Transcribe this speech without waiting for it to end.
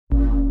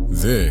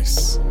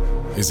This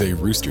is a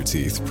Rooster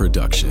Teeth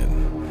production.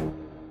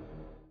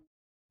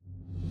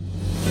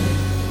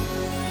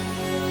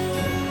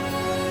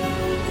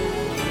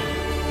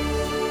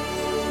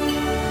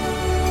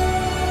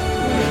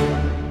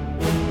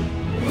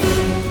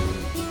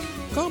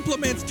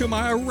 Compliments to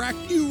my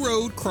Arachne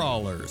road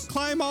crawlers.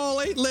 Climb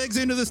all 8 legs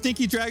into the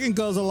stinky dragon,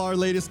 guzzle our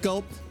latest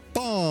gulp.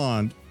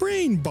 Bond,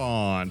 brain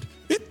bond.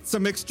 It's a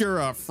mixture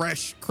of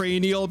fresh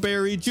cranial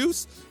berry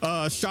juice,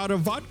 a shot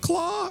of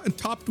vodka, and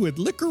topped with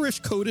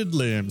licorice-coated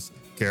limbs.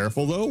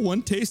 Careful though,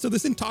 one taste of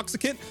this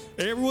intoxicant,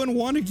 everyone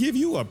want to give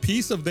you a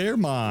piece of their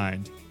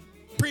mind.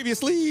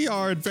 Previously,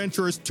 our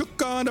adventurers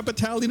took on a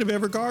battalion of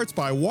Everguards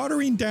by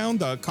watering down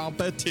the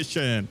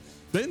competition.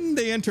 Then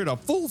they entered a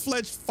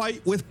full-fledged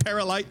fight with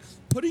Paralyte,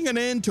 putting an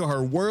end to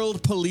her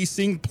world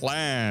policing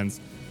plans.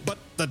 But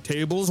the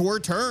tables were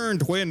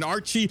turned when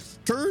Archie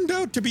turned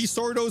out to be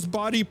Sordo's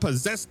body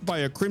possessed by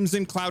a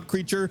crimson cloud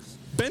creature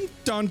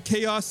bent on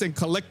chaos and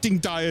collecting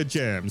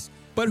diagems.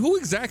 But who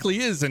exactly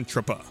is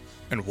Entropa?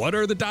 And what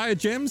are the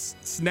diagems?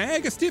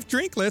 Snag a stiff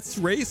drink, let's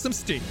raise some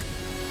stink.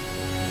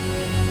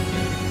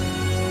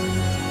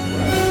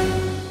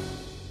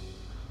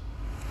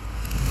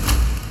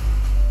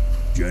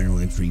 Journal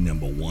entry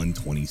number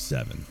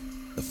 127.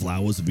 The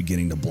flowers are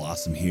beginning to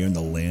blossom here in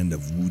the land of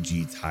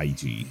Wuji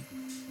Taiji.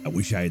 I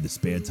wish I had the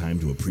spare time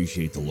to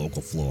appreciate the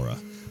local flora,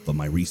 but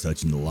my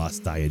research into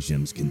lost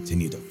diagems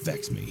continue to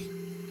vex me.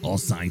 All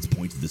signs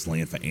point to this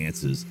land for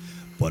answers,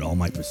 but all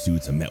my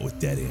pursuits are met with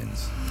dead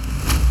ends.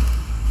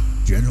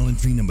 Journal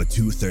entry number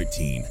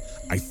 213.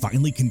 I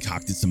finally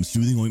concocted some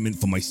soothing ointment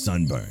for my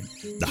sunburn.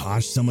 The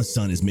harsh summer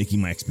sun is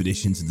making my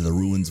expeditions into the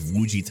ruins of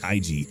Wuji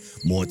Taiji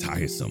more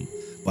tiresome.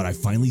 But I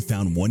finally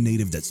found one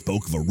native that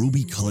spoke of a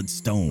ruby-colored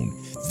stone.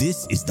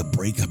 This is the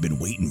break I've been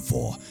waiting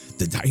for.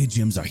 The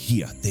diagems are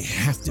here. They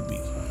have to be.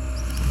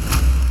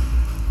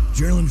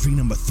 Journal entry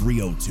number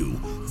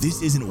 302.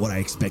 This isn't what I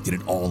expected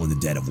at all in the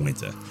dead of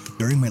winter.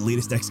 During my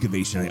latest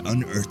excavation, I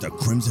unearthed a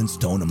crimson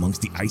stone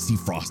amongst the icy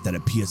frost that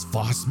appears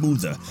far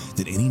smoother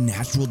than any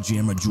natural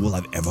gem or jewel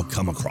I've ever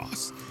come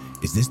across.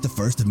 Is this the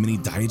first of many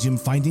diagem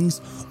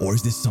findings, or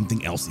is this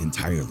something else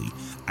entirely?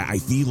 I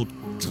feel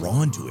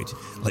drawn to it,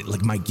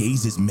 like my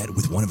gaze is met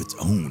with one of its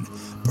own.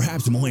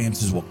 Perhaps more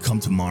answers will come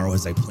tomorrow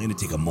as I plan to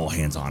take a more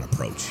hands-on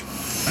approach.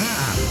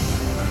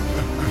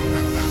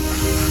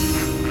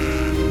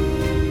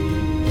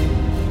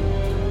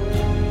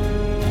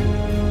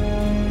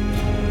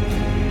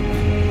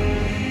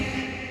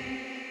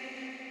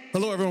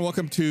 Hello, everyone.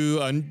 Welcome to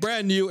a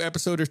brand new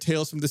episode of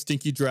Tales from the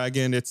Stinky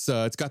Dragon. It's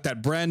got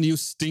that brand new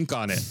stink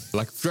on it,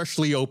 like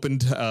freshly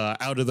opened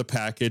out of the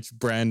package.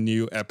 Brand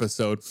new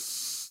episode.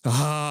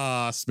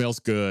 Smells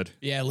good.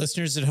 Yeah,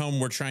 listeners at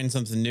home, we're trying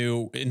something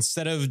new.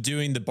 Instead of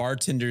doing the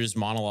bartender's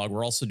monologue,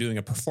 we're also doing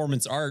a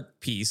performance art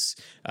piece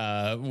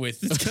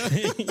with.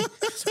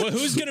 Well,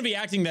 who's going to be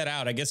acting that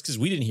out? I guess because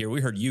we didn't hear.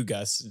 We heard you,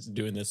 Gus,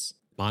 doing this.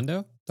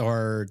 Mondo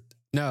or.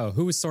 No,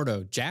 who was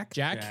Sordo? Jack?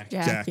 Jack,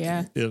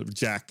 yeah.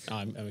 Jack. Oh,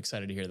 I'm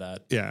excited to hear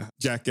that. Yeah,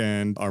 Jack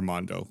and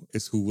Armando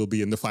is who will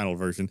be in the final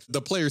version.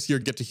 The players here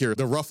get to hear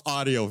the rough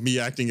audio of me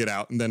acting it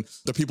out, and then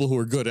the people who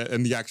are good at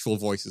and the actual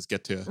voices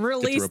get to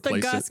release the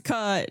Gus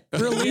cut.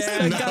 Release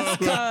the Gus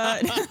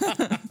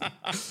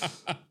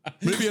cut.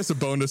 Maybe as a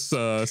bonus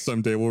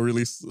someday we'll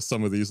release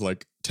some of these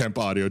like temp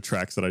audio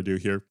tracks that I do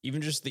here. Even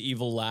just the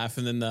evil laugh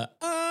and then the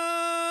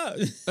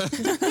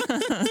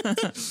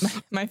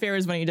My favorite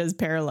is when he does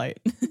Paralyte.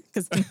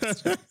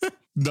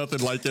 Nothing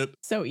like it.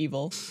 So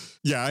evil.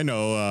 Yeah, I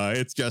know.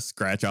 It's just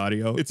scratch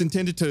audio. It's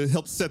intended to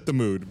help set the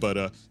mood,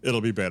 but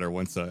it'll be better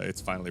once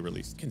it's finally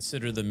released.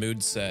 Consider the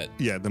mood set.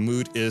 Yeah, the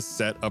mood is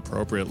set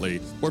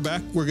appropriately. We're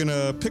back. We're going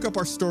to pick up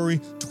our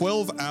story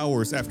 12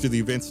 hours after the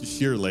events in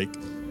Sheer Lake.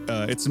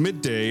 It's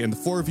midday, and the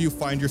 4 of you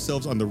find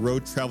yourselves on the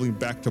road traveling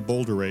back to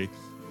Boulder Ray.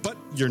 But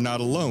you're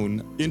not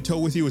alone. In tow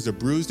with you is a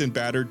bruised and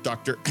battered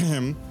Dr.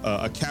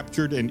 a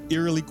captured and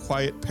eerily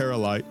quiet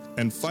Paralyte,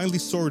 and finally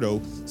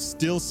Sordo,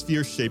 still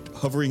sphere-shaped,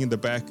 hovering in the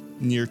back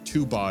near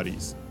 2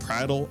 bodies,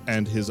 Prattle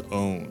and his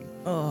own.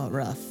 Oh,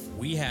 rough.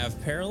 We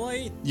have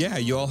Paralyte? Yeah,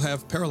 you all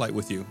have Paralyte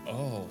with you.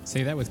 Oh.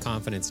 Say that with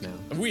confidence now.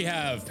 We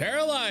have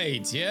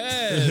Paralyte.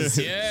 Yes,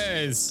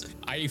 yes.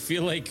 I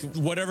feel like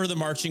whatever the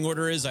marching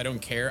order is, I don't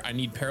care. I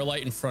need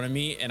Paralyte in front of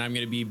me, and I'm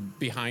going to be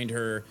behind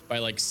her by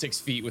like 6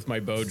 feet with my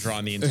bow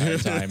drawn the entire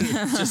time.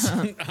 Just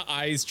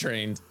eyes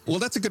trained. Well,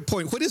 that's a good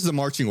point. What is the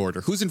marching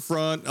order? Who's in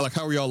front? Like,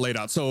 how are you all laid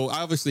out? So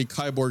obviously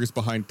Kyborg is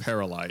behind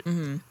Paralyte.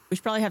 Mm-hmm. We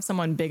should probably have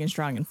someone big and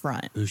strong in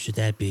front. Who should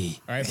that be?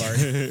 All right, Bart.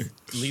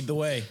 Lead the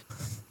way.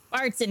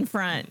 Bart's in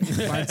front.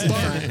 Bart's in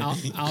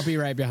front. I'll be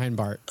right behind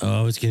Bart.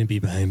 Oh, it's going to be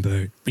behind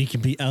Bart.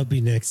 I'll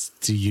be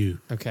next to you.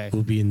 Okay.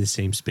 We'll be in the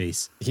same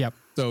space. Yep.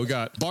 So we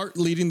got Bart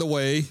leading the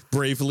way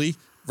bravely,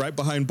 Right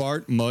behind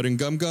Bart, Mud and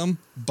Gum Gum.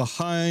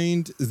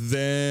 Behind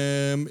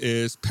them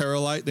is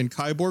Paralyte, then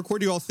Kyborg. Where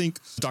do you all think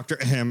Dr.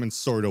 Ahem and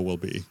Sordo will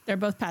be? They're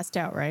both passed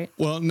out, right?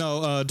 Well,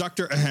 no,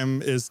 Dr.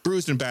 Ahem is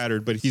bruised and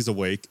battered, but he's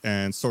awake,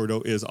 and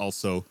Sordo is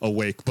also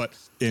awake, but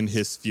in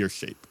his sphere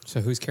shape.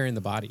 So who's carrying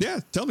the body? Yeah,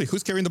 tell me,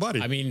 who's carrying the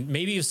body? I mean,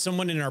 maybe if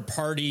someone in our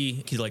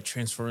party could like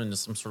transform into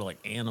some sort of like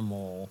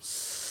animal.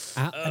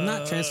 I'm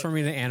not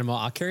transforming into an animal.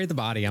 I'll carry the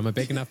body. I'm a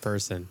big enough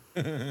person.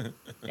 I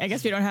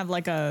guess we don't have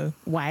like a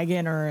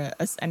wagon or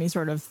any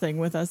sort of thing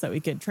with us that we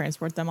could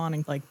transport them on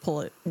and like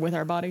pull it with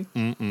our body.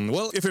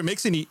 Well, if it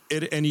makes it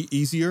any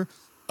easier,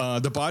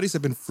 the bodies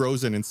have been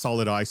frozen in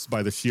solid ice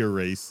by the shear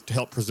rays to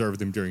help preserve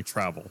them during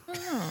travel.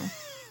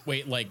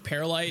 Wait, like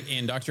Paralyte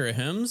and Dr.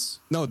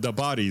 Ahim's? No, the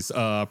bodies,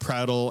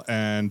 Prattle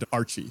and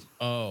Archie.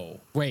 Oh.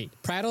 Wait,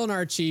 Prattle and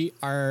Archie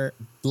are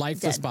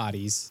lifeless Dead.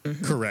 bodies.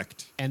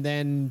 Correct. And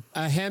then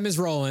Ahem is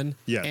rolling.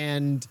 Yeah.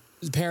 And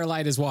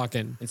Paralyte is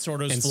walking. And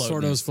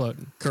Sordo's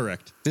floating.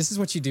 Correct. This is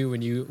what you do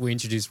when we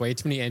introduce way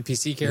too many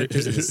NPC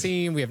characters in the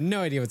scene. We have no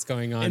idea what's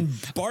going on.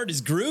 And Bart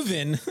is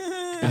grooving.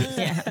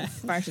 Yeah.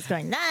 Bart's just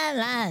going, la,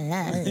 la,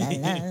 la, la,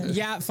 la.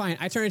 Yeah, fine.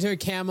 I turn into a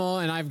camel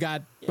and I've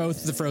got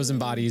both the frozen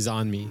bodies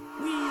on me.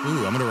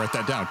 Ooh, I'm going to write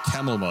that down.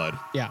 Camel mud.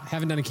 Yeah,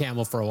 haven't done a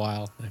camel for a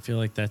while. I feel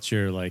like that's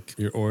your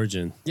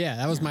origin. Yeah,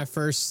 that was my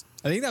first.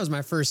 I think that was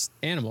my first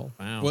animal.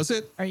 Wow. Was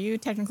it? Are you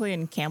technically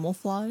in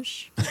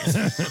camouflage?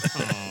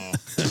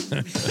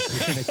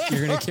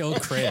 You're gonna kill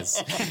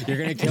Chris. You're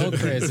gonna kill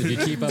Chris if you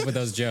keep up with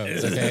those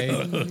jokes. Okay.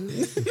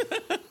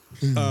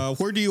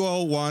 Where do you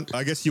all want?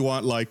 I guess you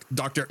want like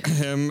Dr.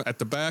 Ahem at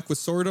the back with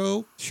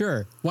Sordo.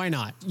 Sure. Why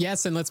not?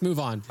 Yes, and let's move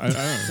on. I don't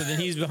know. So then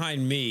he's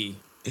behind me.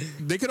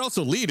 They could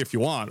also lead if you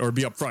want or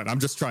be up front.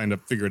 I'm just trying to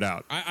figure it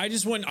out. I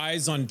just want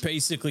eyes on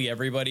basically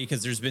everybody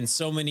because there's been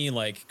so many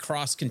like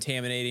cross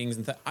contaminatings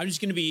and I'm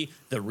just going to be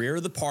the rear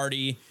of the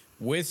party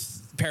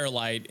with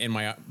Paralyte and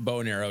my bow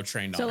and arrow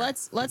trained So on.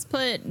 let's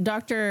put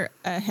Dr.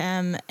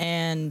 Ahem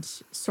and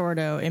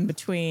Sordo in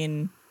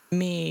between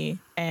me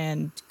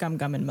and Gum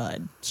Gum and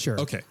Mud. Sure.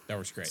 Okay. That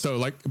works great. So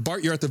like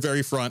Bart, you're at the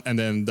very front and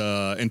then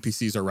the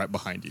NPCs are right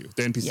behind you.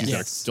 The NPCs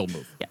Yes. are still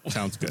moving. Yeah.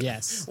 Sounds good.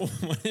 Yes.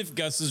 What if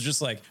Gus is just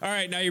like, all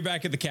right, now you're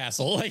back at the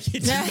castle? Like,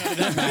 it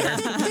doesn't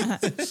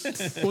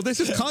matter. Well,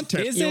 this is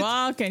content. Is You it?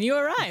 walk and you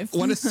arrive.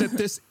 Want to set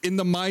this in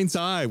the mind's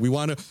eye. We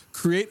want to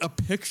create a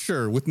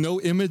picture with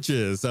no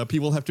images.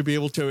 People have to be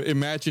able to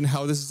imagine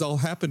how this is all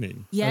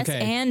happening. Yes,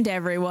 Okay. and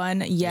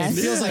everyone. Yes,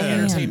 It feels like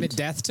and. entertainment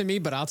death to me,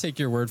 but I'll take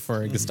your word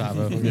for it,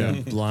 Gustavo. Yeah.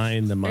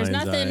 Blind the There's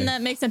mind's nothing eye.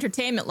 that makes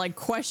entertainment like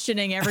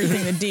questioning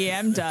everything the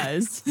DM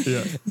does.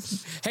 Yeah.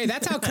 Hey,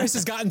 that's how Chris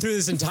has gotten through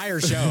this entire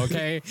show,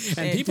 okay?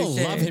 And Hey, people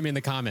touche. love him in the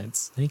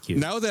comments. Thank you.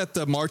 Now that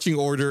the marching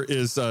order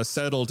is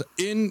settled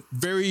in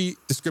very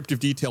descriptive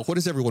detail, what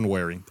is everyone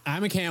wearing?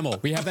 I'm a camel.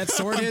 We have that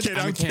sorted.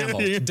 I'm a camel.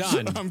 kidding.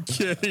 Done. I'm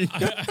kidding.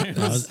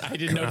 I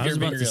didn't know I you was were about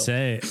being to real.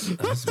 say.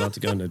 I was about to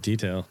go into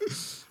detail.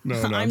 No,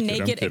 I'm kidding,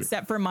 naked kidding.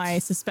 except for my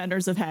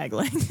suspenders of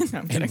haggling. No,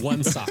 I'm kidding. And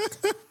one sock.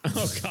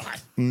 Oh,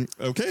 God.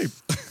 Okay.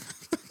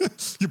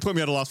 You put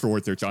me at a loss for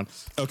words there, John.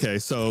 Okay,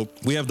 so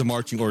we have the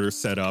marching order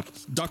set up.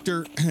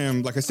 Dr.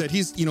 Ham, like I said,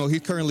 he's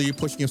currently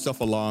pushing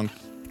himself along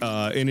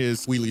in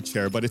his wheelie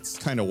chair, but it's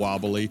kind of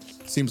wobbly.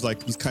 Seems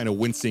like he's kind of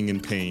wincing in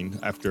pain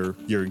after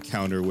your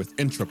encounter with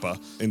Intrapa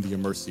in the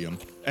Immersium.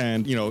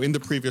 And, in the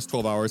previous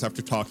 12 hours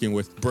after talking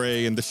with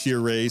Bray and the Sheer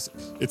Rays,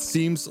 it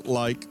seems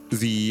like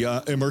the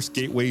Immerse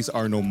gateways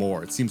are no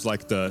more. It seems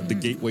like the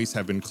gateways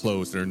have been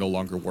closed and are no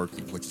longer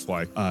working, which is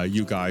why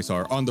you guys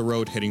are on the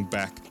road heading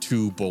back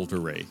to Boulder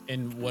Ray.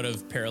 And what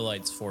of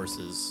Paralyte's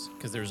forces?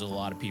 Because there's a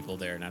lot of people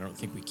there, and I don't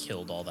think we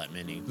killed all that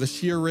many. The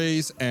Sheer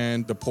Rays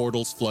and the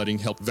portals flooding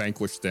helped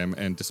vanquish them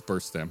and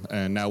disperse them.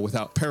 And now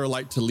without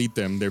Paralyte to lead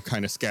them, they're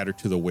kind of scattered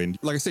to the wind.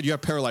 Like I said, you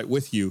have Paralyte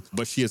with you,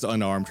 but she is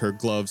unarmed. Her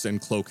gloves and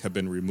cloak have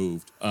been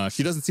removed.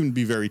 She doesn't seem to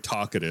be very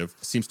talkative.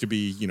 Seems to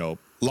be,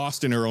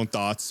 lost in her own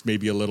thoughts,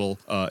 maybe a little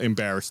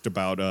embarrassed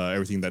about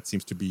everything that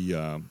seems to be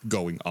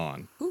going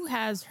on. Who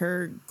has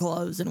her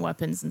gloves and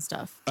weapons and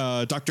stuff?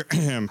 Dr.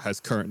 Ahem has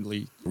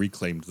currently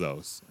reclaimed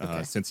those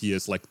since he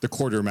is like the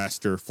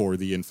quartermaster for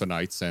the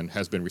Infinites and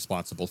has been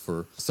responsible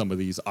for some of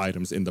these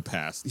items in the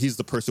past. He's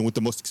the person with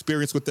the most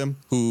experience with them,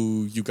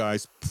 who you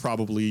guys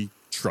probably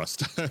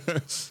trust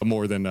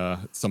more than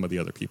some of the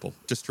other people.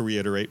 Just to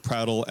reiterate,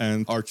 Prattle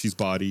and Archie's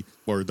body,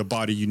 or the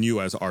body you knew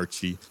as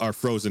Archie, are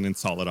frozen in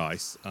solid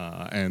ice,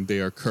 and they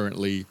are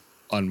currently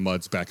on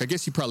Mud's back. I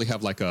guess you probably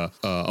have like a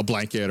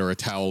blanket or a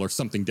towel or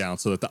something down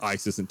so that the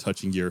ice isn't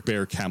touching your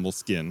bare camel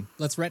skin.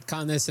 Let's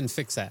retcon this and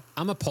fix that.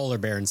 I'm a polar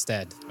bear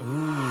instead.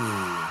 Ooh,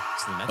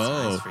 so that's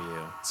nice for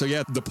you. So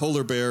yeah, the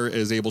polar bear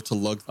is able to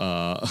lug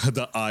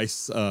the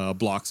ice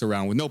blocks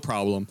around with no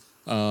problem.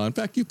 In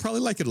fact, you probably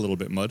like it a little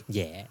bit, Mud.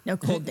 Yeah. No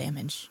cold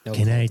damage. No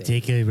Can I cold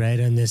take a ride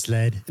on this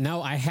sled?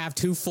 No, I have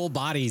 2 full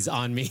bodies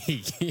on me.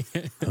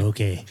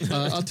 Okay.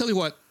 I'll tell you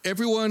what,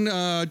 everyone,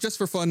 just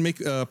for fun,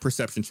 make a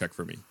perception check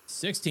for me.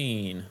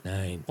 16.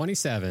 9.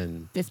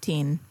 27.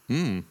 15.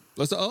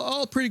 That's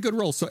all pretty good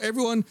rolls. So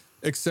everyone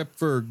except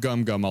for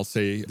Gum Gum, I'll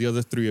say. The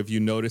other three of you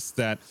notice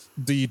that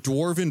the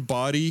dwarven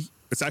body,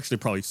 it's actually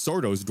probably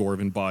Sordo's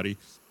dwarven body.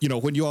 You know,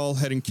 when you all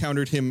had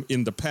encountered him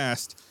in the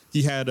past,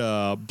 he had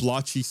a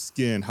blotchy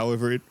skin.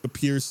 However, it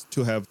appears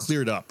to have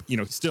cleared up. You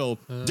know, he's still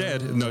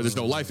dead. No, there's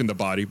no life in the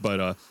body,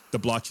 but the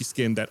blotchy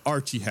skin that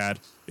Archie had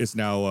is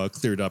now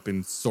cleared up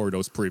in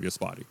Sordo's previous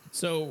body.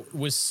 So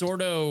was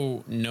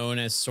Sordo known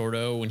as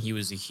Sordo when he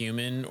was a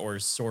human, or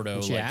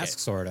Sordo? She ask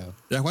Sordo.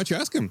 Yeah, why don't you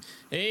ask him?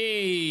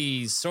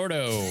 Hey,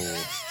 Sordo.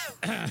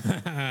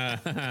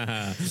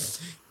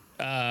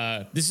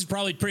 This is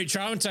probably pretty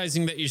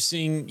traumatizing that you're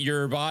seeing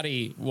your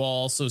body while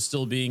also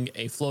still being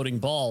a floating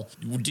ball.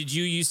 Did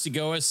you used to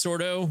go as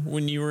Sordo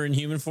when you were in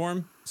human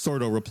form?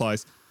 Sordo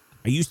replies,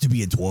 I used to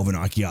be a dwarven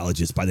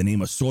archaeologist by the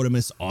name of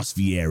Sortimus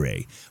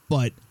Osviere,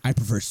 but I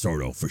prefer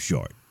Sordo for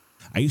short.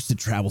 I used to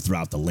travel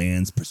throughout the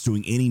lands,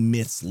 pursuing any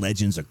myths,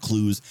 legends, or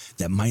clues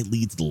that might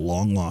lead to the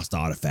long-lost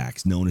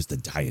artifacts known as the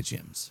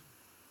diagems.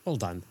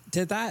 Hold on.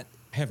 Did that,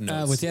 I have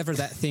notes. whatever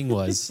that thing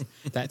was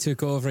that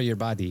took over your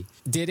body,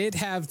 did it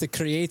have the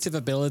creative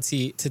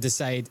ability to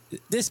decide,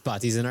 this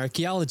body's an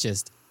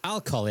archaeologist,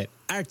 I'll call it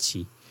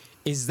Archie?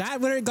 Is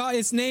that where it got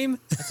its name?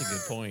 That's a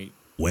good point.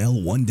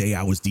 Well, one day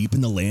I was deep in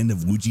the land of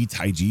Wuji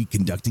Taiji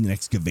conducting an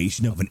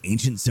excavation of an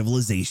ancient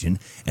civilization,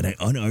 and I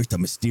unearthed a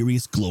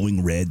mysterious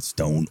glowing red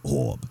stone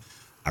orb.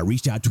 I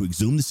reached out to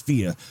exhume the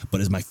sphere,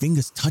 but as my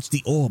fingers touched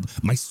the orb,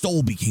 my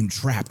soul became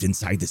trapped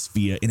inside the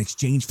sphere in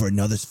exchange for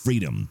another's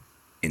freedom,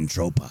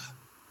 Entropa.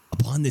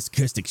 Upon this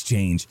cursed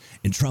exchange,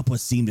 Entropa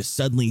seemed to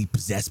suddenly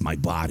possess my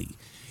body.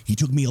 He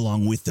took me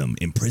along with him,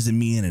 imprisoned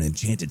me in an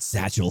enchanted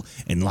satchel,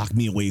 and locked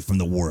me away from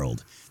the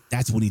world.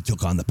 That's when he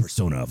took on the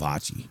persona of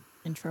Archie.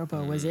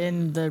 Entropa was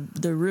in the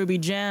ruby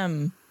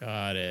gem.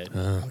 Got it.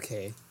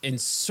 Okay. And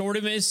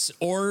Sortimus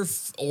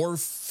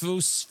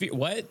Orphosphere.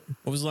 What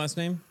was the last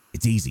name?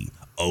 It's easy.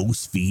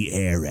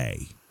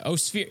 Osviere. Oh,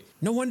 sphere.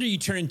 No wonder you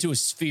turned into a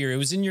sphere. It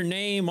was in your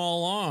name all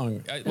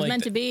along. It was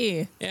meant to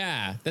be.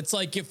 Yeah, that's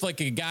like if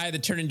like a guy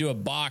that turned into a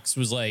box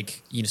was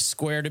like, you know,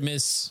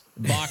 Squaredimus,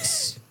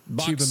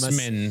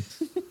 Boxman.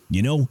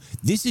 You know,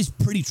 this is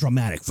pretty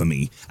traumatic for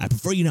me. I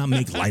prefer you not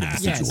make light of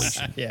the Yes.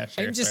 situation. Yeah,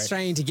 sure. I'm just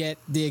trying to get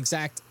the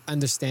exact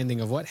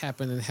understanding of what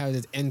happened and how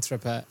did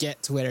Entropa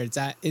get to where it's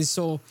at. And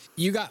so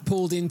you got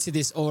pulled into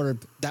this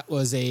orb that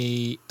was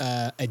a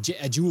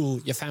jewel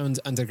you found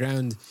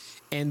underground,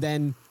 and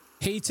then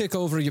he took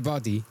over your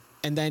body,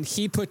 and then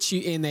he put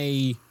you in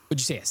a, would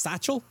you say a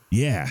satchel?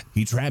 Yeah,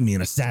 he trapped me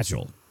in a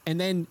satchel. And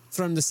then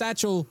from the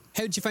satchel,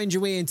 how'd you find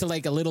your way into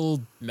like a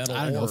little, Metal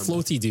I don't know, orb.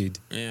 floaty dude?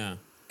 Yeah.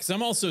 Because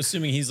I'm also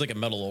assuming he's like a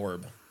metal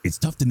orb. It's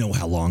tough to know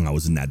how long I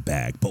was in that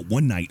bag, but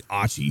one night,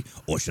 Archie,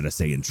 or should I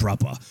say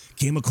Entropa,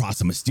 came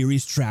across a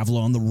mysterious traveler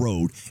on the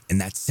road,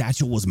 and that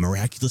satchel was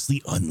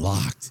miraculously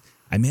unlocked.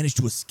 I managed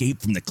to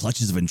escape from the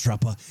clutches of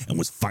Entropa and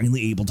was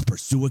finally able to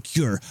pursue a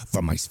cure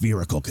for my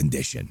spherical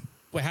condition.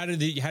 Wait, how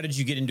did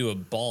you get into a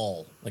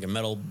ball, like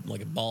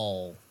a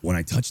ball? When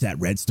I touched that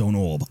redstone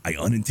orb, I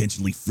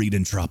unintentionally freed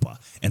Entropa,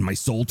 and my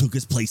soul took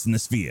his place in the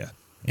sphere,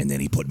 and then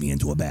he put me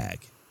into a bag.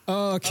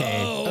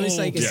 Okay. I was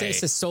like, is Okay.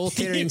 this a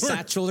soul-carrying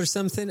satchel or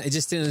something? I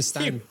just didn't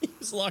understand. He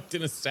was locked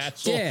in a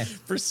satchel Yeah.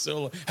 for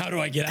so long. How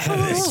do I get out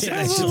of this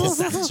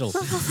Satchel.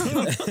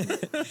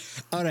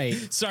 All right.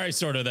 Sorry,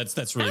 Sordo.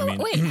 That's really mean.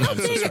 Wait,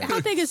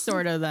 how big is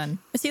Sordo then?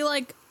 Is he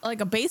like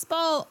a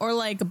baseball or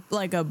like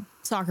a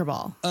soccer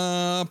ball?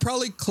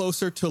 probably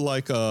closer to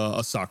like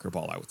a soccer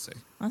ball, I would say.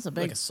 That's a Like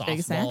big, a softball.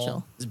 big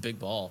satchel. It's a big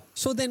ball.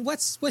 So then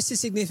what's the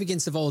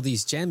significance of all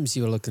these gems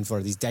you were looking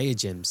for, these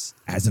diagems?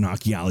 As an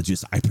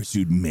archaeologist, I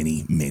pursued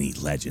many, many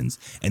legends,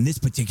 and this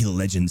particular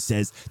legend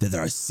says that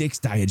there are 6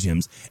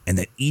 diagems and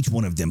that each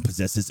one of them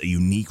possesses a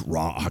unique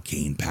raw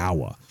arcane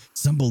power.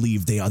 Some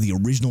believe they are the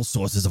original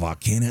sources of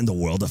arcana in the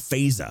world of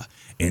Phaser,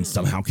 and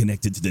somehow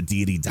connected to the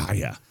deity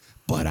Dia.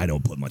 But I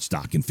don't put much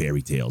stock in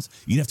fairy tales.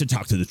 You'd have to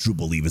talk to the true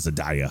believers of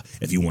Dia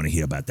if you want to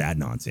hear about that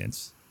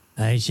nonsense.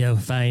 I shall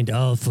find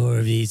all 4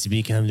 of these to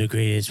become the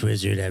greatest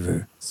wizard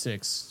ever.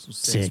 Six.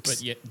 Six.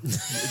 But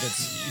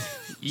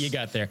you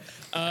got there.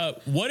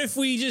 What if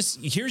we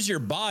here's your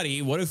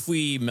body. What if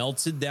we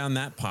melted down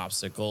that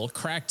popsicle,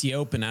 cracked you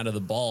open out of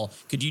the ball?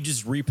 Could you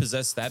just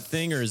repossess that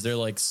thing? Or is there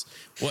like,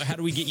 how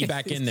do we get you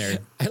back in there?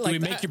 I Do like we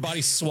make that. your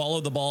body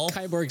swallow the ball?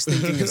 Kyborg's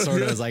thinking of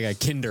sort of as like a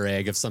Kinder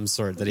egg of some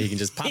sort that he can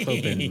just pop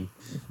open.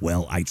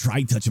 Well, I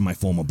tried touching my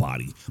former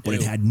body, but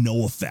it had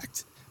no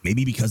effect.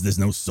 Maybe because there's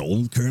no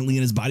soul currently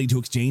in his body to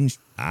exchange?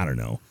 I don't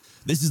know.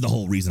 This is the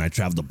whole reason I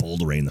traveled to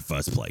Boulder in the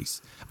first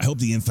place. I hope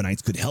the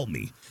Infinites could help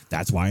me.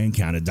 That's why I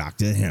encountered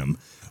Dr. Ahem,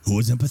 who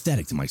was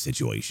empathetic to my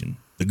situation.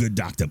 The good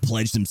doctor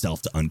pledged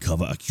himself to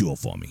uncover a cure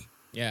for me.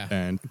 Yeah.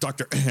 And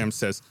Dr. Ahem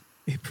says,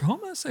 I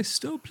promise I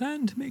still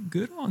plan to make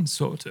good on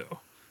Soto,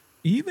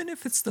 even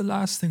if it's the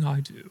last thing I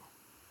do.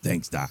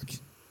 Thanks, Doc.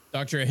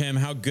 Dr. Ahem,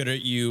 how good are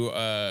you?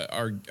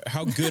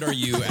 How good are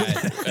you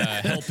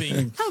at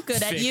helping? How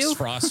good at fix you?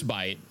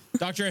 frostbite?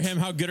 Dr. Ahem,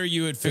 how good are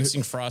you at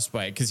fixing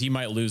frostbite? Because he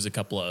might lose a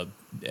couple of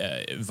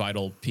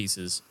vital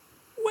pieces.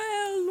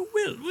 Well,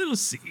 we'll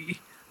see.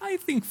 I I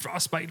think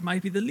frostbite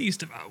might be the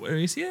least of our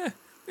worries here.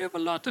 We have a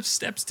lot of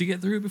steps to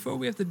get through before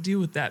we have to deal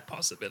with that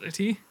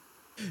possibility.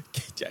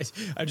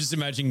 I just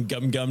imagine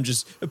Gum Gum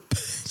just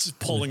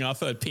pulling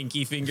off a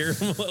pinky finger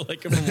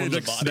like from one of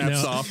the body.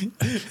 Snaps off.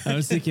 I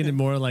was thinking it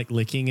more like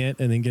licking it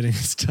and then getting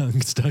his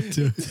tongue stuck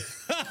to it.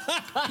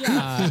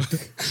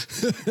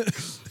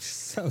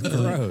 So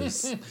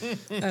gross.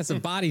 That's a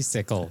body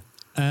sickle.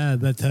 Ah,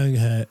 my tongue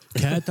hurt.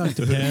 Can I talk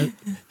to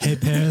Hey,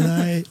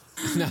 Paralyte?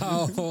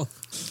 No.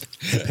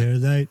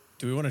 Paralyte?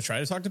 Do we want to try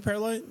to talk to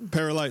Paralyte?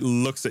 Paralyte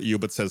looks at you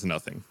but says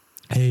nothing.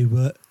 Hey,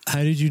 what?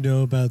 How did you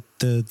know about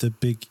the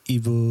big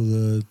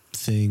evil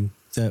thing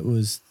that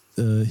was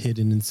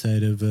hidden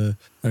inside of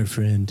our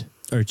friend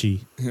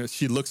Archie?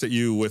 She looks at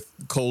you with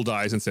cold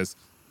eyes and says,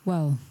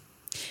 Well,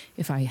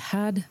 if I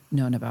had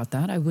known about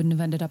that, I wouldn't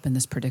have ended up in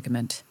this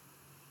predicament,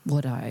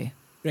 would I?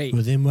 Right.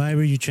 Well, then why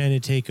were you trying to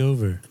take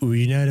over? Were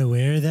you not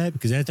aware of that?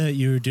 Because I thought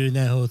you were doing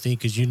that whole thing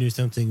because you knew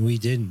something we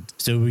didn't.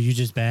 So were you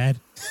just bad?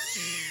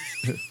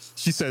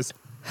 she says,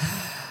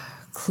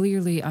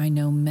 Clearly, I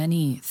know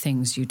many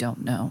things you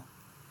don't know.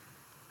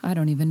 I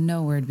don't even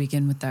know where to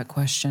begin with that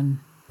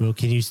question. Well,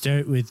 can you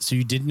start with, so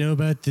you didn't know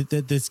about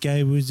that this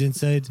guy was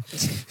inside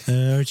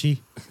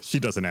Archie? She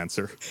doesn't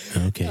answer.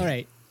 Okay. All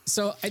right.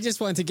 So I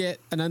just want to get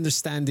an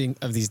understanding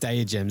of these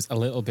diagems a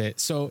little bit.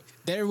 So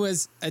there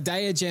was a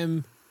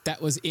diagem that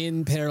was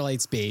in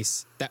Paralyte's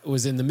base, that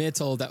was in the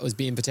middle, that was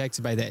being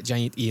protected by that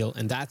giant eel,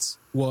 and that's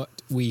what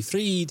we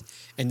freed,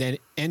 and then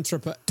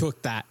Entropa took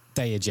that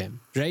diagem,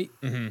 right?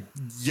 Mm-hmm.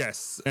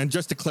 Yes. And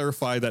just to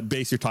clarify, that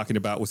base you're talking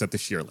about was at the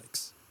Sheer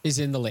Lakes. Is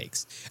in the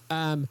lakes.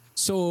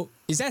 So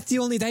is that the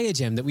only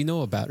diagem that we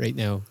know about right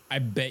now? I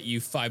bet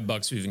you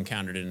 $5 we've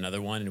encountered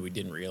another one and we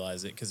didn't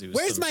realize it because it was.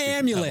 Where's some my stupid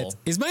amulet? pebble.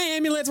 Is my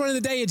amulet one of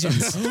the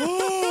diagems?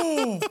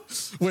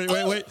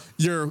 Wait.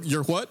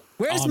 Your what?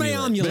 Where's my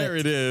amulet? There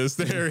it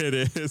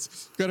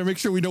is. Got to make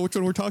sure we know which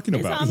one we're talking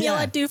It's about.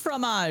 amulet du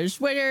fromage.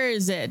 Where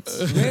is it?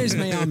 Where's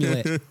my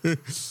amulet?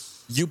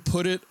 You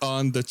put it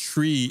on the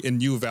tree in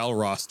New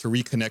Valros to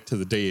reconnect to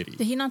the deity.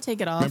 Did he not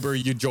take it off? Remember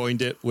you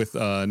joined it with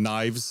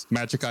Knives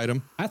magic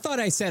item? I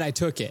thought I said I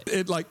took it.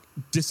 It like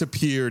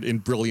disappeared in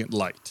brilliant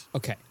light.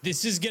 Okay.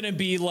 This is gonna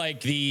be like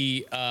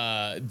the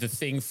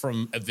thing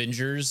from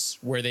Avengers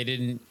where they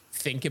didn't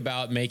think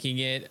about making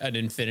it an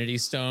Infinity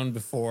Stone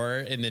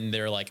before, and then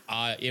they're like,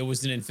 it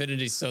was an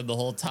Infinity Stone the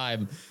whole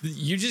time.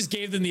 You just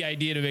gave them the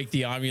idea to make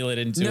the amulet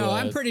into. No,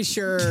 I'm pretty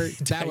sure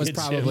that was diadem.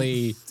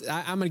 probably.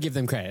 I'm going to give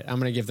them credit. I'm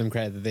going to give them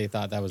credit that they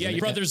thought that was. Yeah, your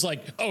brother's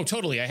like, oh,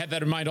 totally. I had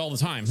that in mind all the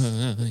time.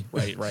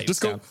 right.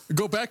 Just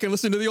go back and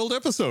listen to the old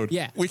episode.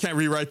 Yeah. We can't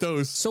rewrite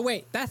those. So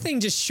wait, that thing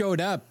just showed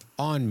up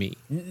on me.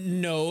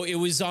 No, it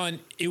was in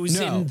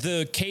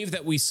the cave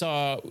that we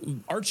saw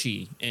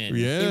Archie in.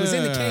 Yeah. It was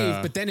in the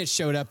cave, but then it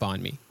showed up on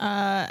me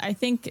I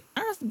think. I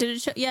don't know if, did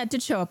it show? Yeah, it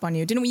did show up on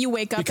you. Didn't you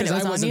wake up because and it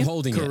was I on wasn't you?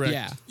 holding Correct. it.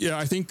 Yeah. Yeah,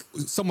 I think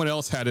someone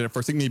else had it at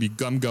first. I think maybe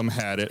Gum Gum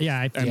had it.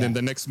 Yeah, then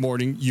the next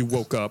morning you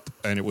woke up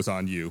and it was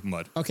on you,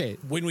 Mud. Okay.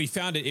 When we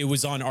found it, it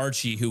was on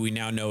Archie, who we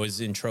now know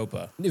is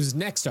Entropa. It was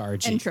next to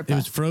Archie. It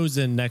was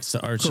frozen next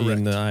to Archie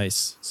in the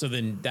ice. So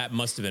then that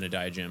must have been a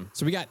diagem.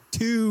 So we got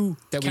two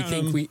that Count we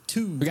think 'em. we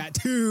Two. We got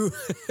two.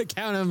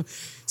 Count them.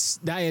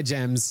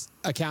 Diagems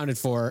accounted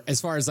for as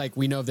far as like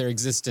we know of their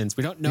existence.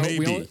 We don't know.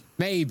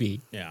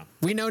 Maybe. Yeah.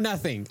 We know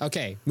nothing.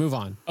 Okay, move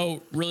on.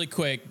 Oh, really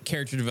quick,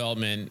 character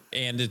development,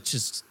 and it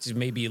just to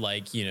maybe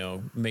like,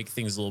 make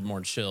things a little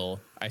more chill.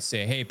 I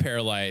say, hey,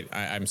 Paralyte,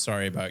 I'm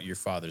sorry about your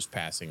father's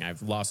passing.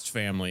 I've lost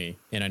family,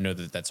 and I know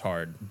that that's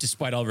hard.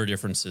 Despite all of our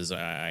differences,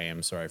 I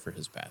am sorry for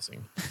his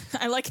passing.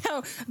 I like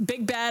how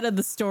big bad of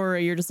the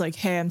story. You're just like,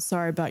 hey, I'm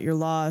sorry about your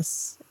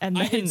loss, and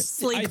then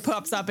Sleek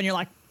pops up, and you're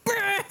like.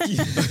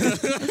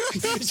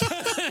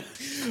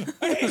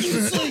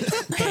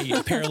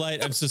 Hey,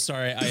 Paralyte, I'm so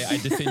sorry. I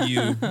defend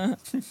you.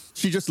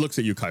 She just looks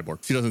at you,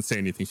 Kyborg. She doesn't say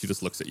anything. She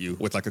just looks at you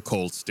with like a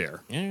cold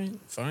stare. All right,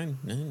 fine.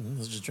 I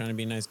was just trying to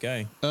be a nice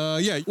guy.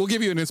 Yeah, we'll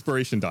give you an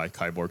inspiration die,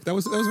 Kyborg. That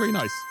was very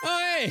nice.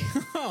 Oh, hey.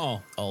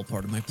 Oh, all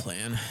part of my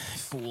plan.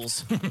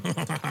 Fools.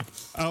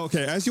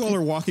 Okay, as you all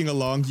are walking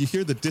along, you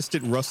hear the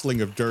distant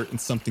rustling of dirt and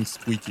something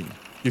squeaking.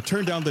 You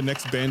turn down the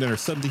next bend and are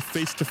suddenly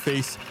face to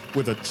face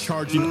with a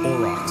charging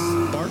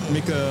Aurochs. Bart,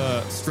 make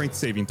a strength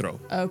saving throw.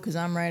 Oh, because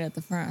I'm right at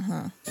the front,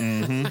 huh?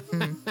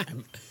 Mm-hmm.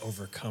 I'm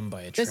overcome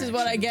by attraction. This is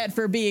what I get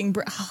for being.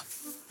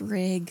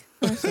 Frig.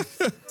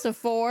 It's a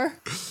 4.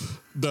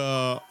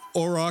 The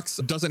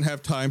Aurochs doesn't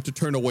have time to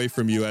turn away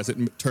from you as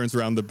it turns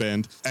around the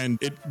bend, and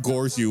it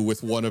gores you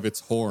with one of its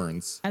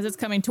horns. As it's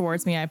coming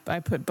towards me, I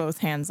put both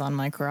hands on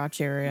my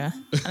crotch area,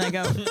 and I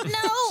go,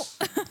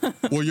 no!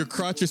 Well, your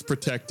crotch is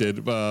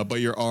protected, but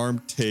your arm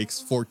takes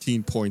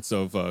 14 points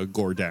of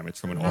gore damage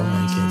from an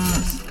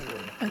Aurochs.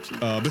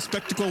 The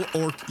spectacled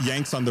orc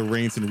yanks on the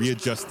reins and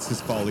readjusts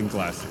his falling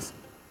glasses.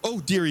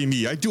 Oh, dearie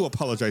me, I do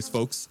apologize,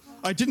 folks.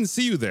 I didn't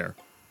see you there.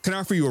 Can I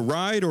offer you a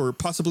ride or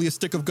possibly a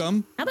stick of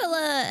gum? How about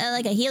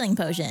like a healing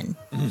potion?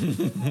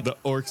 The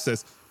orc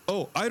says,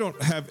 oh, I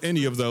don't have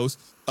any of those,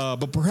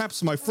 but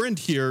perhaps my friend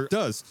here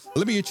does.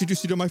 Let me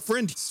introduce you to my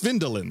friend,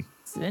 Svindolin.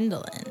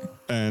 Svindolin.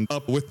 And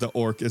up with the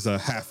orc is a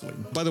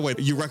halfling. By the way,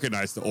 you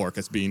recognize the orc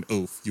as being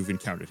Oof. You've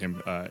encountered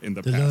him in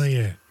the The past.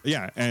 lawyer.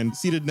 Yeah, and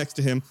seated next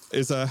to him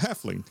is a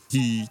halfling.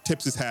 He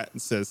tips his hat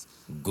and says,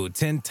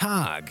 Guten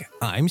Tag,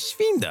 I'm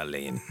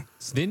Schwindelin.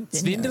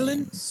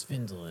 Svindelin?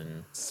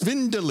 Svindlin.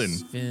 Svindolin.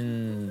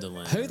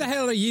 Svindlin. Who the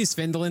hell are you,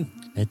 Svindelin?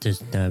 That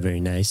is not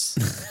very nice.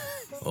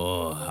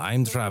 Oh,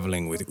 I'm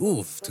traveling with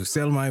Oof to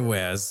sell my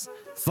wares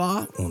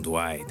far and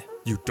wide.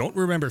 You don't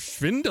remember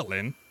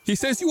Svindolin? He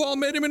says you all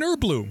met him in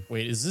Erbloom.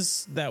 Wait, is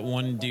this that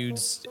one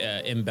dude's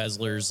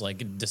embezzler's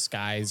like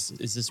disguise?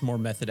 Is this more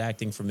method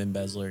acting from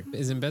Embezzler?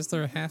 Is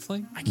Embezzler a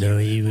halfling? No,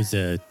 he was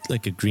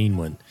like a green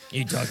one.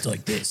 He talked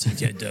like this. He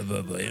said,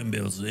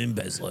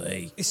 Embezzler,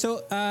 hey.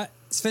 So,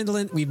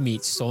 Svindelin, we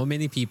meet so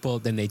many people,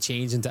 then they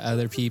change into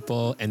other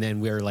people, and then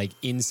we're like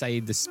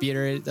inside the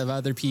spirit of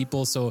other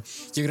people. So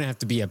you're going to have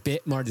to be a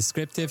bit more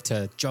descriptive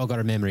to jog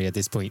our memory at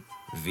this point.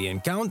 We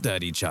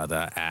encountered each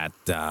other at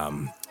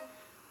the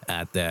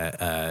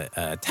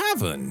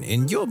tavern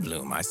in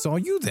Erbloom. I saw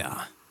you there.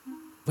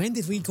 When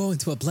did we go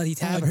into a bloody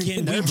tavern?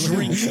 Again,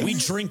 we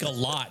drink a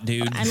lot,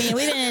 dude. I mean,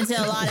 we've been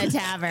into a lot of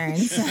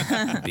taverns.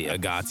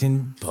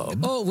 Biergarten pub.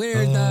 Oh,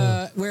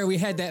 where we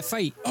had that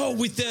fight. Oh,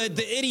 with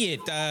the idiot,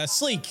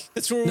 Sleek.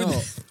 That's where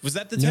No. was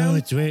that the No, town?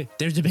 it's where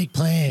there's a big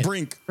plant.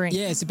 Brink.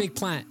 Yeah, it's a big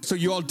plant. So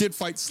you all did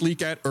fight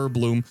Sleek at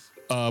Erbloom.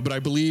 But I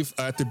believe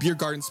at the beer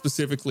garden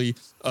specifically,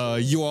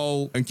 you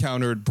all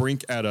encountered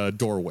Brink at a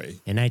doorway.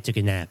 And I took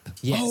a nap.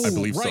 Yes. I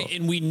believe right. so.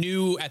 And we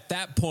knew at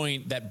that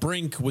point that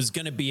Brink was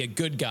going to be a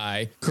good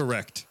guy.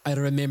 Correct. I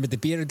remember the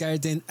beer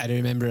garden. I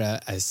remember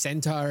a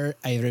centaur.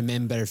 I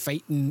remember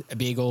fighting a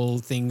big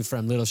old thing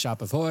from Little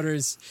Shop of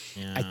Horrors.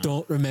 Yeah. I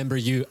don't remember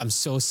you. I'm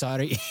so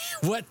sorry.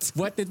 What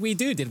did we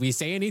do? Did we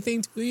say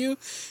anything to you?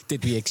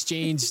 Did we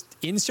exchange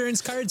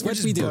insurance cards? We're What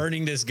did just we do?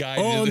 burning this guy.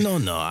 Oh,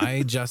 dude. no.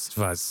 I just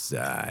was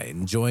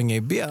enjoying a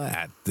beer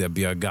at the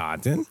beer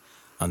garden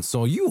and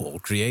saw you all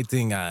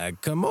creating a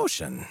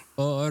commotion.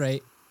 Oh, all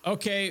right.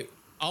 Okay,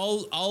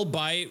 I'll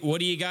bite. What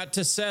do you got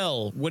to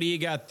sell? What do you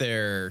got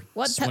there?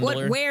 What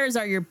Swindler? wares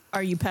are you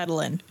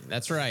peddling?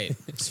 That's right,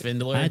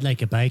 Swindler. I'd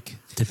like a bike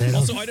to pedal.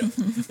 Also, I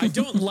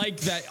don't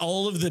like that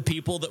all of the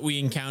people that we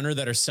encounter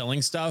that are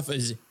selling stuff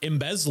is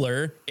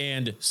embezzler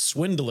and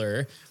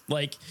swindler.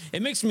 Like,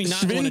 it makes me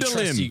not want to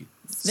trust you.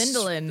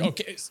 Svindelin.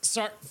 Okay,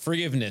 sorry,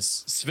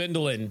 forgiveness,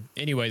 Svindolin.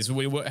 Anyways, how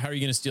are you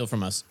going to steal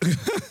from us?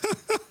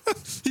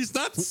 He's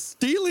not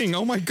stealing.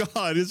 Oh my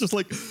God. It's just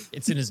like,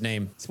 It's in his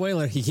name.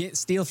 Spoiler, he can't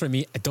steal from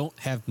me. I don't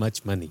have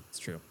much money. It's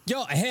true.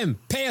 Yo, Ahem,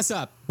 pay us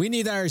up. We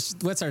need our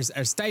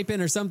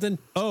stipend or something?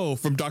 oh,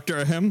 from Dr.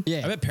 Ahem?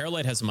 Yeah. I bet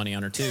Paralyte has money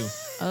on her too.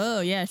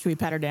 Oh yeah, should we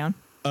pat her down?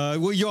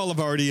 Well, you all have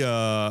already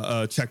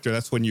checked her.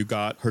 That's when you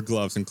got her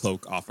gloves and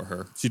cloak off of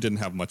her. She didn't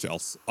have much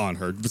else on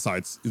her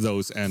besides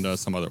those and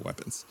some other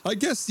weapons. I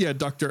guess, yeah,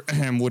 Dr.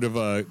 Ahem would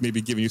have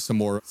maybe given you some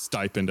more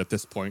stipend at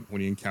this point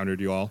when he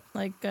encountered you all.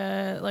 Like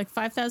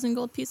 5,000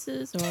 gold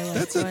pieces, or like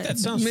That's what? That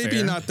sounds maybe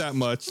fair. not that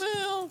much.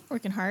 Well,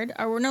 working hard.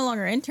 We're no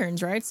longer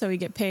interns, right? So we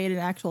get paid an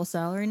actual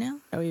salary now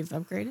that we've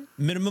upgraded.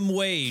 Minimum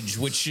wage,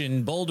 which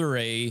in Boulder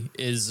Ray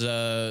is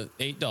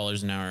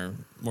 $8 an hour,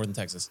 more than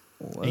Texas.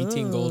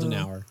 18 gold an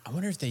hour. I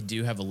wonder if they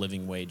do have a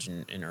living wage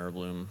in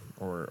Erbloom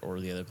or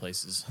the other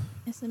places.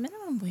 Is the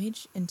minimum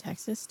wage in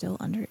Texas still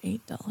under $8?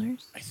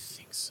 I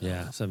think so.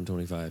 Yeah,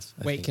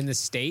 $7.25. Wait, can the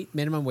state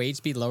minimum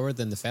wage be lower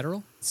than the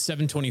federal?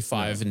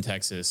 $7.25 in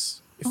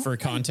Texas. Oh For my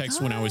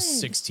context, when I was God.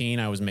 16,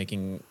 I was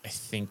making, I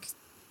think,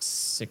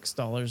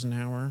 $6 an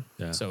hour.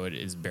 Yeah. So it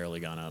is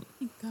barely gone up.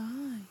 Oh my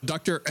God.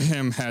 Dr.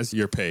 Ahem has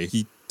your pay.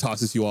 He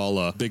tosses you all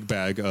a big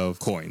bag of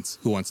coins.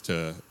 Who wants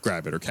to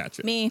grab it or catch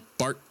it? Me.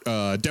 Bart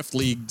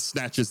deftly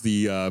snatches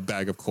the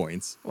bag of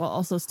coins. While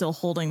also still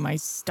holding my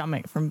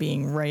stomach from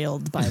being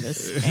railed by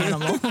this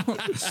animal.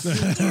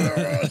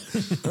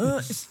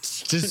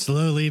 Just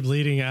slowly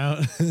bleeding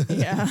out.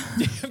 Yeah.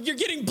 You're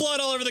getting blood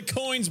all over the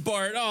coins,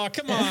 Bart. Oh,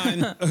 come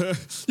on.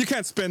 You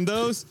can't spend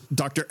those.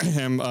 Dr.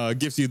 Ahem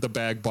gives you the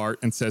bag, Bart,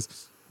 and says,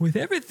 With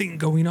everything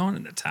going on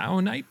in the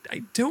town, I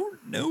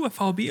don't know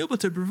if I'll be able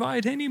to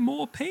provide any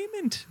more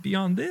payment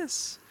beyond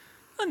this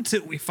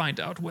until we find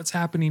out what's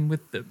happening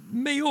with the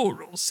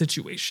mayoral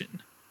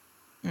situation.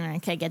 Can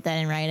I get that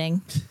in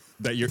writing?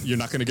 that you're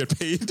not going to get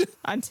paid?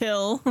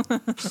 Until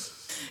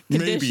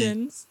Maybe.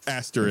 conditions.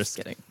 Asterisk. Just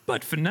kidding.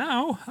 But for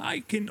now,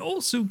 I can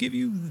also give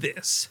you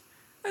this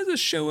as a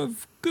show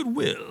of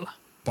goodwill.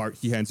 Bart,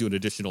 he hands you an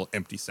additional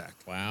empty sack.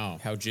 Wow,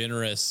 how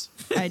generous.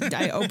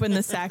 I open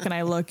the sack and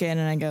I look in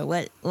and I go,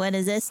 what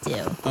does this do?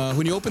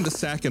 When you open the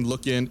sack and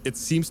look in, it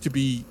seems to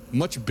be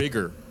much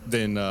bigger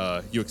than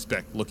you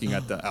expect looking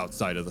at the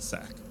outside of the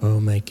sack. Oh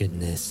my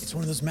goodness. It's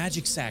one of those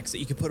magic sacks that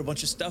you can put a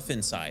bunch of stuff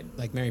inside.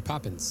 Like Mary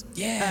Poppins.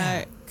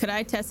 Yeah. Could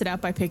I test it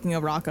out by picking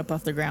a rock up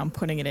off the ground,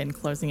 putting it in,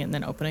 closing it, and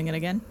then opening it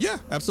again? Yeah,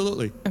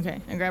 absolutely.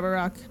 Okay, and grab a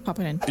rock, pop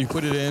it in. You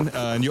put it in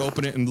and you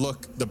open it and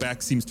look, the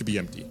back seems to be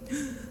empty.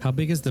 How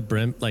big is the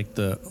brim, like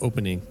the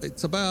opening?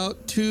 It's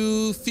about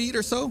 2 feet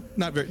or so.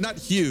 Not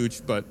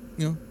huge, but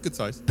good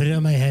size. Put it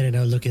on my head and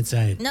I'll look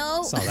inside.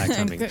 No. Saw that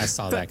coming. I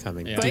saw that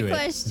coming. Yeah. Do Quick it.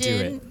 question.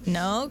 Do it.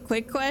 No,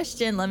 quick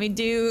question. Let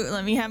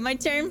me have my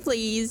turn,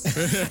 please.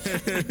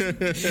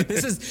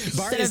 This is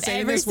Bart Instead is of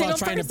saying every this while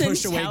single trying to person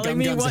push away telling Gum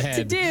me Gum's what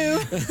head. to do.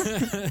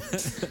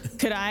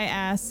 Could I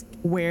ask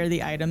where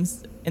the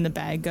items in the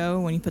bag go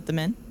when you put them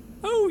in?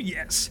 Oh,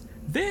 yes.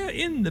 They're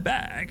in the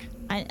bag.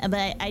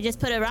 But I just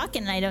put a rock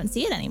in and I don't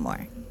see it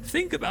anymore.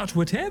 Think about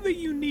whatever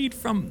you need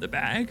from the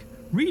bag,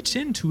 reach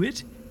into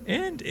it,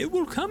 and it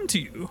will come to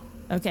you.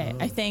 Okay,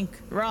 I think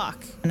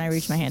rock, and I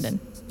reach my hand in.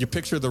 You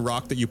picture the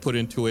rock that you put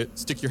into it,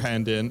 stick your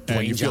hand in, and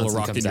Dwayne you feel Johnson a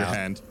rock in comes your out.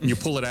 hand. You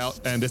pull it out,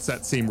 and it's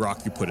that same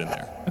rock you put in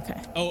there. Okay.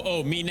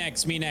 Oh, me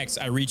next.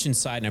 I reach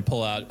inside and I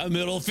pull out a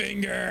middle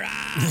finger.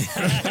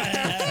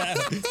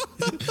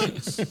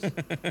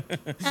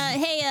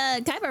 Hey,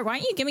 Kyber, why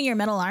don't you give me your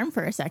metal arm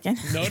for a second?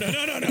 No.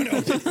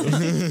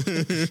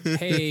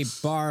 Hey,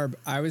 Barb,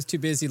 I was too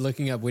busy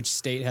looking up which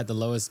state had the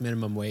lowest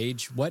minimum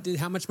wage.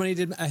 How much money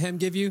did Ahem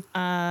give you?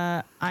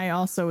 I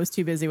also was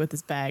too busy with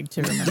this bag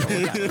to remember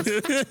what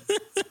that was.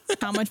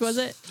 How much was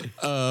it?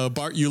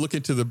 Bart, you look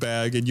into the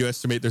bag, and you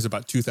estimate there's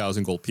about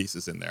 2,000 gold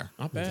pieces in there.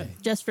 Not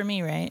bad. Just for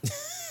me, right?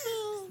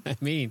 I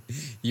mean,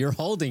 you're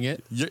holding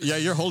it. Yeah,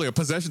 you're holding it.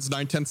 Possession's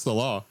 9/10 the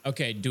law.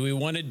 Okay, do we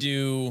want to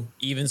do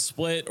even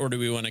split or do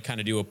we want to kind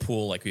of do a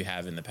pool like we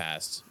have in the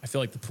past? I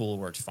feel like the pool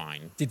worked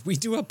fine. Did we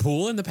do a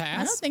pool in the past?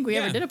 I don't think we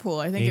Yeah. ever did a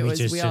pool. I think Maybe it was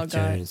just we all took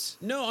got. turns.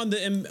 No, on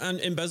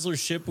Embezzler's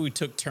ship, we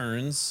took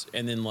turns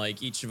and then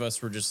like each of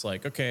us were just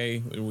like,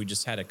 okay, and we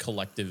just had a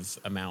collective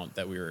amount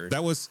that we were.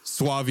 That was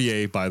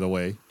Suavier, by the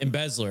way.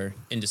 Embezzler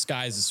in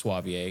disguise as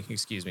Suavier.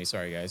 Excuse me.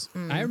 Sorry, guys.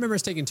 I remember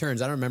us taking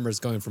turns. I don't remember us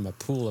going from a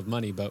pool of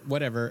money, but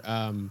whatever.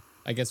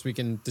 I guess we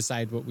can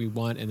decide what we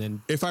want and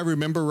then. If I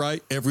remember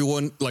right,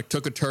 everyone like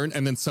took a turn,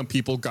 and then some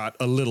people got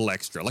a little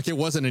extra. Like it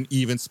wasn't an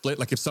even split.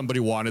 Like if somebody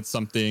wanted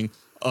something,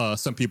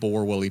 some people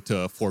were willing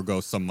to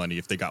forego some money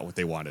if they got what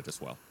they wanted as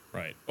well.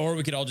 Right. Or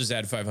we could all just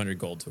add 500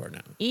 gold to our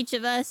now. Each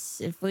of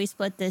us, if we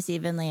split this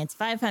evenly, it's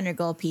 500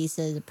 gold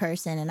pieces a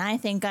person, and I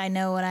think I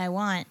know what I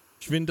want.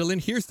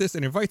 Schwindelin hears this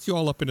and invites you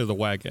all up into the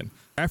wagon.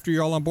 After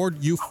you're all on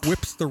board, you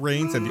whips the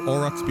reins and the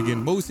aurochs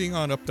begin moseying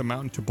on up the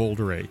mountain to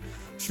Boulder A.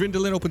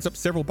 Schwindelin opens up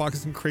several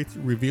boxes and crates,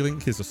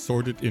 revealing his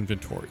assorted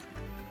inventory.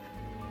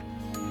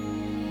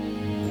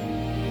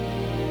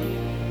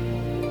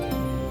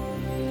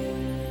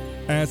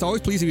 As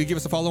always, please, if you give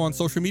us a follow on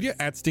social media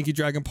at Stinky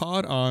Dragon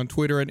Pod on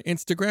Twitter and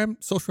Instagram.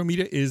 Social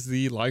media is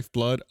the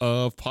lifeblood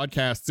of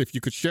podcasts. If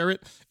you could share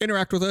it,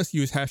 interact with us,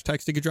 use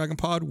hashtag Stinky Dragon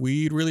Pod.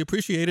 We'd really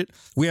appreciate it.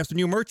 We have some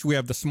new merch. We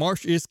have the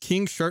Smarsh is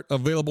King shirt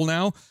available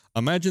now.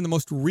 Imagine the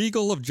most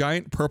regal of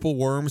giant purple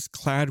worms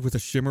clad with a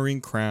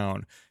shimmering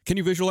crown. Can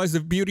you visualize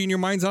the beauty in your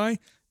mind's eye?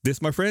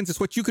 This, my friends,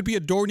 is what you could be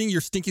adorning your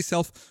stinky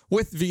self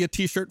with via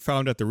t-shirt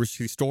found at the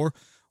Rooster Teeth store.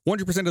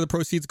 100% of the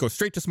proceeds go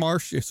straight to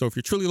Smarsh. So if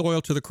you're truly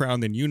loyal to the crown,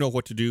 then you know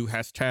what to do.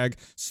 Hashtag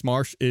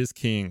Smarsh is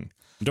King.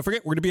 And don't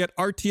forget, we're going to be at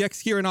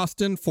RTX here in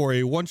Austin for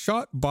a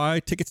one-shot. Buy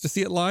tickets to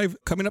see it live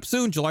coming up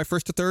soon, July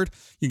 1st to 3rd.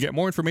 You can get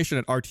more information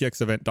at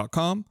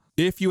rtxevent.com.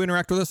 If you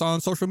interact with us on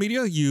social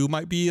media, you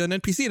might be an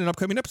NPC in an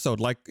upcoming episode.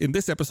 Like in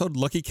this episode,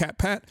 Lucky Cat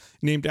Pat,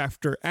 named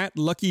after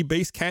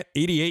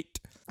 @LuckyBaseCat88.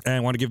 And I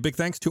want to give big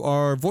thanks to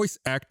our voice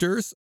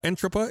actors.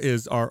 Entropa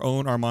is our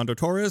own Armando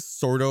Torres.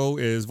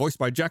 Sordo is voiced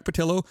by Jack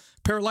Patillo.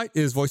 Paralyte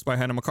is voiced by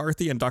Hannah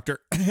McCarthy. And Dr.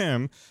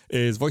 Ahem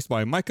is voiced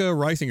by Micah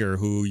Reisinger,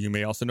 who you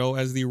may also know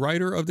as the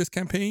writer of this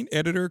campaign,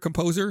 editor,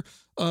 composer,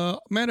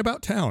 man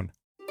about town.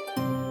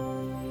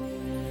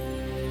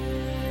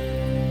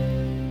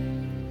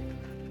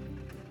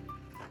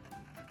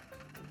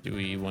 Do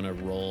we want to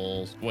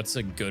roll? What's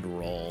a good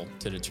roll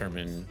to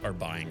determine our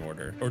buying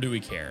order? Or do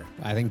we care?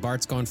 I think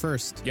Bart's going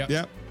first. Yep.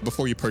 Yeah,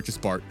 before you purchase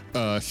Bart,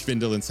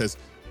 Schwindelin says,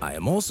 I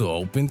am also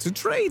open to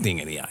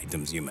trading any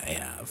items you may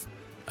have.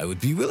 I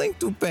would be willing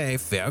to pay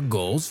fair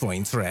gold for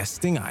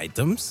interesting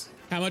items.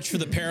 How much for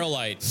the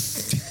Paralyte?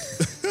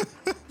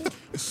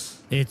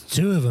 It's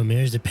two of them.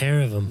 There's a pair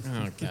of them.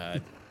 Oh,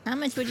 God. How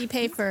much would you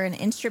pay for an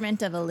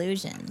instrument of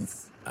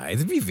illusions?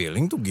 I'd be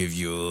willing to give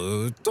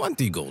you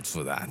 20 gold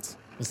for that.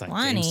 It's like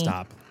 20.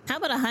 GameStop. How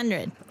about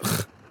 100?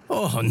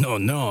 Oh,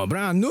 no,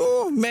 brand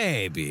new?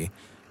 Maybe.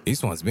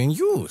 This one's been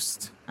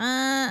used.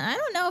 I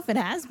don't know if it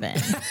has been.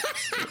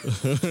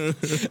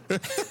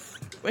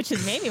 Which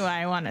is maybe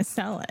why I want to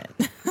sell it.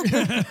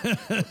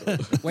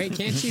 Wait,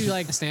 can't you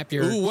like snap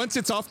your? ooh, once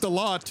it's off the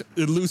lot,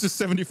 it loses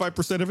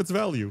 75% of its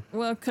value.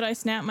 Well, could I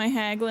snap my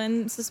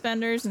haggling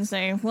suspenders and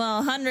say, well,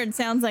 100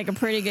 sounds like a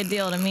pretty good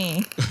deal to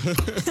me?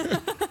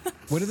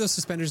 What do those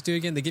suspenders do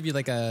again? They give you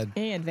like a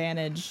Any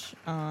advantage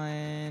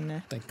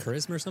on... like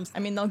charisma or something? I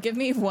mean, they'll give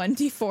me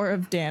 1d4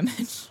 of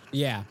damage.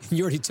 Yeah,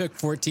 you already took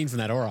 14 from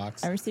that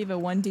Aurochs. I receive a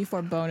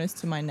 1d4 bonus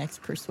to my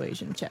next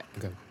persuasion check.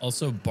 Okay.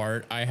 Also,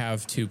 Bart, I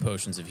have 2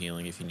 potions of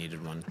healing if you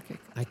needed one. Okay,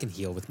 I can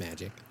heal with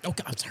magic. Oh,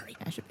 God, I'm sorry.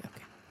 I should be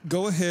okay.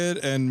 Go ahead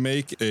and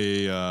make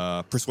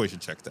a persuasion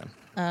check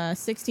then.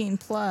 16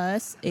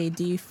 plus a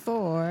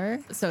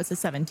d4, so it's a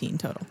 17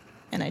 total.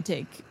 and I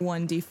take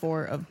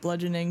 1d4 of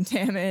bludgeoning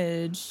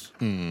damage.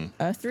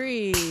 A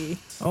 3.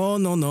 Oh,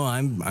 no,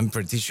 I'm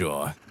pretty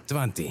sure.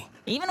 20.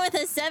 Even with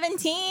a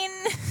 17?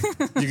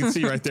 You can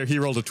see right there, he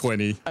rolled a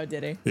 20. Oh,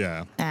 did he?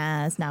 Yeah.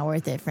 It's not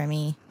worth it for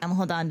me. I'm gonna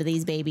hold on to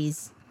these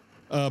babies.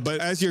 But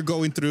as you're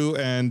going through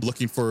and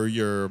looking for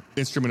your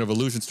instrument of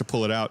illusions to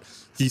pull it out,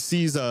 he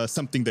sees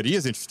something that he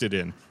is interested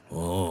in.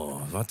 Oh,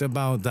 what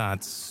about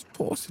that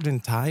porcelain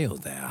tile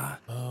there?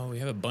 Oh, we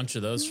have a bunch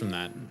of those from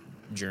that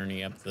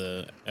journey up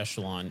the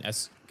Escalon.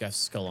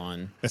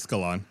 Escalon.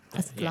 Escalon.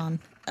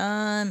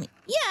 Yeah,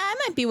 I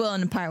might be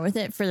willing to part with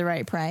it for the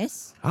right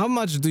price. How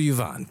much do you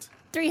want?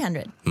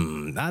 300.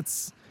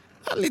 That's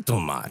a little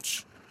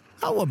much.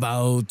 How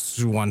about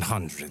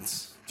 100?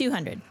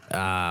 200.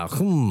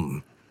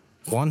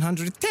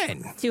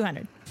 110.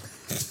 200.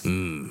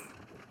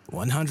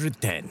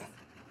 110.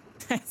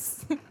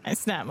 I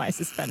snap my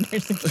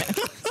suspenders again.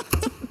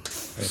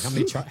 Wait,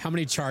 how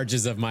many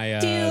charges of my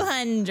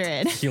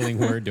 200. healing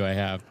word do I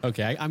have?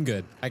 Okay, I'm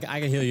good. I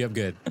can heal you up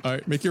good. All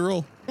right, make your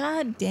roll.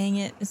 God dang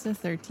it. It's a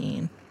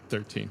 13.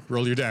 13.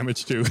 Roll your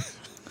damage too.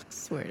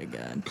 Swear to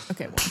God.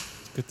 Okay, 1.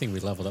 Good thing we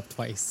leveled up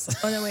twice.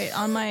 Oh, no, wait.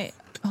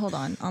 Hold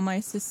on. On my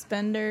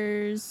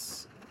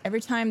suspenders,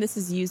 every time this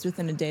is used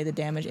within a day, the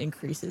damage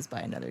increases by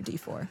another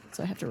d4.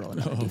 So I have to roll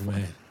another d4.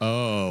 man.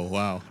 Oh,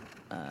 wow.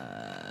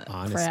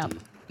 Honesty. Crap.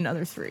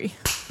 Another 3.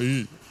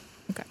 Eek.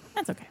 Okay,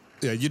 that's okay.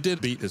 Yeah, you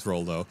did beat his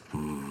roll though.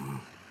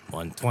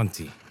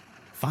 120.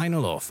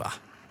 Final offer.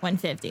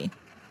 150.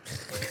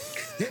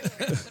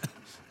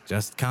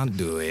 Just can't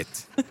do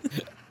it.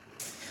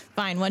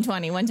 Fine,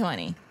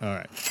 120. All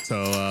right.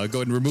 So go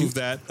ahead and remove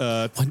that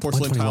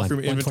porcelain 121, tile from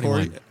your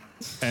inventory, 121.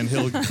 and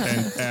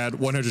he'll add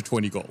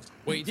 120 gold.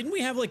 Wait, didn't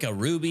we have like a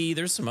ruby?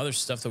 There's some other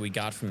stuff that we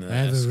got from the I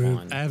have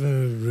Escalon. a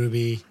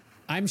ruby.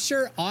 I'm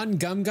sure on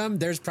Gum Gum,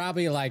 there's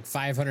probably like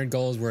 500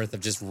 gold worth of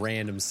just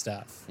random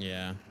stuff.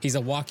 Yeah. He's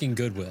a walking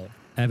Goodwill.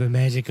 I have a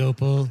magic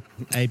opal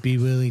I'd be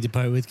willing to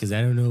part with because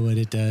I don't know what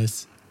it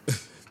does.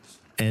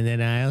 And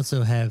then I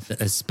also have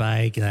a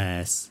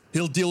spyglass.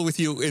 He'll deal with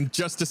you in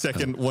just a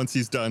second once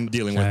he's done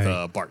dealing with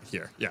Sorry. Bart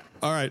here. Yeah.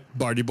 All right,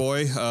 Barty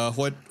boy.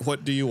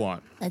 What do you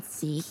want? Let's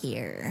see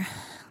here.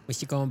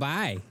 What you going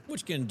by?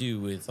 What you gonna do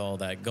with all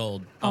that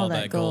gold? All All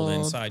that that gold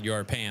gold. inside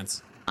your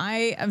pants?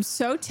 I am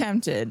so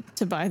tempted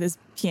to buy this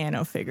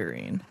piano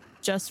figurine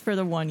just for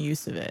the one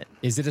use of it.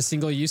 Is it a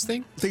single use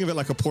thing? Think of it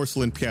like a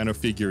porcelain piano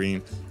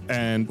figurine.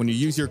 And when you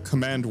use your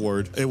command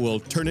word, it will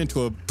turn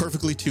into a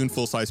perfectly tuned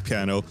full-size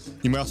piano.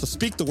 You may also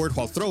speak the word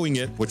while throwing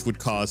it, which would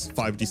cause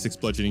 5d6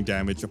 bludgeoning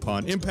damage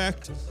upon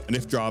impact. And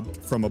if dropped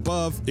from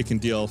above, it can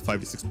deal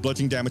 5d6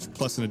 bludgeoning damage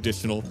plus an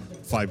additional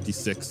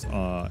 5d6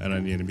 on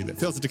any enemy that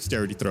fails a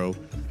dexterity throw.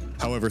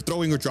 However,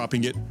 throwing or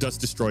dropping it does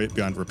destroy it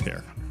beyond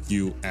repair.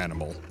 You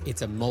animal.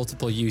 It's a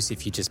multiple use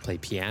if you just play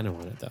piano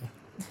on it, though.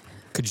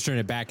 Could you turn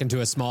it back into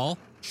a small?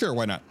 Sure,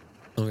 why not?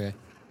 Okay.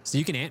 So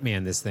you can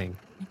Ant-Man this thing.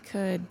 I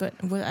could, but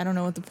I don't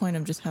know what the point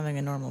of just having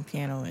a normal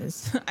piano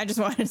is. I just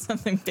wanted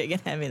something big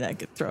and heavy that I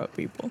could throw at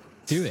people.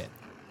 Do it.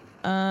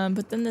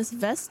 But then this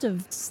vest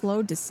of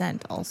slow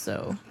descent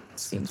also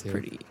seems too.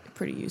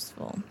 pretty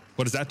useful.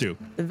 What does that do?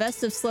 The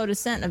vest of slow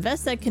descent, a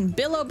vest that can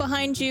billow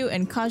behind you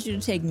and cause you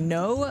to take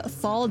no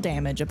fall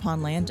damage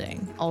upon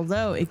landing,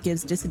 although it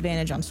gives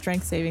disadvantage on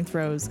strength saving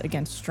throws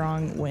against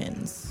strong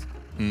winds.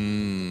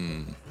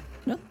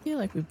 I don't feel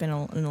like we've been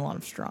in a lot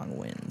of strong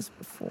winds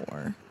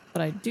before,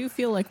 but I do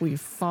feel like we've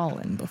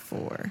fallen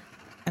before,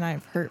 and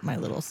I've hurt my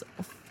little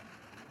self.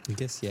 I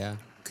guess, yeah.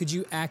 Could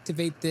you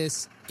activate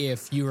this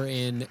if you were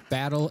in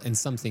battle and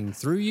something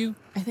threw you?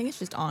 I think it's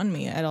just on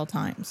me at all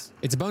times.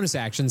 It's a bonus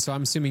action, so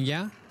I'm assuming,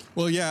 yeah?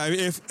 Well, yeah,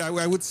 if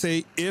I would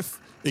say if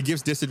it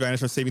gives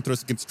disadvantage on saving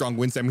throws against strong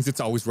winds, that means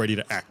it's always ready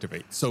to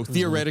activate. So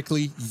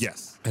theoretically,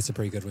 yes. That's a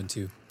pretty good one,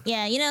 too.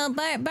 Yeah,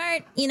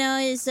 Bart,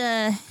 is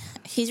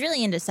he's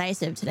really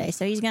indecisive today,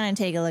 so he's gonna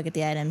take a look at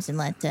the items and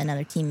let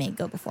another teammate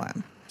go before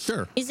him.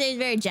 Sure. He's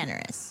very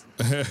generous.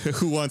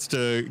 Who wants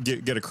to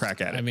get a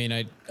crack at it? I mean,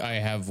 I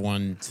have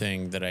one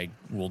thing that I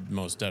will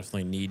most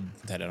definitely need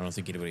that I don't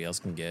think anybody else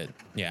can get.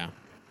 Yeah.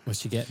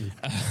 What's you getting?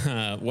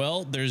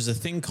 Well, there's a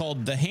thing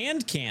called the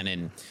hand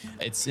cannon.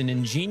 It's an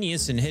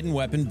ingenious and hidden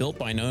weapon built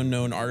by an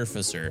unknown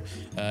artificer.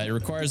 It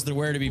requires the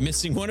wearer to be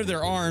missing one of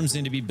their arms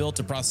and to be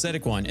built a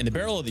prosthetic one. In the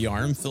barrel of the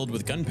arm, filled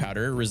with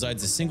gunpowder,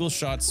 resides a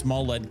single-shot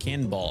small lead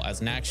cannonball. As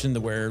an action,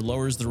 the wearer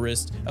lowers the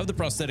wrist of the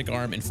prosthetic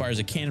arm and fires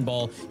a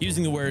cannonball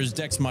using the wearer's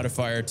dex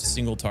modifier to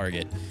single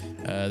target.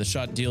 The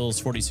shot deals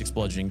 46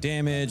 bludgeoning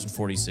damage and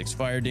 46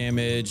 fire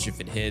damage. If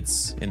it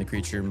hits, and the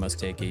creature must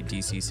take a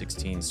DC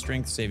 16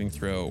 strength saving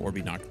throw or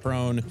be knocked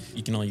prone.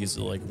 You can only use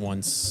it like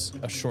once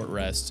a short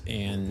rest,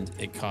 and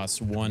it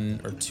costs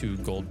 1 or 2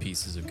 gold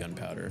pieces of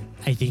gunpowder.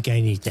 I think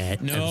I need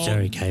that. No, I'm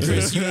sorry, Kaiser.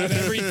 Chris, you have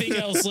everything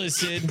else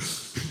listed.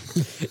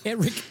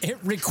 It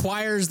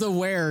requires the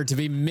wearer to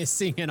be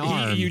missing an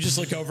arm. You just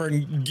look over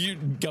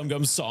and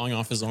Gum sawing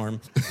off his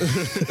arm.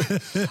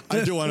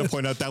 I do want to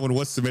point out that one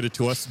was submitted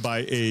to us by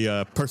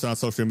a person on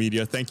social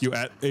media. Thank you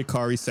at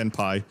Akari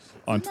Senpai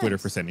on Twitter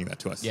for sending that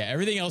to us. Yeah,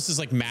 everything else is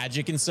like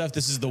magic and stuff.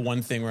 This is the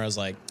one thing where I was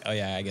like, oh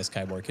yeah, I guess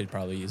Kyborg could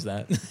probably use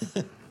that.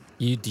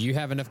 Do you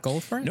have enough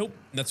gold for it? Nope,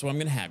 that's what I'm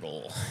going to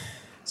haggle.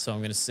 So I'm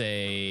going to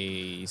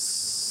say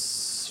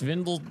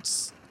Svindlin,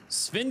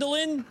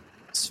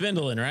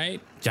 right?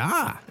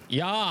 Ja.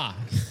 Yeah.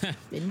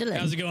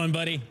 How's it going,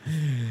 buddy?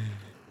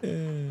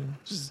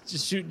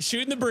 Just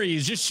shooting the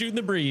breeze. Just shooting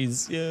the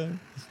breeze. Yeah.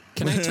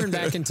 Can I turn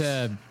back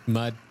into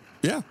mud?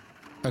 Yeah.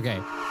 Okay.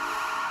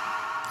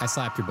 I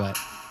slap your butt.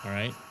 All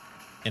right.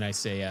 And I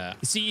say,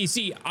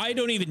 see, I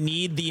don't even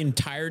need the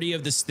entirety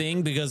of this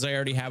thing because I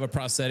already have a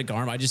prosthetic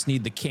arm. I just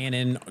need the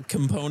cannon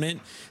component.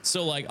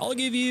 So, like, I'll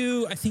give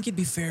you, I think it'd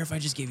be fair if I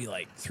just gave you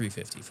like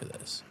 350 for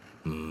this.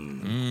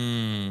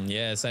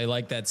 Yes, I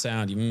like that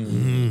sound.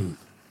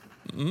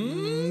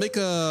 Make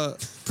a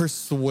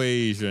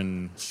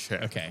persuasion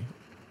check. Okay.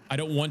 I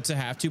don't want to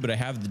have to, but I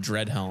have the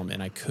dread helm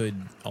and I could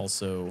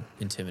also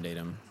intimidate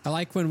him. I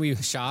like when we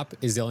shop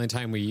is the only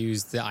time we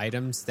use the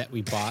items that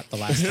we bought the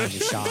last time we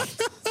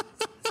shopped.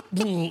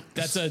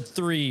 That's a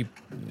 3.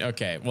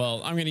 Okay, well,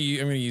 I'm gonna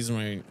use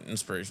my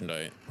inspiration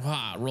die.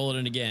 Wow, roll it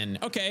in again.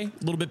 Okay, a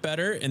little bit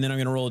better, and then I'm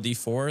gonna roll a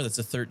d4. That's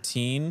a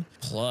 13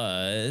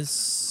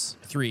 plus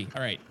 3.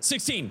 All right,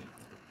 16.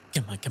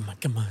 Come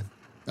on.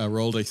 I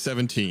rolled a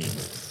 17.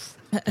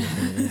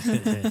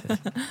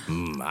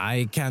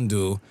 I can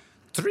do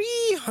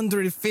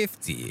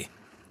 350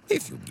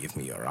 if you give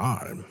me your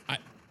arm.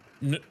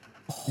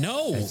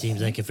 No. That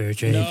seems like a fair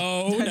trade.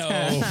 No.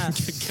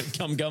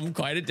 Gum,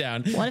 quiet it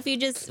down. What if you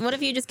just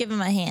give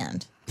him a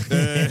hand?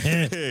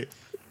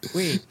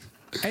 Wait,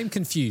 I'm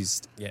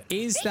confused. Yeah.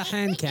 Is the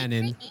hand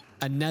cannon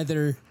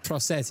another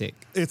prosthetic?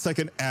 It's like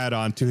an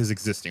add-on to his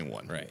existing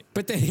one. Right.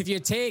 But then if you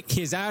take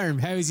his arm,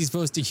 how is he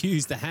supposed to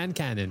use the hand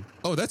cannon?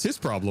 Oh, that's his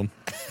problem.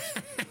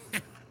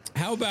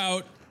 How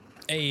about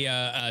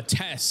a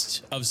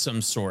test of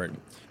some sort?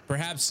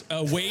 Perhaps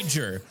a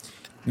wager.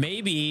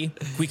 Maybe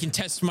we can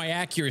test my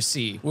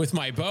accuracy with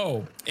my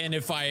bow. And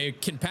if I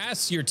can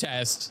pass your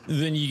test,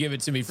 then you give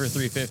it to me for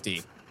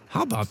 350.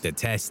 How about the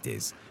test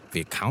is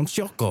we count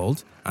your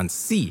gold and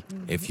see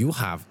if you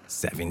have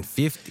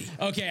 750.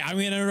 Okay, I'm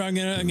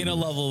gonna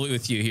level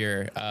with you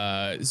here,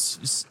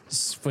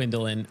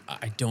 Swindlin.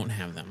 I don't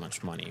have that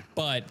much money,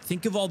 but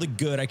think of all the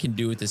good I can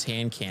do with this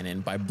hand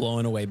cannon by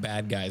blowing away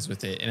bad guys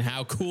with it, and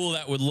how cool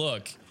that would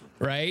look,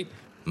 right?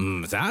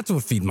 That will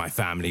feed my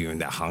family when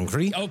they're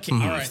hungry. Okay, all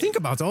right. Think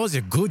about all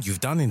the good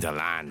you've done in the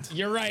land.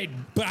 You're right,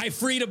 but I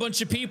freed a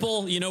bunch of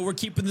people. You know, we're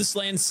keeping this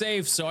land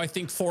safe, so I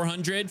think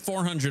 400.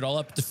 I'll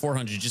up to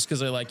 400 just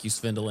because I like you,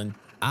 Swindlin.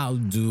 I'll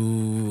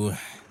do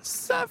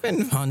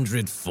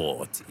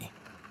 740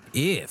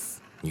 if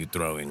you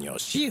throw in your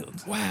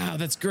shield. Wow,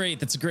 that's great.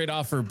 That's a great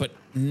offer, but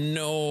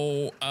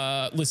no,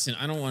 listen,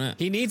 I don't want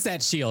to. He needs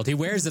that shield. He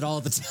wears it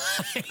all the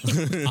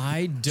time.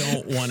 I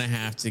don't want to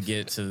have to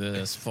get to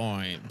this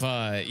point,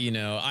 but you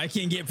know, I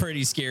can get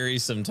pretty scary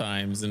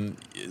sometimes, and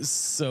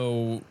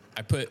so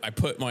I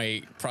put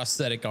my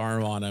prosthetic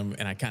arm on him,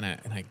 and I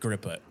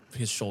grip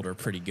his shoulder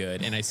pretty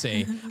good, and I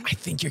say, I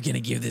think you're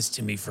gonna give this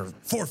to me for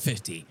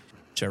 450.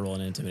 Should I roll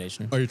an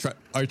intimidation? Are you trying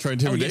to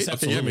intimidate? Yes, Okay,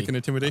 absolutely. yeah, make an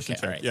intimidation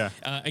check. All right. Yeah.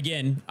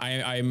 Again,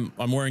 I'm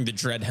wearing the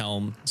dread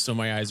helm, so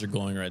my eyes are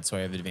glowing red, so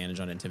I have advantage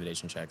on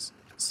intimidation checks.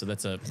 So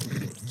that's a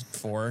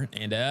 4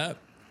 and a.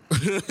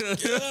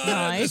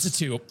 Nice. That's a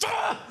 2.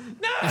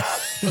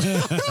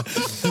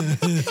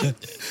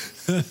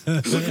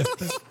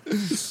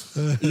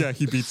 Yeah,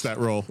 he beats that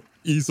roll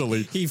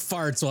easily. He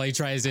farts while he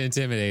tries to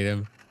intimidate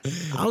him.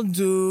 I'll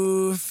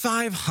do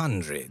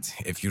 500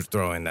 if you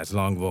throw in that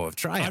longbow of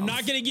triumph. I'm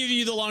not going to give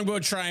you the longbow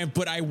triumph,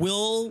 but I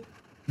will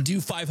do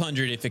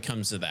 500 if it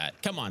comes to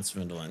that. Come on,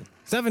 Swindlin.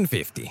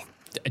 750.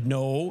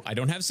 No, I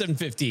don't have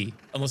 750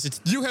 unless it's.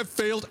 You have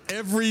failed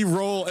every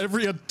roll,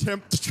 every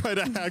attempt to try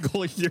to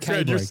haggle here,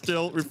 and you're Kyborg.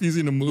 still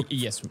refusing to move.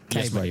 Yes, my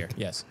Kyborg. dear.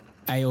 Yes.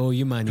 I owe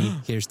you money.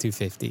 Here's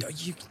 250.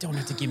 You don't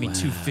have to give me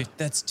 250.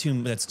 That's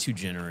too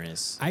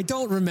generous. I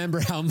don't remember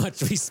how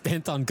much we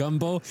spent on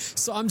Gumbo,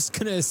 so I'm just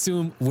gonna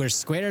assume we're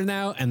square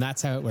now, and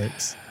that's how it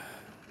works.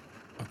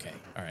 Okay.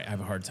 All right. I have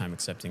a hard time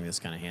accepting this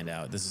kind of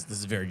handout. This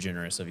is very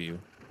generous of you.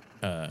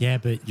 Yeah,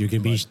 but you're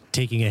going to be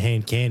taking a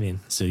hand cannon,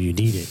 so you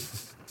need it.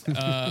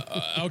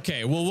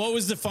 Okay. Well, what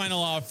was the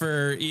final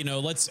offer? You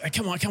know, let's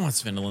come on,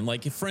 Swindlin.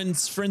 Like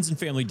friends and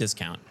family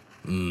discount.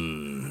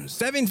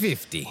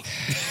 750.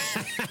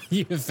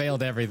 You have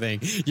failed everything.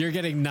 You're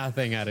getting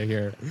nothing out of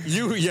here.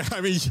 You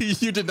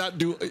did not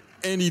do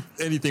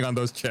anything on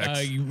those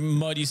checks.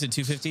 Mud, you said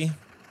 250.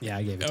 Yeah,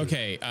 I gave it to you.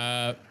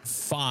 Okay.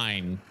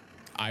 Fine.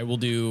 I will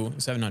do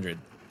 700.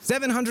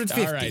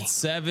 750. All right,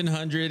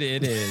 700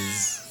 it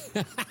is.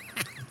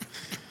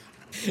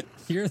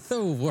 You're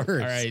the worst. All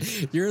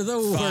right. You're the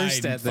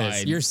worst Fine, at this.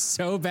 fine. You're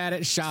so bad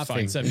at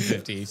shopping. Fine,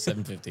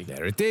 750.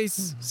 There it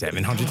is.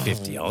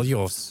 750. All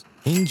yours.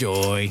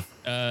 Enjoy.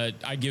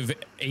 I give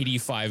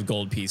 85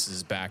 gold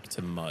pieces back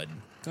to Mud.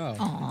 Oh,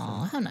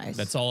 Aw, how nice.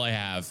 That's all I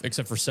have,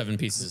 except for 7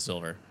 pieces of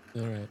silver.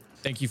 all right.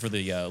 Thank you for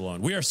the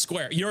loan. We are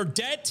square. Your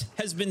debt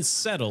has been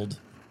settled.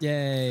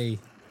 Yay.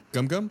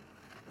 Gum Gum?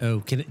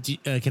 Oh,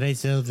 can I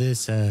sell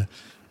this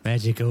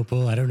magic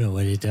opal? I don't know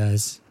what it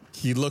does.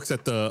 He looks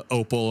at the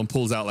opal and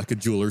pulls out like a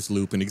jeweler's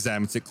loop and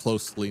examines it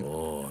closely.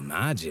 Oh,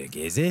 magic,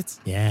 is it?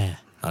 Yeah,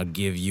 I'll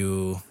give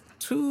you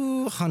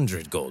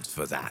 200 gold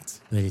for that.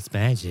 but it's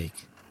magic.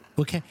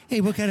 What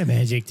kind of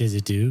magic does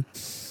it do?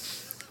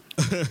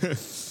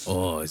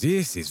 Oh,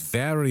 this is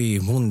very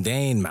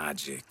mundane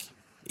magic.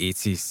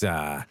 It is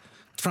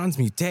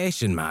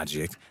transmutation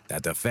magic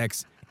that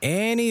affects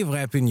any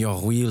weapon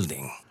you're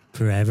wielding.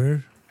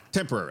 Forever?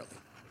 Temporarily.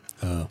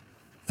 Oh,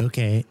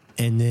 okay.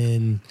 And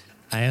then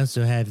I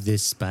also have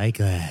this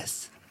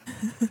spyglass.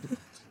 You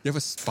have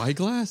a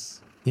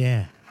spyglass?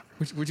 Yeah,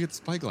 Where'd you get the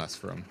spyglass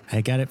from?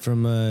 I got it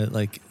from hair.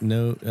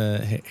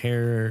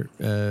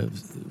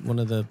 One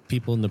of the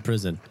people in the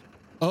prison.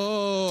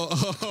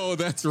 Oh,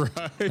 that's right.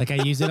 Like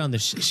I use it on the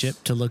ship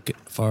to look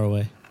far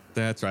away.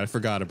 That's right. I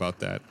forgot about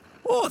that.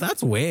 Oh,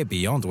 that's way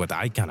beyond what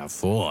I can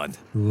afford.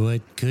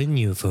 What couldn't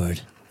you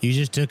afford? You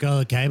just took all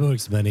of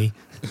Kyborg's money.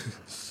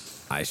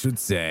 I should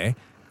say,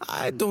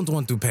 I don't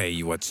want to pay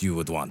you what you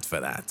would want for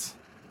that.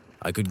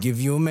 I could give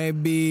you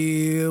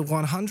maybe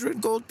 100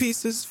 gold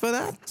pieces for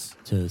that.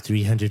 So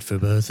 300 for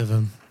both of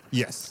them.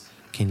 Yes.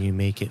 Can you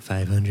make it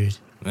 500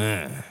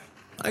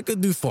 I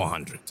could do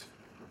 400.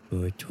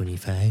 or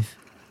 25?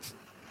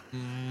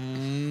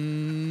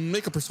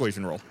 Make a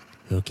persuasion roll.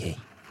 Okay.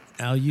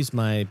 I'll use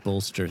my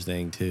bolster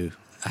thing too.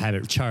 I have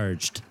it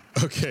charged.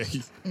 Okay.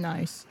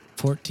 Nice.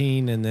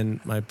 14 and then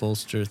my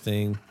bolster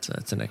thing. So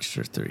that's an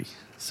extra 3.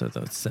 So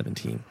that's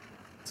 17.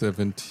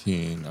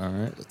 17. All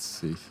right. Let's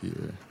see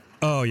here.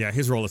 Oh, yeah.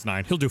 His roll is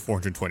 9. He'll do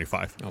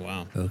 425. Oh,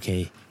 wow.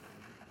 Okay.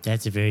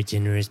 That's a very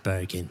generous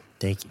bargain.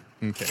 Thank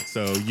you. Okay.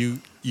 So you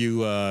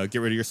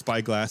get rid of your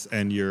spyglass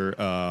and your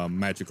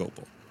magic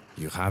opal.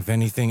 You have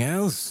anything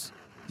else?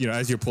 You know,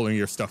 as you're pulling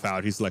your stuff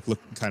out, he's like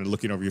kind of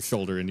looking over your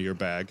shoulder into your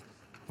bag.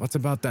 What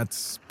about that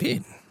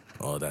spin?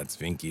 Oh, that's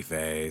Vinky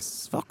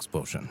Face Fox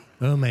Potion.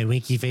 Oh, my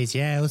winky face.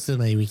 Yeah, also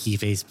my winky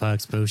face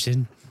fox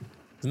potion.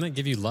 Doesn't that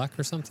give you luck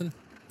or something?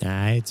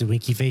 It's a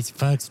winky face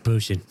fox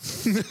potion.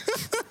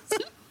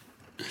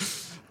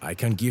 I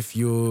can give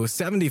you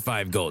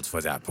 75 gold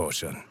for that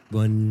potion.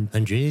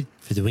 100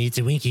 for the way it's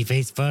a winky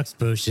face fox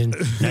potion,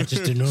 not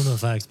just a normal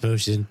fox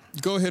potion.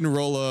 Go ahead and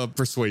roll a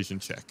persuasion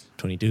check.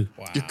 22.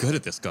 Wow. You're good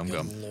at this, Gum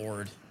Gum. Good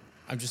Lord.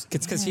 I'm just.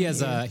 It's because he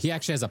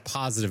actually has a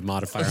positive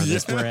modifier on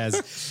this, whereas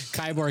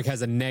Kyborg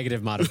has a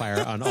negative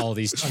modifier on all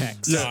these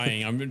checks.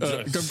 dying. I'm Gum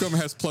Gum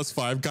has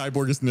 +5.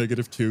 Guyborg is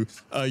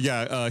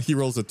 -2. He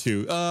rolls a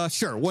 2.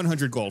 Sure,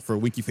 100 gold for a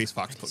winky face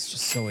fox It's potion.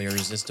 just so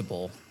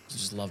irresistible. I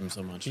just love him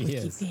so much. He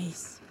is.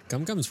 Face.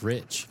 Gum Gum's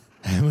rich.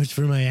 How much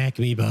for my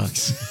Acme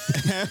box?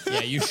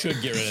 Yeah, you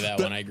should get rid of that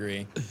one. I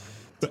agree.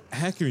 The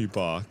Acme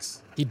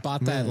box. He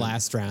bought that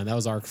last round. That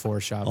was Arc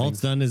 4 shopping. All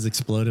it's done is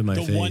exploded my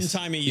The face. one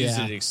time he used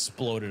Yeah. it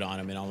exploded on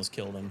him and almost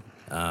killed him.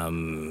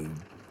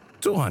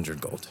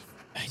 200 gold.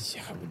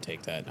 Yeah, I would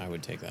take that. I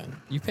would take that.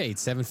 You paid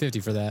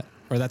 $750 for that,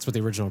 or that's what the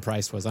original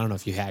price was. I don't know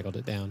if you haggled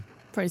it down.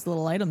 Price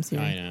little items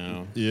here. I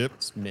know. Yep.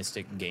 It's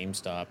Mystic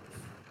GameStop.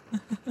 I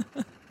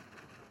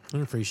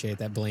don't appreciate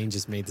that Blaine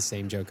just made the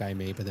same joke I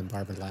made, but then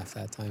Barbara laughed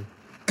that time.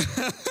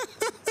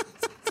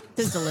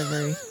 His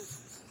delivery.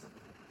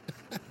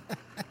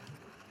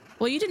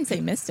 Well, you didn't say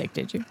Mystic,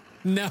 did you?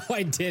 No,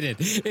 I didn't.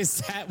 Is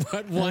that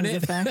what won That was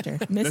it? a factor.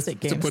 Mystic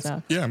So game puts,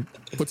 stuff. yeah,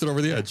 puts it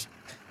over the edge.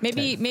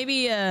 Maybe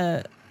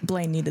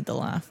Blaine needed the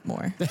laugh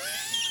more.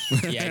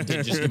 Yeah, I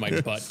did just get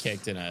my butt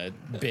kicked in a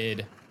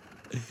bid.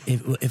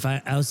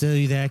 I'll sell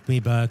you the Acme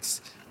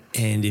box,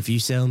 and if you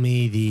sell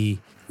me the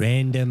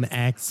random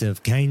acts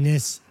of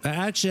kindness. I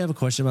actually have a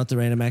question about the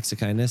random acts of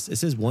kindness. It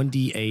says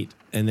 1d8,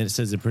 and then it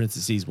says in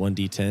parentheses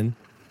 1d10.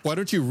 Why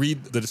don't you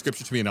read the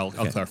description to me and I'll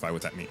clarify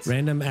what that means.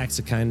 Random acts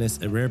of kindness,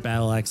 a rare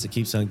battle axe that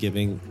keeps on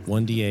giving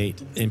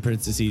 1d8, in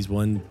parentheses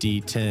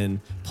 1d10,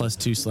 plus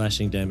 2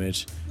 slashing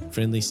damage,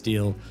 friendly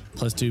steel,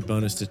 plus 2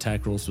 bonus to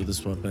attack rolls with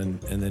this weapon,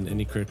 and then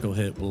any critical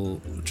hit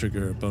will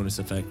trigger a bonus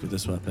effect with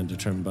this weapon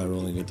determined by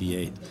rolling a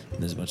d8. And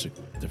there's a bunch of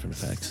different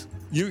effects.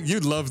 You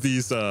love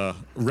these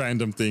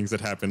random things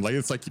that happen. Like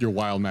it's like your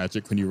wild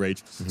magic when you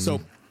rage.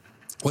 So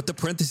what the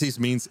parentheses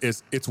means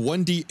is it's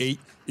 1d8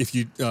 if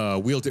you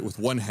wield it with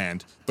one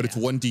hand, but it's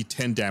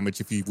 1d10 damage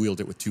if you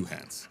wield it with two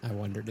hands. I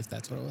wondered if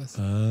that's what it was.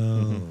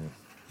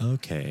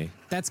 Okay.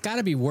 That's got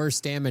to be worse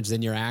damage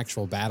than your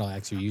actual battle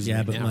axe you're using. Yeah,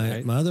 right but now,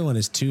 right? my other one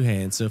is two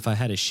hands, so if I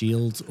had a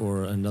shield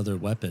or another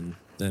weapon,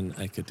 then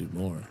I could do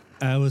more.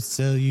 I will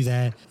sell you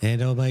that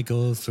and all my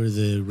gold for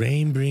the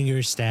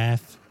Rainbringer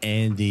staff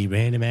and the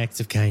random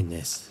acts of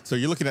kindness. So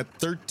you're looking at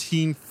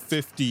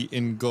 1350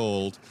 in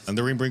gold. And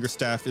the Rainbringer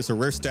staff is a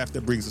rare staff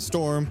that brings a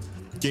storm.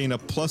 Gain a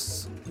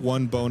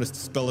 +1 bonus to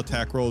spell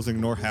attack rolls and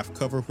ignore half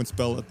cover when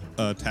spell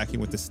attacking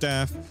with the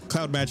staff.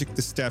 Cloud magic.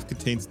 The staff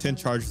contains 10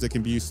 charges that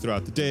can be used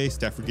throughout the day.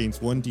 Staff regains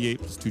 1d8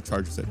 plus 2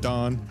 charges at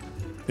dawn.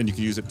 Then you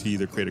can use it to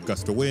either create a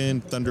gust of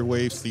wind, thunder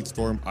wave, sleet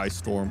storm, ice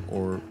storm,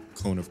 or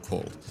cone of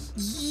cold.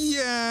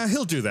 Yeah,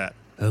 he'll do that.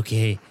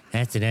 Okay,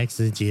 that's an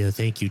excellent deal.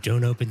 Thank you.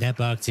 Don't open that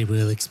box, it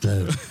will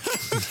explode.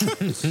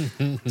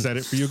 Is that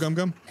it for you, Gum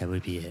Gum? That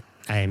would be it.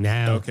 I am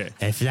now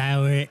a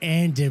flower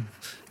and a...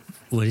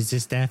 What does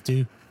this staff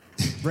do?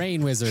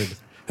 Rain wizard.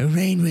 A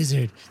rain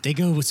wizard. They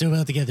go so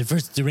well together.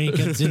 First the rain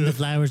comes in, the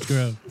flowers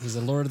grow. He's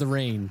the Lord of the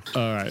Rain.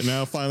 All right,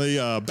 now finally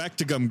back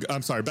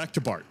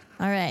to Bart.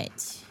 All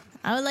right.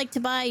 I would like to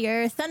buy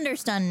your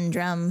Thunderstun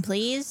drum,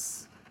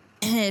 please.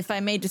 If I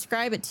may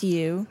describe it to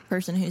you,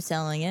 person who's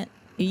selling it.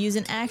 You use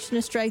an action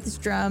to strike this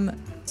drum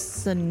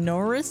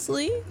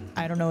sonorously.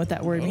 I don't know what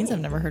that word means. I've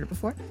never heard it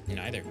before.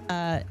 Neither.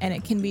 And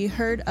it can be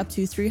heard up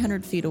to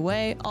 300 feet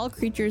away. All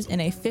creatures in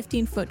a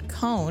 15-foot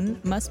cone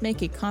must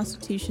make a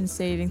Constitution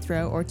saving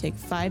throw or take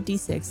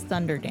 5d6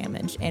 thunder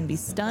damage and be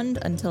stunned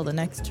until the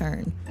next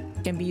turn.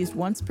 It can be used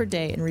once per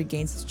day and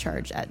regains its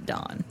charge at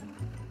dawn.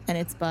 And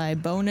it's by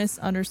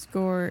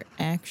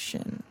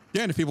bonus_action.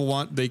 Yeah, and if people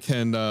want, they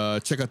can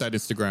check out that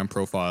Instagram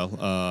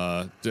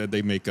profile.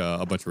 They make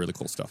a bunch of really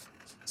cool stuff.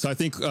 So I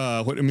think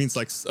what it means,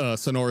 like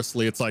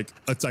sonorously, it's like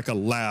a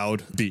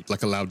loud beat,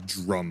 like a loud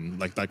drum,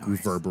 like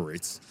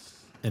reverberates.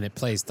 And it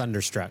plays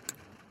Thunderstruck.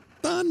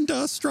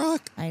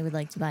 Thunderstruck. I would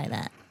like to buy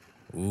that.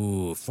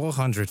 Ooh,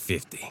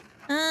 450.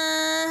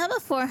 How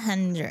about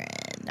 400?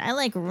 I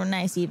like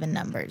nice even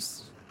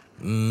numbers.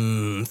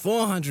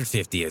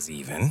 450 is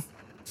even.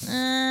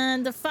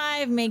 The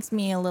 5 makes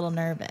me a little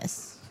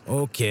nervous.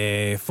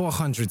 Okay,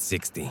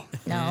 460.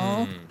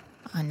 No.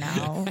 Oh,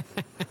 no.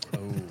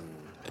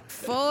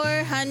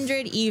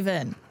 400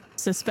 even.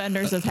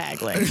 Suspenders of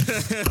haggling.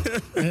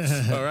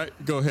 All right,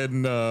 go ahead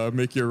and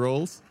make your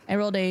rolls. I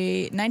rolled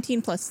a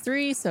 19 plus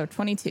 3, so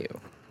 22.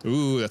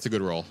 Ooh, that's a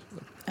good roll.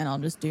 And I'll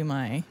just do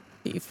my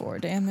d4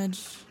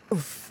 damage.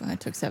 Oof, I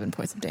took 7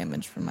 points of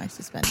damage from my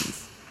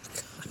suspendies.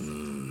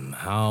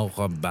 How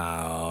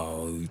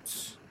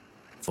about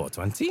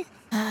 420?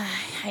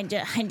 I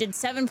did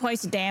 7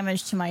 points of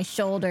damage to my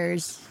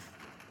shoulders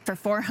for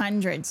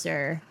 400,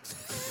 sir.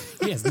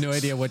 He has no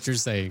idea what you're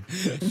saying.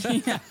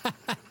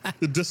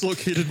 It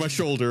dislocated my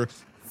shoulder.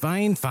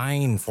 Fine,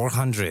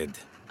 400.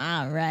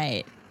 All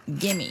right,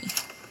 gimme.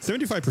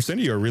 75% of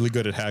you are really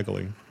good at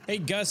haggling. Hey,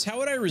 Gus, how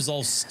would I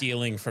resolve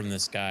stealing from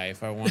this guy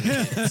if I wanted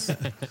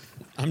it?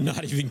 I'm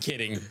not even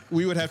kidding.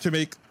 We would have to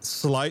make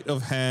sleight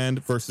of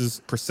hand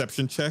versus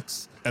perception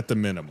checks at the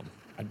minimum.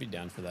 I'd be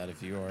down for that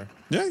if you are.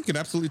 Yeah, you can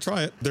absolutely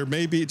try it. There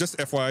may be, just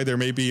FYI, there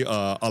may be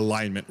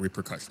alignment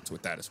repercussions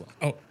with that as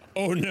well.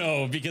 Oh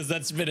no, because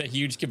that's been a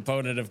huge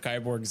component of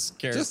Kyborg's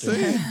character.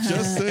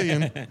 Just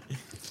saying.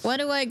 What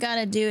do I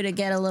gotta do to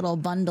get a little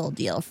bundle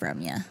deal from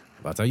you?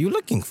 What are you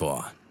looking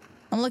for?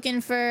 I'm looking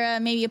for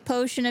maybe a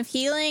potion of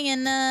healing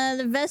and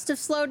the vest of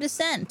slow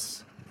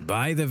descent.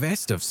 Buy the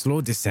vest of slow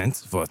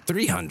descent for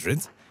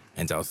 300,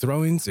 and I'll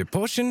throw in the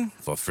potion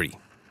for free.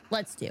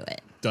 Let's do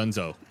it.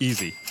 Dunzo.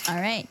 Easy. All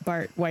right.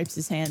 Bart wipes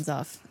his hands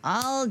off.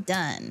 All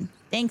done.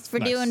 Thanks for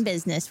doing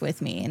business with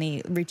me. And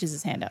he reaches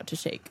his hand out to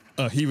shake.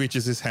 He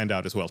reaches his hand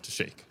out as well to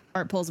shake.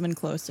 Bart pulls him in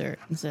closer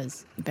and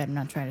says, "You better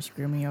not try to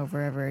screw me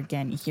over ever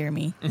again. You hear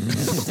me?"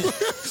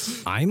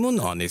 I'm an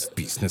honest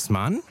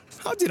businessman.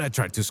 How did I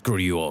try to screw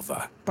you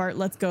over? Bart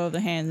lets go of the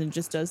hands and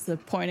just does the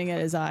pointing at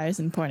his eyes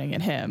and pointing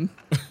at him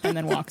and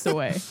then walks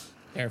away.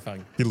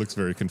 Terrifying. He looks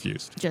very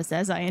confused. Just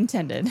as I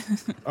intended.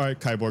 All right,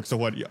 Kyborg. So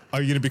what?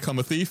 Are you going to become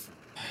a thief?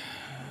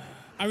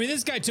 I mean,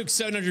 this guy took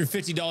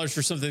 $750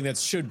 for something that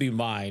should be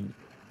mine.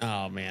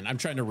 Oh, man. I'm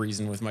trying to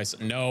reason with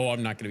myself. No,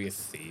 I'm not going to be a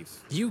thief.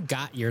 You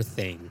got your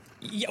thing.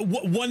 Yeah,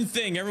 one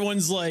thing.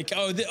 Everyone's like,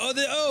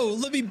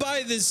 let me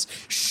buy this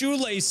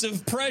shoelace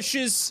of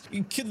precious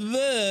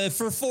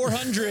for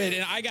 400,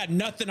 and I got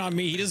nothing on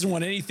me. He doesn't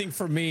want anything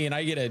from me, and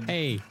I get a...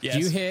 Hey,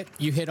 yes.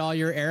 you hit all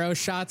your arrow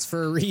shots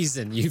for a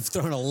reason. You've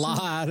thrown a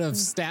lot of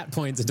stat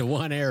points into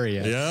one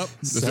area. Yep,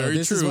 so very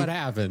this true. is what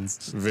happens.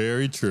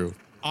 Very true.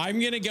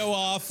 I'm going to go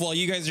off while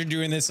you guys are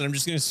doing this, and I'm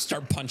just going to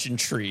start punching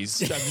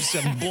trees.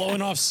 I'm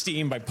blowing off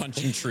steam by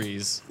punching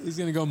trees. He's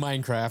going to go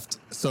Minecraft.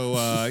 So,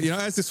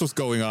 as this was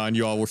going on,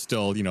 you all were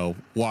still,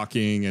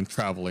 walking and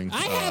traveling.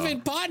 I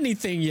haven't bought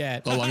anything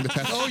yet. Along the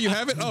path. Oh, you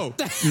haven't? Oh,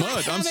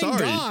 Mud, I'm sorry.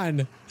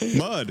 Gone.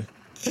 Mud.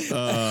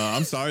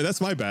 I'm sorry, that's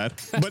my bad.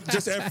 But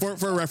just for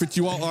a reference,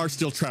 you all are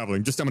still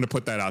traveling. I'm going to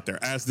put that out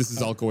there. As this is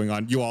all going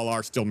on, you all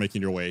are still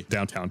making your way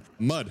downtown.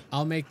 Mud.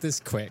 I'll make this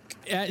quick.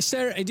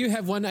 Sir, I do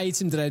have one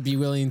item that I'd be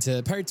willing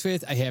to part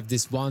with. I have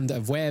this wand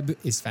of web.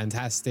 It's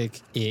fantastic.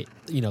 It,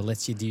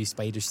 lets you do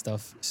spider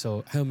stuff.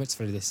 So how much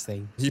for this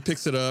thing? He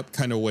picks it up,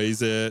 kind of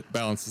weighs it,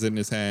 balances it in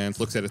his hands,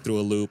 looks at it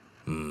through a loop.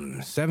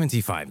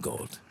 75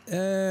 gold.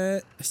 I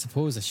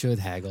suppose I should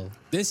haggle.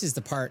 This is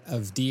the part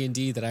of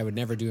D&D that I would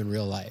never do in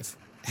real life.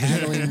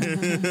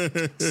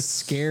 Haggling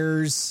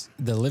scares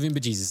the living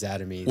bejesus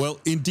out of me. Well,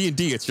 in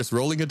D&D, it's just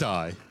rolling a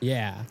die.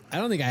 Yeah. I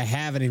don't think I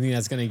have anything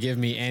that's going to give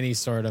me any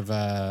sort of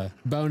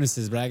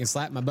bonuses, but I can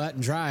slap my butt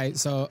and try.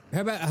 So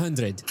how about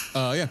 100?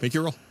 Yeah, make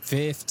your roll.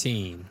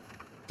 15.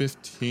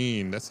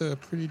 15. That's a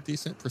pretty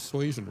decent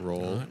persuasion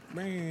roll.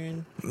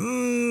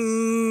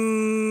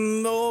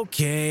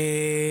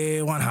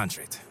 Okay,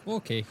 100.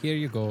 Okay, here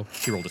you go.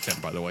 He rolled a 10,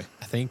 by the way.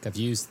 I think I've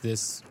used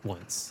this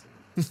once.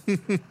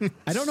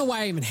 I don't know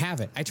why I even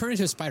have it. I turned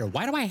into a spider.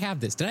 Why do I have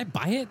this? Did I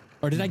buy it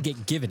or did I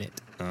get given it?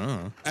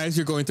 As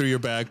you're going through your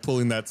bag,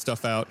 pulling that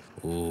stuff out.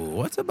 Ooh,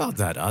 what about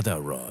that other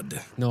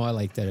rod? No, I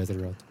like that other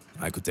rod.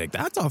 I could take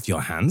that off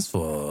your hands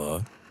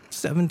for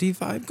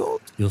 75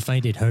 gold. You'll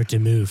find it hard to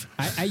move.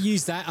 I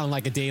use that on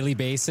like a daily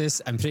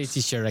basis. I'm pretty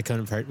sure I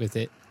couldn't part with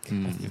it.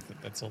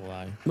 That's a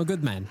lie. I'm a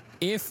good man.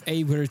 If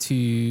I were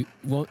to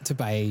want to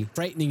buy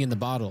Frightening in the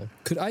Bottle,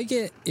 could I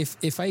get,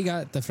 if I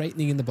got the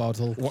Frightening in the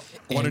Bottle?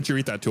 Why don't you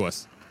read that to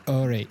us?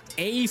 All right.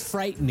 A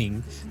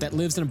frightening that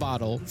lives in a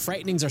bottle.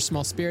 Frightenings are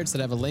small spirits that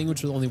have a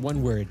language with only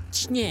one word.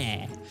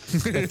 Shnya.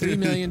 With 3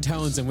 million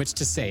tones in which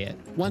to say it.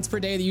 Once per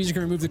day, the user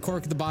can remove the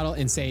cork of the bottle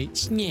and say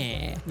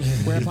shnya.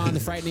 Whereupon the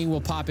frightening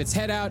will pop its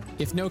head out.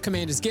 If no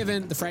command is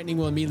given, the frightening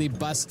will immediately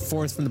bust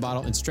forth from the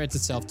bottle and stretch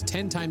itself to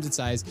 10 times its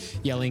size,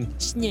 yelling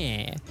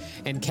shnya,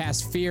 and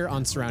cast fear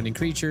on surrounding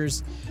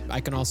creatures.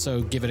 I can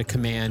also give it a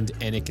command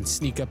and it can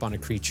sneak up on a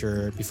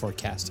creature before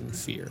casting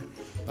fear.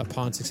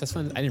 Upon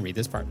successful end, I didn't read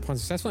this part. Upon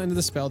successful end of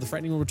the spell, the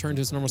frightening will return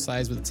to its normal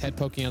size with its head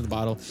poking out of the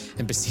bottle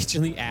and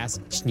beseechingly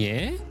ask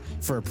 "Shnya?"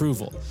 for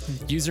approval.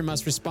 User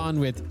must respond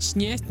with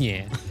 "Shnya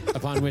shnya,"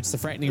 upon which the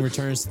frightening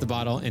returns to the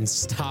bottle and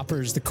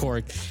stoppers the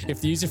cork.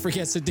 If the user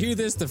forgets to do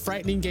this, the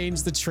frightening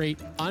gains the trait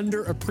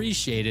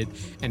underappreciated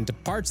and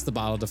departs the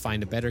bottle to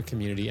find a better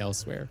community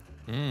elsewhere.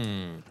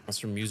 That's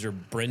from user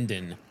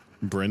Brendan.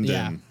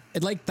 Yeah,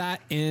 I'd like that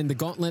and the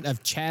Gauntlet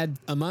of Chad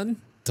Amun.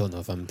 Don't know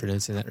if I'm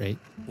pronouncing that right.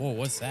 Whoa,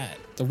 what's that?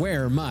 The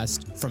wearer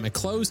must, from a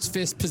closed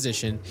fist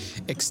position,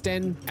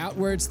 extend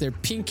outwards their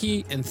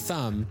pinky and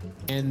thumb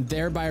and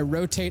thereby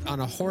rotate on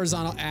a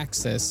horizontal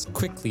axis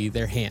quickly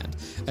their hand.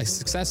 A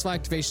successful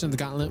activation of the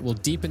gauntlet will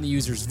deepen the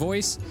user's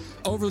voice,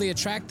 overly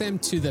attract them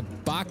to the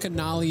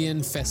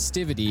Bacchanalian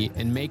festivity,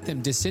 and make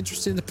them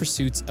disinterested in the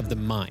pursuits of the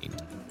mind.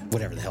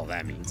 Whatever the hell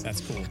that means.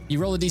 That's cool. You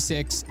roll a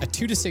d6. A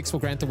 2 to 6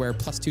 will grant the wearer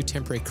 +2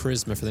 temporary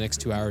charisma for the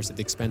next 2 hours at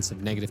the expense of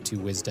 -2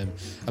 wisdom.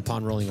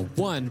 Upon rolling a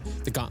 1,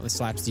 the gauntlet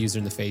slaps the user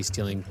in the face,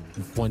 dealing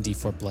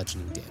 1d4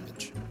 bludgeoning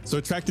damage. So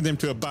attracting them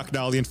to a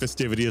Bacchanalian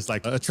festivity is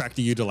like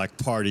attracting you to like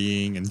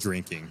partying and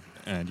drinking,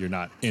 and you're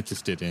not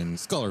interested in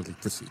scholarly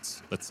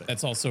pursuits, let's say.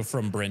 That's also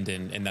from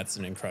Brendan, and that's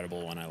an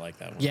incredible one. I like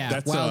that one.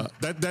 Yeah,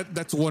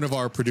 that's one of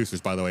our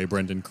producers, by the way,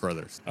 Brendan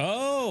Carruthers.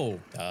 Oh,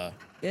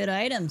 good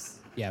items.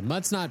 Yeah,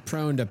 Mutt's not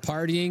prone to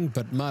partying,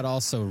 but Mutt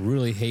also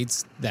really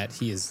hates that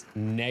he is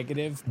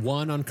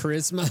 -1 on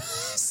charisma.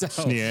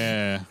 So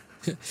Yeah.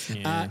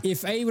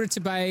 if I were to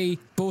buy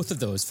both of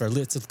those for a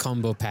little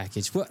combo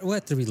package,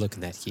 what are we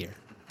looking at here?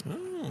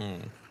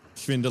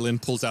 Schwindelin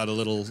pulls out a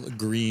little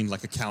green,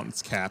 like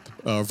accountant's cap,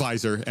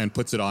 visor, and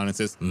puts it on and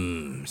says,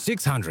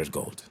 600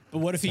 gold. but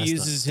what if he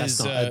uses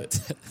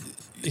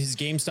his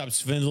GameStop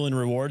Swindling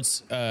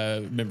Rewards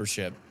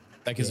membership?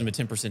 That gives him a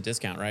 10%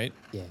 discount, right?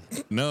 Yeah.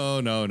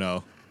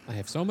 No. I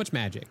have so much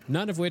magic,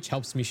 none of which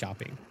helps me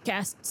shopping.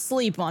 Cast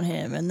sleep on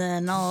him, and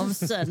then all of a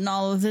sudden,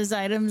 all of his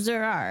items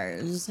are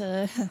ours.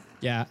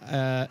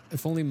 Yeah,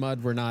 if only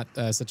Mud were not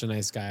such a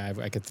nice guy,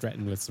 I could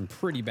threaten with some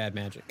pretty bad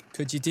magic.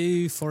 Could you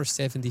do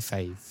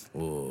 475?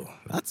 Oh,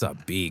 that's a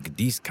big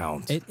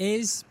discount. It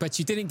is, but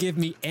you didn't give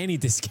me any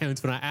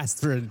discount when I asked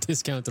for a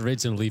discount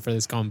originally for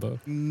this combo.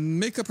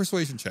 make a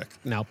persuasion check.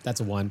 No, that's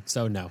a 1,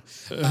 so no.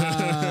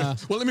 Well,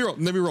 let me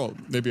roll.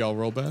 Maybe I'll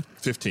roll bad.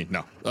 15,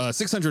 no.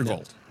 600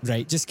 gold.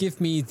 Right, just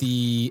give me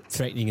the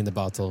frightening in the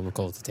bottle and we'll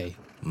call it a day.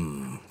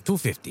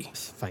 250.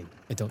 Fine,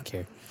 I don't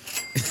care.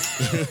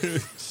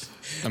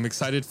 I'm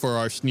excited for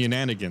our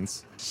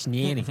shenanigans.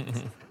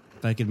 Shenanigans.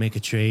 If I could make a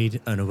trade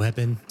on a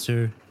weapon,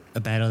 sir, a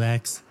battle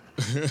axe,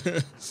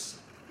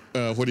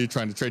 What are you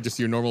trying to trade? Just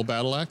your normal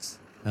battle axe?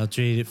 I'll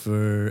trade it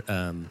for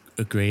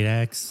a great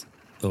axe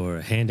or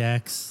a hand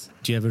axe.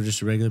 Do you have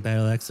just a regular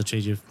battle axe? I'll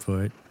trade you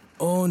for it.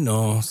 Oh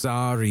no,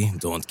 sorry.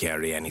 Don't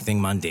carry anything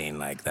mundane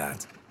like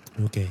that.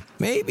 Okay.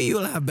 Maybe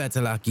you'll have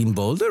better luck in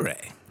Boulder.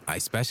 I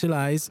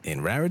specialize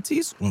in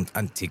rarities and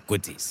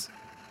antiquities.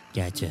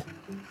 Gotcha.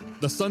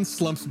 The sun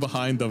slumps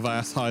behind the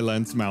vast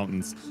Highlands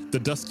mountains, the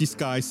dusky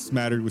sky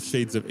smattered with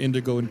shades of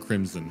indigo and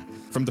crimson.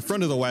 From the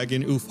front of the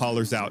wagon, Oof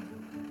hollers out,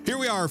 "Here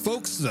we are,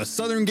 folks, the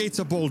southern gates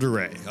of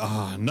Boulder.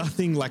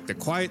 Nothing like the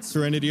quiet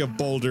serenity of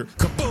Boulder."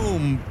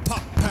 Kaboom!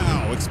 Pop!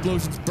 Pow!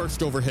 Explosions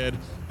burst overhead,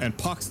 and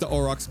Pox the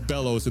Aurochs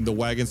bellows and the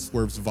wagon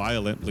swerves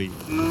violently.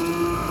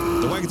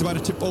 The wagon's about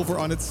to tip over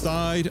on its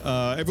side.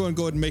 Everyone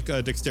go ahead and make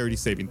a dexterity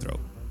saving throw.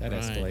 That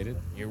escalated.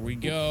 Here we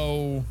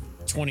go.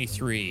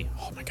 23.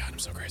 Oh my God, I'm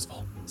so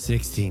graceful.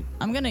 16.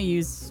 I'm going to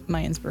use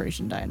my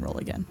inspiration die and roll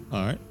again.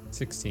 All right.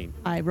 16.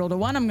 I rolled a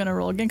 1. I'm going to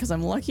roll again because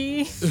I'm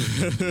lucky.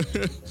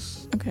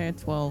 Okay,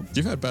 12.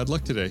 You've had bad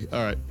luck today.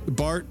 All right.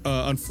 Bart,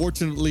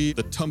 unfortunately,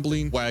 the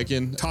tumbling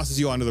wagon tosses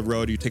you onto the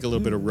road. You take a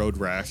little bit of road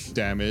rash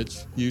damage.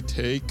 You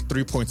take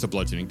 3 points of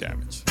bludgeoning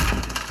damage.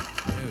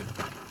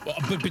 Well,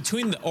 but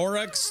between the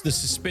Aurochs, the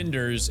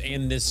suspenders,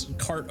 and this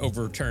cart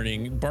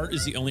overturning, Bart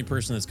is the only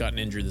person that's gotten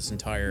injured this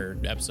entire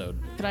episode.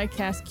 Could I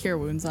cast Cure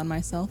Wounds on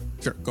myself?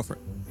 Sure, go for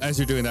it. As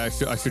you're doing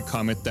that, I should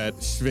comment that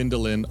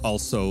Schwindelin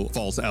also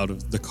falls out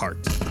of the cart.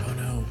 Oh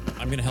no.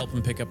 I'm going to help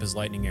him pick up his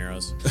lightning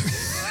arrows.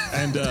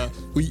 And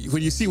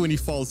when you see when he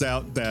falls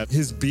out that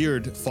his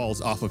beard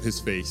falls off of his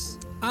face.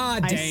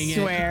 Ah, dang I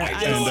swear. it.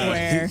 I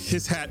swear.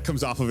 His hat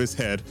comes off of his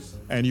head,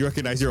 and you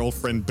recognize your old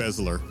friend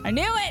Bezler. I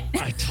knew it.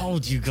 I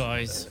told you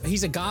guys.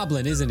 He's a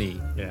goblin, isn't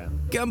he? Yeah.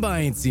 Come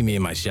by and see me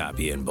in my shop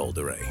here in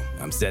Boulder Ray.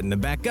 I'm setting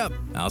it back up.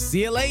 I'll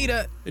see you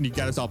later. And he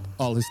gathers up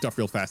all his stuff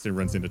real fast and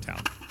runs into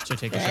town. Should I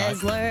take a shot?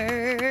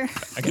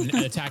 Bezler. I got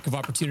an attack of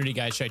opportunity,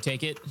 guys. Should I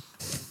take it?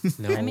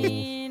 No. I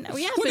mean,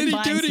 we have What been did he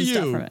buying do some to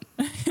stuff you? from it.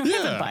 We have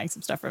Yeah. been buying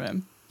some stuff from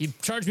him. He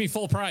charged me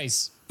full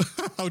price.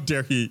 How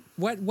dare he?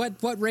 What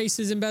race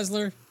is in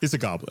Bezler? He's a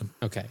goblin.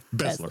 Okay.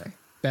 Bezler.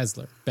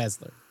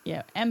 Bezler.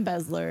 Yeah, M.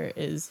 Bezler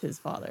is his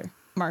father.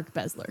 Mark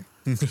Bezler.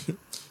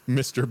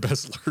 Mr.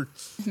 Bezler.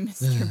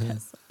 Mr.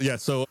 Bezler. Yeah,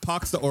 so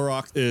Pox the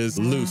Auroch is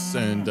loose,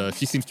 and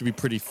she seems to be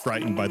pretty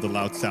frightened by the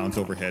loud sounds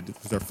overhead.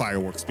 There are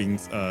fireworks being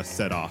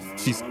set off.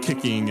 She's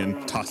kicking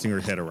and tossing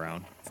her head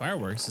around.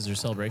 Fireworks? Is there a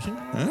celebration?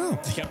 Oh.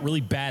 They got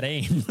really bad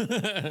aim.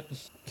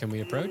 Can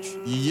we approach?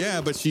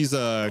 Yeah, but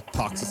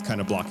Pox is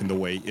kind of blocking the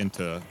way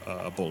into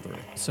Boulder.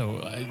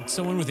 So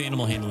someone with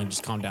animal handling,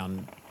 just calm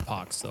down,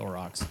 Pox the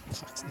Aurochs.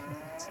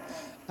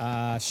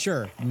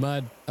 Sure.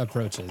 Mud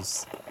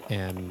approaches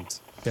and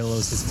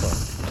billows his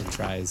cloak and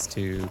tries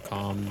to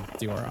calm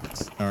the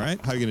Aurochs. All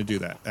right, how are you going to do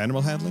that?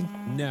 Animal handling?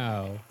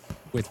 No.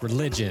 With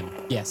religion,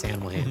 yes,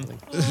 animal handling.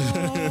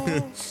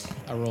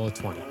 I roll a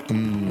 20.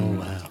 Oh,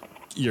 wow.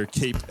 Your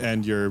cape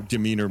and your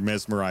demeanor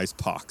mesmerize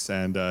Pox,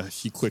 and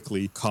she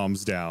quickly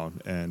calms down,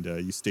 and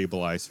you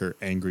stabilize her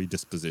angry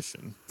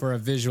disposition. For a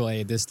visual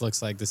aid, this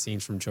looks like the scene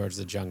from George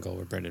the Jungle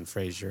where Brendan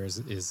Fraser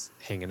is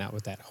hanging out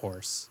with that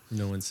horse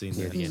No one's seen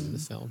near that. the end of the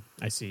film.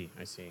 I see.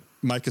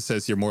 Micah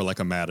says you're more like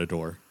a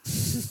matador.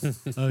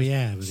 Oh,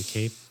 yeah, with a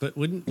cape. But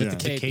wouldn't With with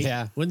the the cape, cape,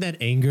 yeah. wouldn't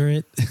that anger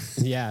it?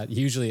 Yeah,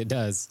 usually it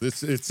does.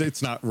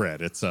 It's not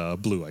red, it's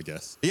blue, I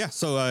guess. Yeah,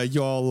 so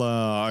you all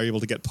are able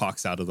to get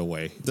Pox out of the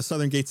way. The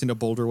southern gates into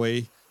Boulder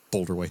Way.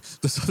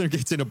 The southern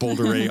gates into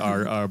Boulder Ray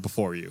are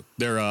before you.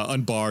 They're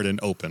unbarred and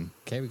open.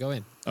 Okay, we go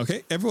in.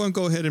 Okay, everyone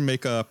go ahead and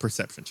make a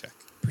perception check.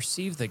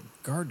 Perceive that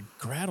guard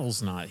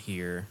Graddle's not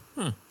here.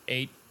 Huh.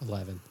 8.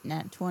 11.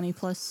 Nat 20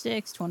 plus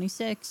 6,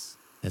 26.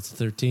 That's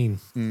 13.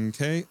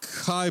 Okay.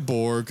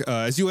 Kyborg,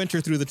 as you enter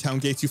through the town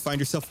gates, you find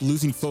yourself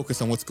losing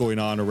focus on what's going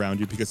on around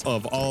you because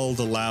of all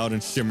the loud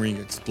and shimmering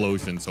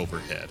explosions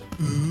overhead.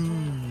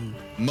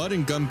 Mud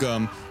and Gum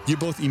Gum, you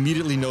both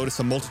immediately notice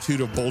a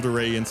multitude of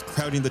Boulderayans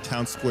crowding the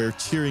town square,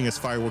 cheering as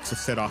fireworks are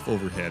set off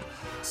overhead.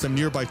 Some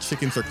nearby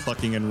chickens are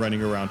clucking and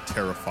running around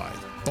terrified.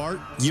 Bart,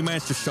 you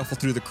manage to shuffle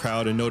through the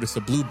crowd and notice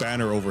a blue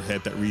banner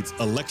overhead that reads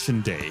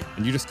Election Day,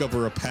 and you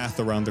discover a path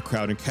around the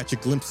crowd and catch a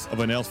glimpse of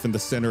an elf in the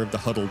center of the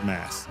huddled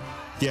mass.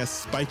 He has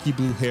spiky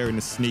blue hair and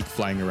a snake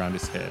flying around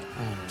his head.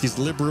 He's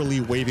liberally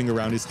waving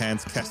around his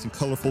hands, casting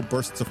colorful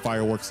bursts of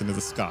fireworks into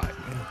the sky.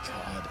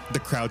 The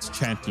crowd's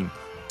chanting,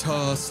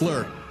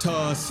 "Tussler,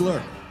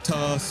 Tussler,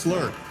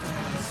 Tussler."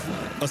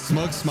 A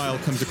smug smile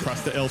comes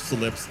across the elf's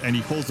lips, and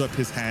he holds up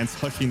his hands,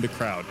 hushing the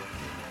crowd.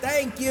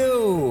 Thank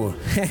you.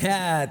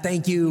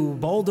 Thank you,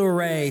 Boulder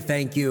Ray.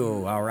 Thank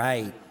you. All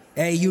right.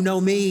 Hey, you know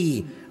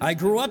me. I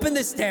grew up in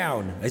this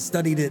town. I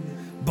studied at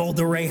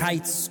Boulder Ray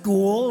Heights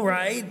School,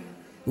 right?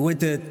 We went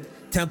to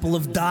Temple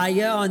of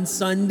Daya on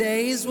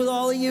Sundays with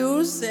all of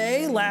yous,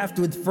 eh? Laughed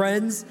with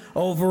friends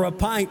over a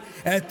pint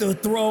at the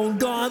Throne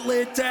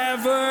Gauntlet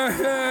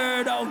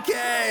Tavern.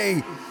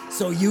 Okay.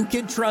 So you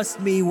can trust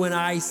me when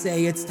I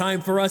say it's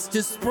time for us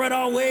to spread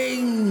our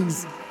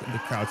wings. The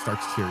crowd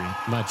starts cheering.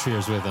 Mud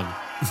cheers with him.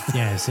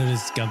 Yeah, so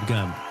does Gum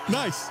Gum.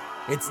 Nice.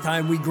 It's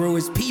time we grew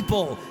as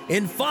people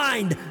and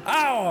find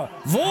our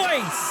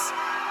voice.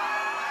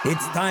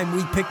 It's time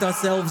we picked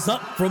ourselves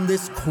up from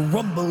this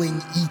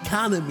crumbling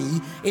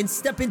economy and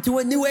step into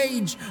a new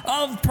age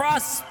of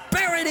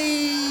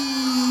prosperity.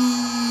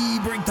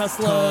 Bring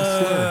Tussler.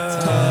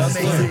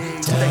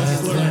 Amazing.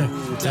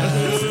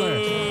 Thank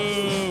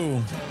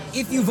you.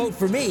 If you vote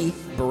for me,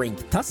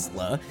 Brink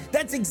Tussler,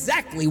 that's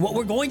exactly what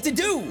we're going to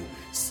do.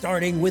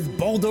 Starting with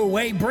Boulder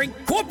Way Brink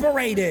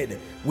Corporated,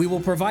 we will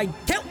provide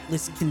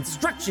countless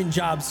construction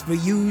jobs for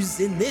yous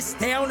in this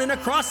town and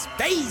across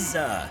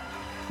Phaser.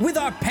 With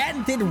our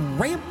patented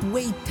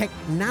rampway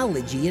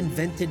technology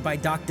invented by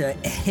Dr.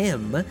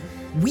 Ahem,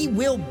 we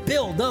will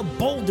build a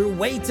Boulder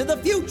Way to the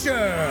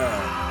future.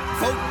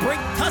 Vote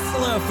Brink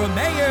Tussler for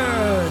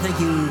mayor. Thank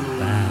you.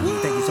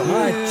 Thank you so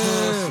much.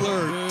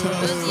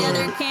 Who's the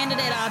other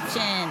candidate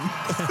option?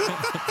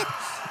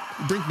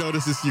 Brink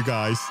notices you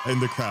guys in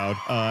the crowd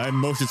and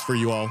motions for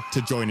you all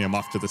to join him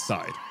off to the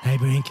side. Hi,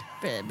 Brink.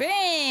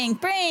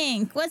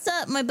 Brink, what's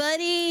up, my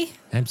buddy?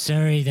 I'm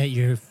sorry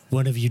that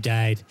one of you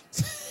died.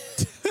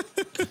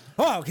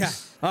 Oh, okay.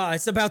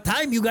 It's about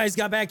time you guys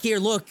got back here.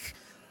 Look,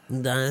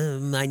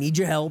 I need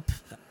your help.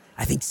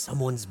 I think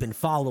someone's been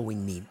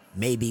following me,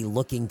 maybe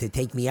looking to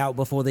take me out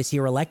before this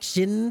here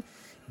election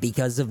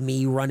because of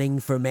me running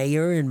for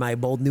mayor and my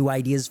bold new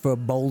ideas for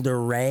Boulder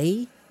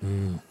Ray.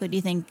 Who do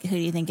you think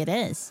it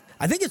is?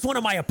 I think it's one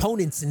of my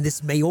opponents in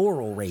this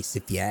mayoral race,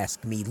 if you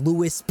ask me.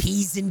 Louis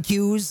P's and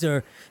Q's,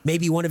 or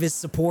maybe one of his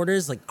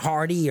supporters like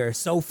Hardy or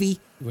Sophie.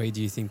 Why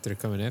do you think they're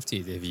coming after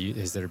you?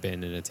 Has there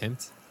been an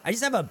attempt? I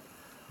just have a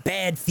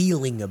bad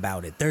feeling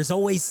about it. There's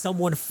always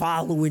someone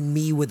following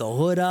me with a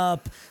hood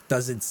up,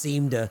 doesn't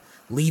seem to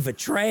leave a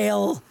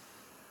trail,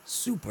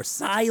 super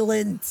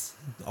silent,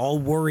 all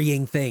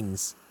worrying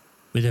things.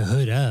 With a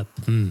hood up.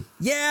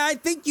 Yeah, I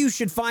think you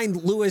should find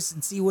Lewis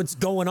and see what's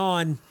going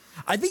on.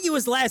 I think he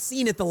was last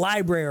seen at the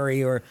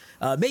library, or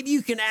maybe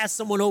you can ask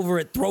someone over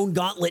at Throne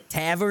Gauntlet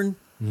Tavern.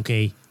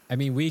 Okay. I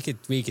mean, we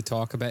could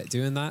talk about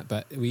doing that,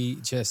 but we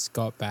just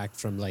got back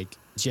from like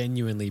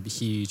genuinely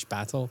huge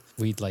battle.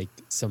 We'd like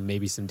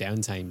maybe some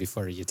downtime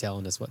before you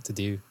telling us what to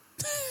do.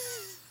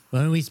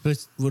 We're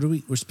supposed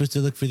to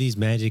look for these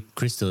magic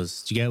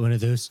crystals. Do you got one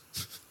of those?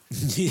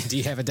 Do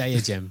you have a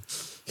diagem?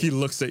 He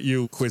looks at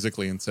you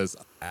quizzically and says,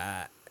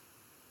 I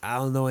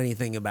don't know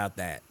anything about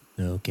that.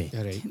 Okay.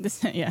 All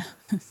right. Yeah,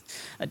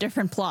 a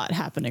different plot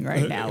happening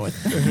right now.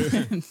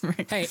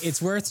 Hey,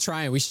 it's worth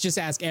trying. We should just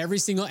ask every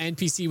single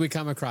NPC we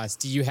come across,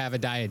 do you have a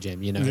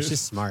diagem? You know, it's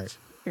just smart.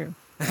 True.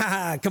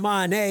 Come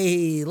on,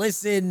 hey,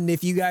 listen,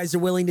 if you guys are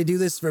willing to do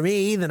this for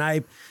me, then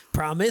I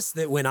promise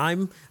that when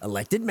I'm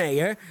elected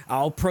mayor,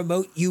 I'll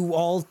promote you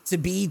all to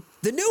be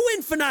the new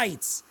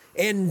Infinites.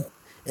 And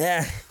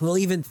we'll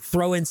even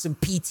throw in some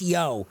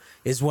PTO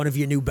as one of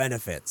your new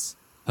benefits.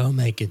 Oh,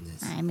 my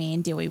goodness. I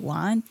mean, do we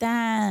want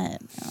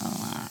that?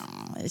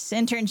 Oh, this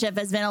internship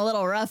has been a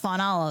little rough on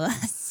all of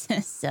us.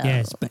 So.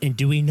 Yes, and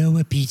do we know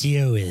what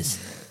PTO is?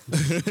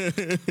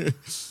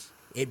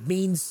 It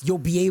means you'll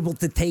be able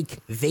to take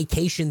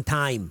vacation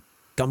time.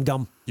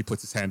 Gum. He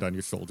puts his hand on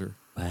your shoulder.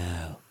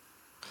 Wow.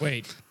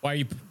 Wait, why are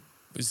you?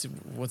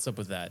 What's up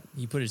with that?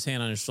 He put his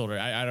hand on his shoulder.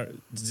 I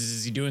don't.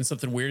 Is he doing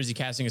something weird? Is he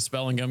casting a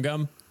spell on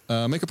Gum?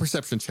 Make a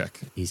perception check.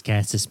 He's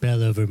cast a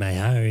spell over my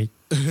heart.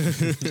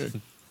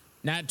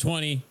 Nat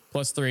 20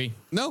 plus 3.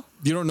 No,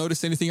 you don't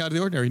notice anything out of the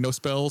ordinary. No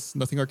spells,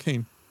 nothing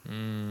arcane.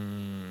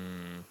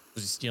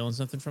 Was he stealing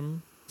something from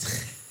him?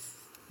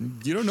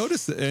 You don't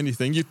notice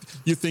anything.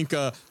 You think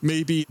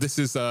maybe this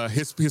is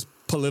his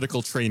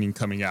political training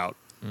coming out.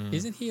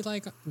 Isn't he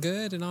like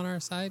good and on our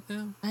side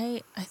now?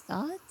 I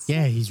thought.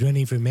 Yeah, he's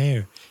running for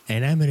mayor,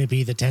 and I'm going to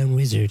be the town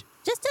wizard.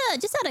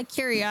 Just out of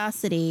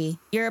curiosity,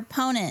 your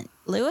opponent,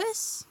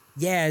 Lewis?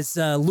 Yeah, it's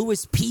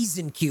Louis P's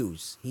and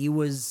Q's. He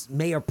was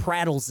Mayor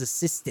Prattle's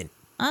assistant.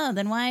 Oh,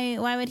 then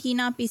why would he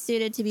not be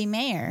suited to be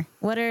mayor?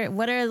 What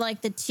are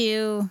like the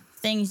two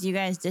things you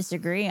guys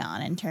disagree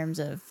on in terms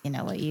of,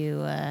 what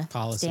you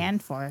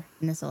stand for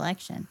in this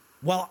election?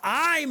 Well,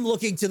 I'm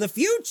looking to the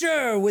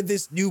future with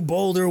this new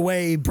Boulder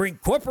Way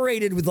Brink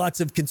Corporated with lots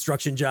of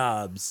construction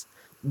jobs.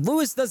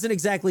 Lewis doesn't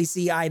exactly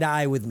see eye to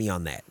eye with me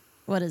on that.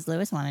 What does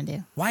Lewis want to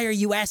do? Why are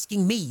you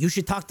asking me? You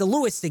should talk to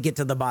Lewis to get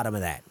to the bottom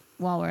of that.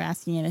 Well, we're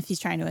asking him if he's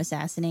trying to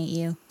assassinate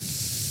you.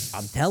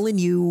 I'm telling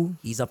you,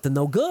 he's up to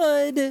no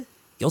good.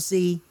 You'll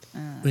see.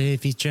 But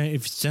if he's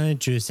trying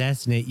to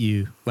assassinate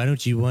you, why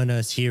don't you want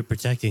us here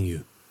protecting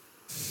you?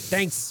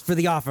 Thanks for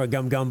the offer,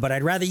 Gum, but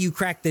I'd rather you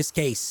crack this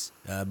case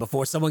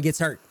before someone gets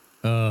hurt.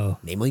 Oh.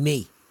 Namely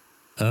me.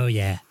 Oh,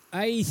 yeah.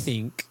 I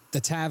think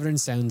the tavern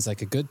sounds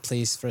like a good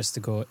place for us to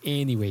go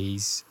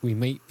anyways. We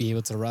might be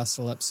able to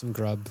rustle up some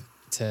grub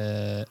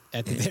to,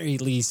 at the very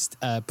least,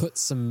 put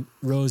some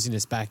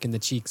rosiness back in the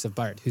cheeks of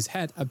Bart, who's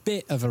had a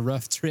bit of a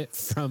rough trip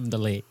from the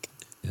lake.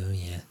 Oh,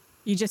 yeah.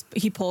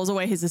 He pulls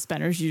away his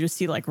suspenders. You just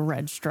see like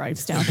red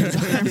stripes down his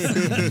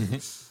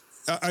arms.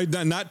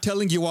 I'm not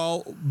telling you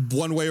all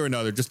one way or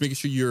another, just making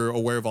sure you're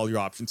aware of all your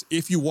options.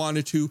 If you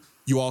wanted to,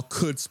 you all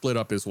could split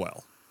up as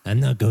well. I'm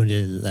not going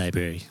to the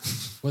library.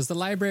 Was the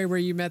library where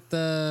you met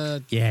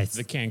the... Yes.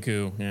 The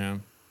Cancun, yeah.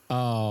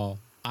 Oh,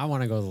 I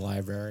want to go to the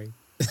library.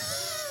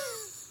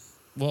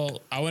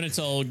 Well, I want to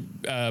tell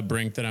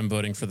Brink that I'm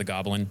voting for the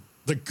Goblin.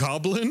 The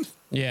Goblin?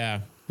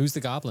 Yeah. Who's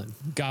the Goblin?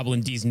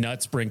 Goblin D's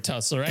nuts, Brink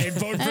Tussler. I ain't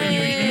voting for you.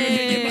 You're going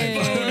to get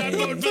my vote. I'm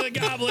voting for the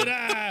Goblin.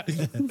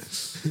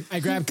 I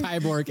grab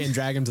Kyborg and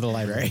drag him to the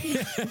library.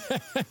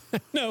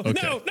 No,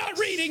 not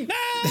reading.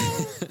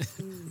 No.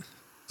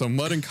 So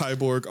Mud and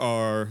Kyborg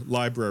are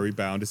library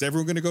bound. Is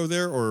everyone going to go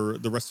there, or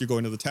the rest of you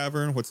going to the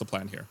tavern? What's the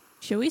plan here?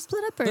 Should we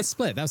split up? Or? Let's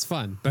split. That was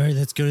fun. All right,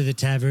 let's go to the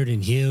tavern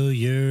and heal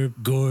your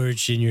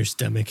gorge in your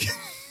stomach.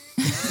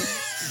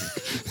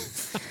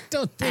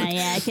 Don't think.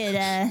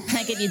 Yeah,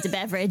 I could use a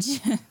beverage.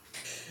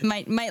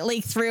 might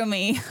leak through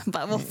me,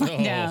 but we'll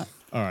find out.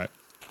 All right.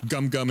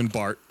 Gum and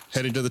Bart,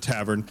 head into the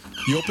tavern.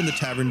 You open the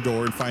tavern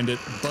door and find it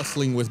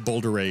bustling with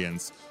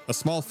Boulderayans. A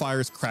small fire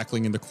is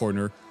crackling in the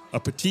corner. A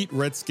petite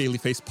red scaly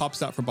face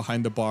pops out from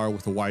behind the bar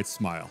with a wide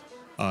smile.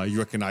 You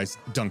recognize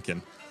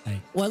Duncan.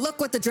 Well, look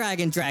what the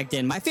dragon dragged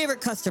in. My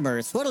favorite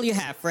customers. What'll you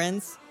have,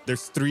 friends?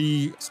 There's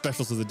 3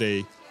 specials of the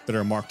day that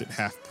are marked at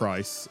half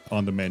price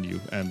on the menu,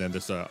 and then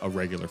there's a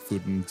regular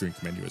food and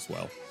drink menu as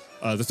well.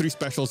 The 3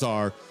 specials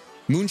are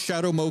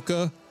Moonshadow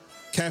Mocha,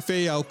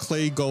 Cafe Au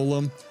Clay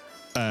Golem,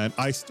 and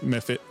Iced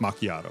Mephit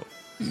Macchiato.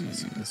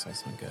 This all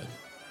sounds good.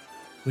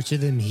 Which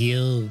of them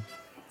heal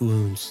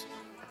wounds?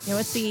 Yeah,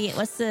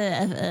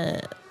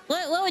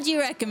 what would you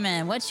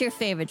recommend? What's your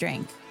favorite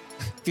drink?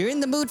 If you're in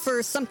the mood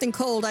for something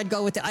cold, I'd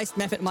go with the Iced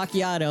Mephit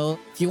Macchiato.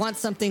 If you want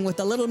something with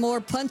a little more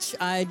punch,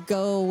 I'd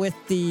go with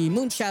the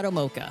Moonshadow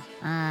Mocha.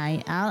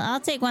 I'll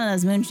take one of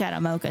those Moonshadow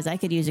Mochas. I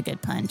could use a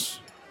good punch.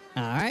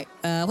 All right.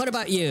 What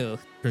about you?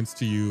 Turns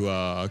to you,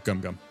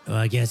 Gum Gum. Well,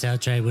 I guess I'll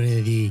try one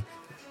of the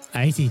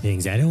icy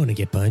things. I don't want to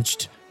get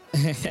punched.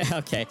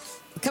 Okay.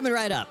 Coming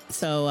right up.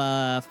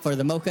 So for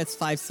the Mocha, it's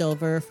 5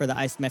 silver. For the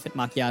Iced Mephit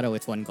Macchiato,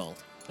 it's 1 gold.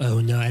 Oh,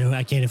 no,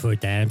 I can't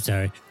afford that. I'm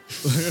sorry.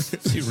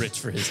 Too rich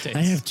for his taste.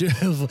 I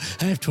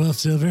have 12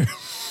 silver.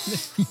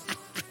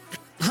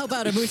 How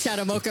about a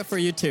Moonshadow Mocha for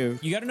you too?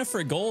 You got enough for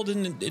a gold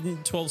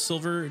and 12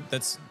 silver?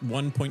 That's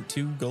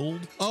 1.2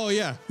 gold? Oh,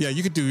 yeah. Yeah,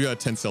 you could do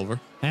 10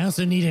 silver. I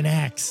also need an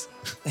axe.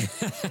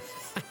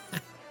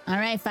 All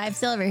right, 5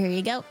 silver. Here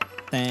you go.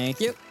 Thank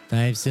you.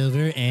 5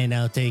 silver, and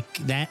I'll take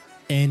that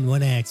and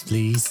 1 axe,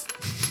 please.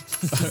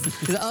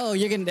 Oh,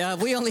 you can.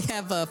 We only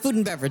have food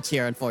and beverage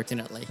here,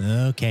 unfortunately.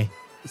 Okay.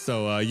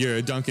 So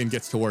your Duncan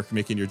gets to work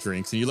making your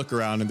drinks, and you look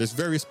around, and there's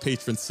various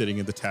patrons sitting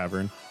in the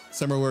tavern.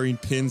 Some are wearing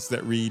pins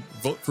that read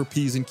 "Vote for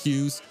P's and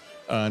Q's,"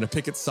 and a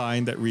picket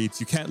sign that reads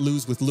 "You can't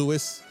lose with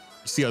Lewis."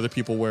 You see other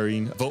people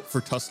wearing "Vote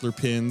for Tussler"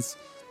 pins,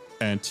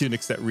 and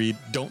tunics that read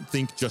 "Don't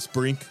think, just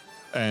brink."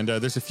 And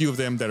there's a few of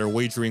them that are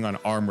wagering on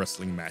arm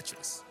wrestling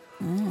matches.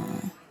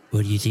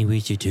 What do you think we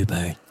should do,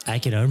 Bart? I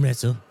can arm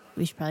wrestle.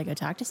 We should probably go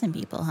talk to some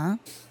people, huh?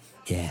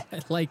 Yeah.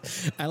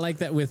 I like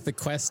that with the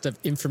quest of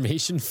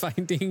information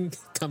finding.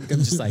 I'm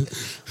just like,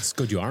 let's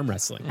go do arm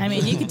wrestling. I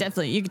mean, you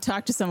could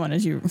talk to someone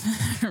as you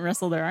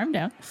wrestle their arm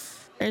down.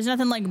 There's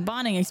nothing like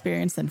bonding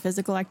experience than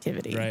physical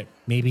activity. Right.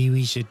 Maybe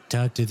we should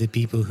talk to the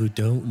people who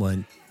don't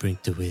want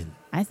Brink to win.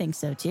 I think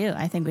so too.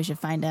 I think we should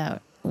find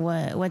out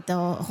what the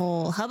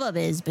whole hubbub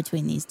is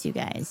between these two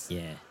guys.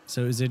 Yeah.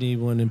 So is there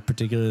anyone in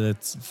particular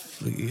that's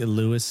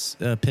Lewis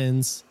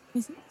pins? I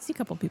see a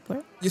couple people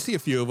here. You see a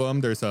few of them.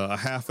 There's a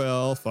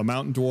half-elf, a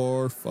mountain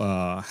dwarf,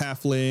 a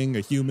halfling, a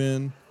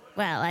human.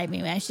 Well, I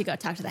mean, I should go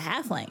talk to the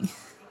halfling.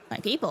 My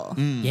people.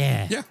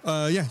 Yeah.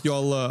 Yeah. You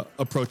all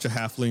approach a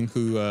halfling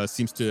who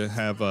seems to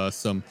have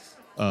some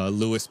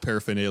Lewis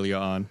paraphernalia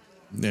on.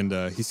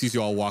 And he sees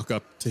you all walk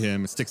up to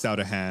him and sticks out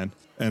a hand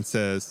and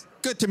says,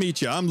 "Good to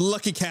meet you. I'm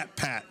Lucky Cat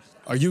Pat.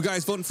 Are you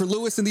guys voting for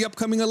Lewis in the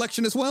upcoming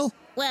election as well?"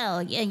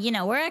 Well,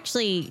 we're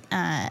actually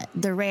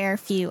the rare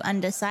few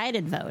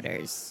undecided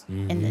voters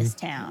in this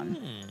town.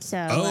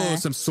 So,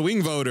 some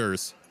swing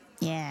voters.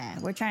 Yeah,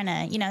 we're trying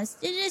to,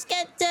 just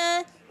get,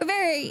 we're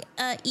very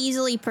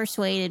easily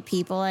persuaded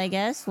people, I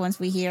guess, once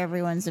we hear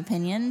everyone's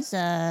opinions.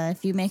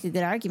 If you make a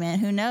good argument,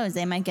 who knows,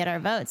 they might get our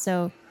vote.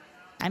 So,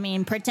 I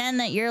mean, pretend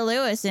that you're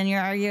Lewis and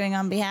you're arguing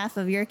on behalf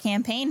of your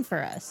campaign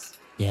for us.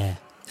 Yeah.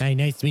 Hi,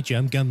 nice to meet you.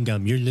 I'm Gum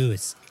Gum. You're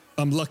Lewis.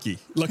 I'm Lucky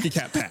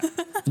Cat Pat.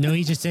 No,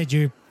 he just said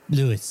you're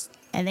Lewis.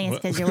 I think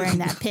it's because you're wearing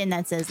that pin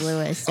that says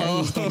Lewis, so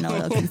he's getting a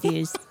little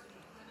confused.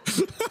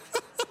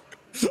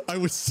 I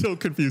was so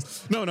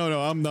confused. No.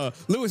 I'm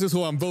Lewis is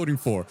who I'm voting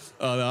for.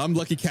 I'm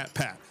Lucky Cat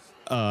Pat.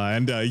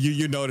 And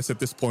you notice at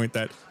this point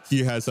that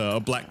he has a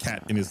black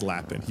cat in his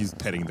lap and he's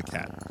petting the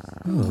cat.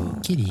 Oh,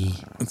 kitty.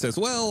 And says,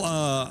 "Well,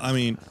 I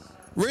mean,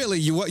 really,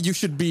 you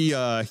should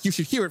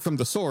hear it from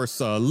the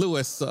source,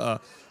 Lewis,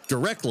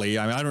 directly.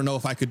 I mean, I don't know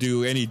if I could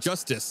do any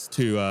justice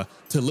to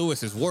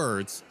Lewis's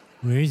words."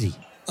 Where is he?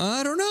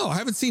 I don't know. I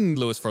haven't seen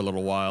Lewis for a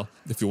little while.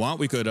 If you want,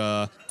 we could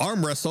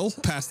arm wrestle,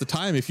 pass the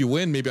time. If you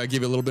win, maybe I'll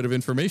give you a little bit of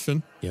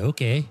information. Yeah,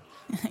 okay.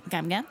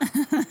 Come.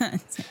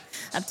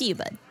 Up to you,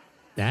 bud.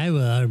 I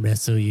will arm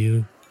wrestle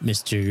you,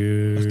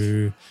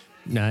 Mr.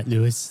 Not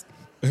Lewis.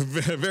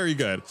 Very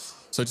good.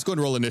 So just go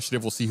and roll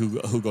initiative. We'll see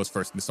who goes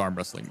first in this arm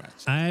wrestling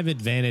match. I have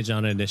advantage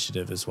on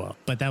initiative as well,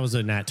 but that was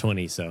a nat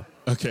 20, so.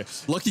 Okay.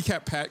 Lucky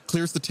Cat Pat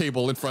clears the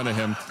table in front of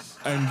him,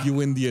 and you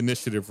win the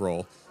initiative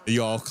roll.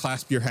 You all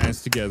clasp your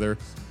hands together.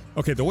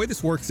 Okay, the way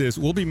this works is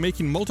we'll be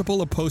making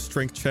multiple opposed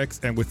strength checks,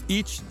 and with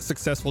each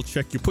successful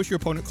check, you push your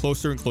opponent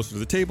closer and closer to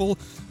the table,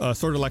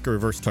 sort of like a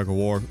reverse tug of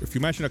war. If you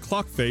imagine a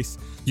clock face,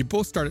 you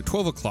both start at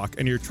 12 o'clock,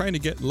 and you're trying to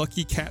get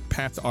Lucky Cat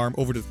Pat's arm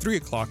over to 3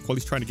 o'clock while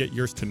he's trying to get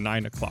yours to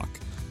 9 o'clock.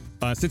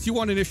 Since you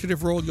want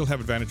initiative roll, you'll have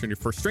advantage on your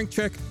first strength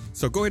check,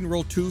 so go ahead and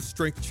roll 2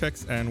 strength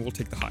checks, and we'll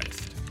take the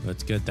highest.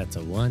 That's good. That's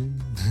a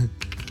 1.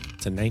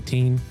 It's a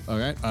 19. All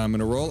right, I'm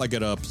gonna roll. I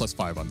get a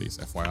 +5 on these,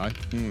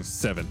 FYI.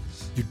 7.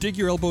 You dig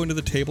your elbow into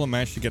the table and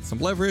manage to get some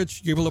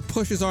leverage. You're able to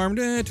push his arm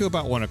to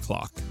about 1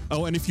 o'clock.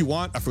 Oh, and if you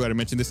want, I forgot to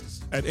mention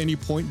this. At any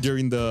point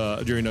during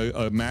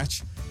a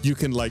match, you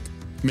can like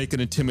make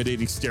an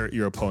intimidating stare at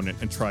your opponent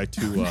and try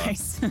to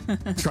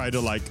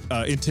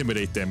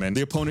intimidate them, and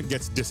the opponent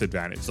gets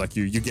disadvantaged. Like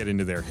you get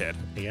into their head.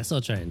 I guess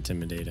I'll try and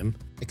intimidate him.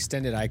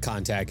 Extended eye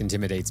contact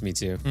intimidates me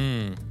too.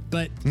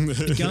 But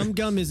Gum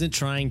Gum isn't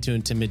trying to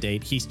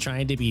intimidate. He's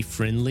trying to be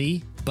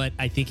friendly, but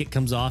I think it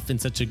comes off in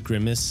such a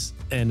grimace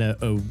and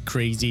a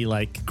crazy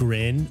like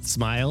grin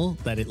smile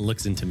that it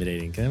looks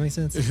intimidating. Can that make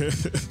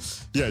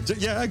sense? Yeah,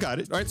 I got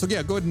it. All right, so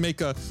yeah, go ahead and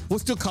make we'll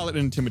still call it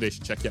an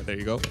intimidation check. Yeah, there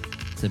you go.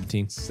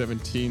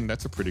 17.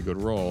 That's a pretty good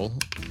roll.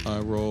 I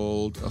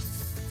rolled a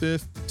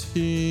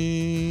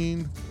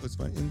 15. What's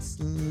my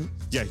instant?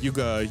 Yeah,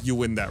 you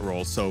win that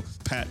roll. So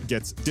Pat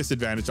gets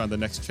disadvantage on the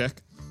next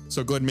check.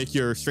 So go ahead and make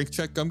your strength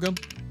check, Gum Gum.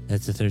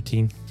 That's a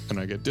 13. And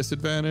I get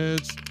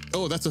disadvantage.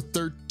 Oh, that's a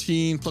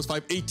 13 plus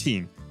 5,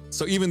 18.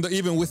 So even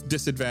with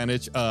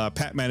disadvantage,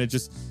 Pat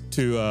manages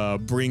to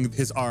bring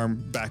his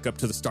arm back up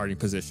to the starting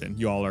position.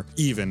 You all are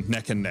even,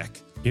 neck and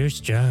neck. You're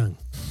strong.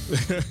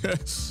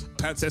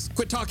 Pat says,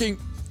 "Quit talking."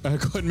 Go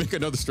ahead and make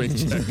another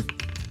strength check.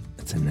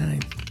 That's a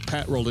 9.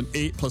 Pat rolled an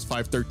 8 plus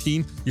 5,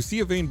 13. You see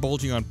a vein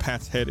bulging on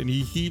Pat's head, and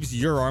he heaves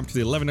your arm to the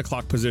 11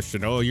 o'clock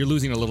position. Oh, you're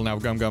losing a little now,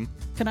 Gum Gum.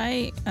 Could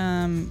I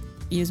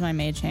use my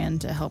mage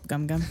hand to help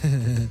Gum Gum?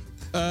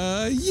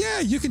 Yeah,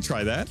 you can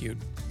try that. Cute.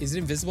 Is it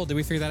invisible? Did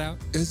we figure that out?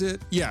 Is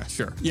it? Yeah,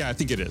 sure. Yeah, I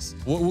think it is.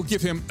 We'll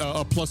give him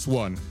a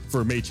 +1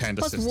 for mage hand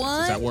assistance. +1?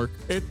 Does that work?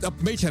 A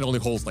mage hand only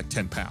holds like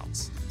 10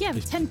 pounds. Yeah,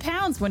 but 10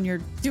 pounds when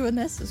you're doing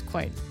this is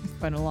quite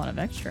a lot of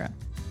extra.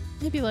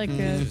 Maybe like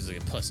It was like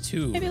a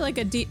 +2. maybe like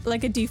a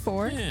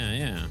D4.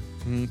 Yeah.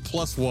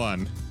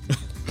 +1.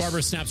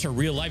 Barbara snaps her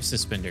real life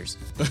suspenders.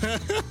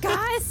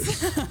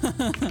 Guys.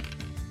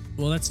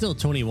 Well, that's still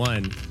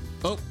 21.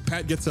 Oh,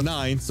 Pat gets a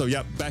 9, so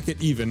yeah, back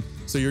at even.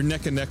 So you're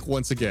neck and neck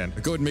once again.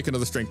 Go ahead and make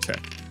another strength check.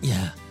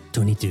 Yeah,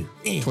 22.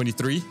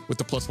 23 with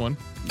the +1.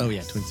 Oh,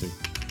 yeah, 23.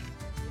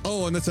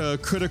 Oh, and that's a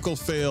critical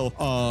fail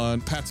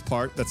on Pat's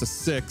part. That's a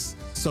 6.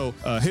 So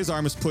his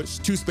arm is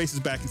pushed 2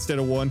 spaces back instead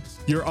of 1.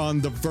 You're on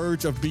the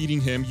verge of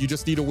beating him. You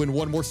just need to win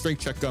one more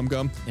strength check, Gum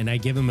Gum. And I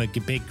give him a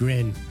big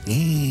grin.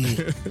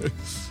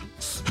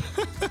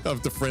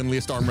 Of the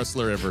friendliest arm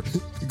wrestler ever.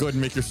 Go ahead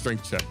and make your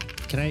strength check.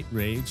 Can I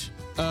rage?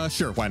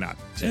 Sure, why not?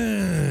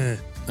 All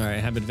right, I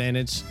have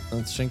advantage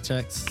on strength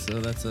checks.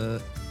 So that's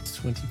a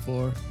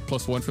 24.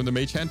 +1 from the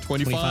mage hand,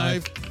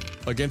 25.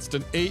 Against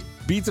an 8.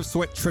 Beads of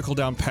sweat trickle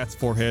down Pat's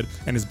forehead,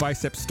 and his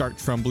biceps start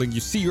trembling. You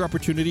see your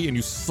opportunity, and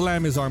you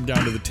slam his arm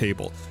down to the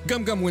table.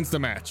 Gum Gum wins the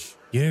match.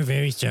 You're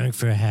very strong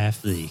for a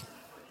halfling.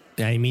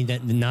 I mean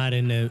that not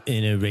in a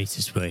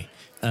racist way.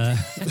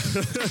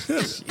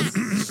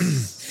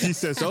 He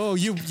says, "Oh,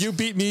 you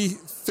beat me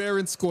fair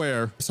and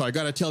square, so I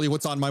gotta tell you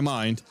what's on my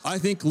mind. I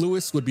think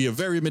Lewis would be a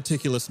very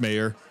meticulous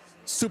mayor.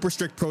 Super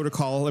strict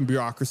protocol and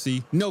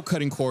bureaucracy, no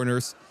cutting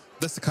corners.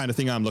 That's the kind of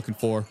thing I'm looking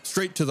for.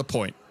 Straight to the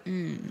point."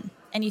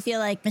 And you feel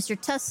like Mr.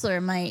 Tussler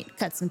might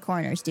cut some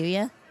corners, do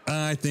you?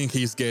 I think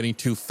he's getting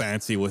too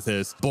fancy with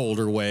his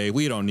Boulder way.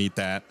 We don't need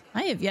that.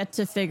 I have yet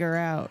to figure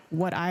out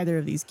what either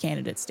of these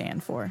candidates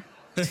stand for.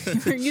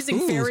 We're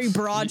using very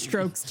broad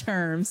strokes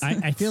terms.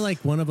 I feel like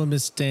one of them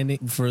is standing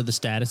for the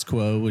status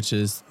quo, which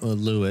is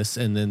Lewis,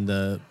 and then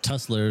the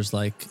Tusslers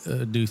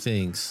do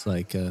things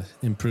like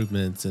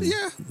improvements and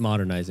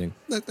modernizing.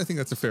 I think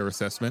that's a fair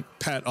assessment.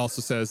 Pat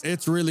also says,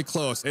 "It's really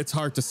close. It's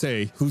hard to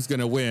say who's going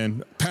to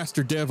win.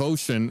 Pastor Dev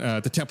Ocean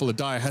at the Temple of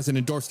Dia hasn't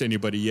endorsed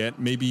anybody yet.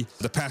 Maybe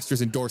the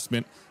pastor's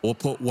endorsement will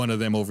put one of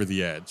them over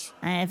the edge."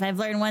 If I've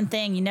learned one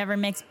thing, you never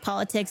mix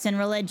politics and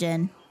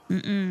religion.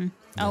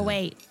 Oh,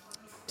 wait.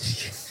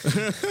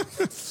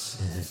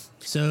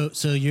 So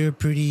you're a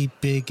pretty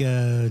big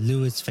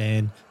Lewis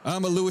fan.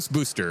 I'm a Lewis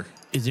booster.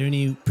 Is there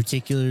any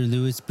particular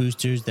Lewis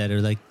boosters that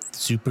are like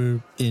super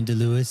into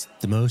Lewis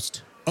the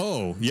most?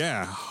 Oh,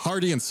 yeah.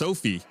 Hardy and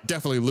Sophie.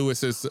 Definitely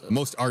Lewis's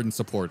most ardent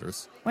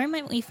supporters. Where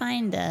might we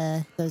find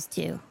those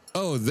two?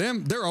 Oh,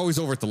 them? They're always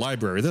over at the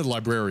library. They're the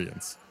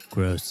librarians.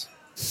 Gross.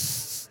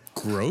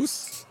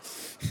 Gross?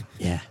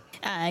 Yeah.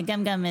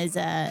 Gum Gum is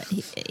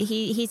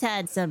he's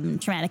had some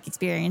traumatic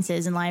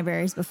experiences in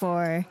libraries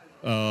before.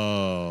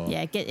 Oh.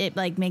 Yeah, it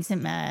like makes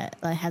him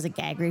has a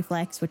gag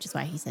reflex, which is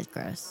why he says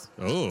gross.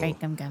 Oh. Right,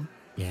 Gum Gum.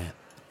 Yeah.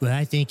 Well,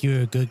 I think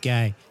you're a good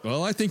guy.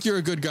 Well, I think you're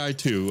a good guy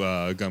too,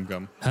 Gum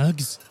Gum.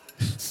 Hugs?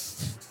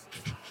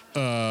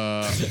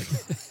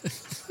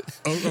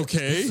 Oh,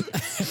 okay.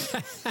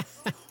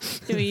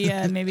 Do we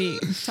maybe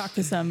talk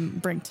to some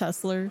Brink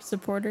Tussler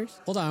supporters?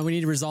 Hold on, we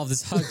need to resolve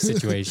this hug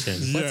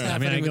situation. What's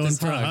happening with this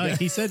hug?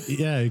 He said,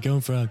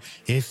 going for a hug.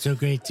 It's so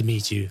great to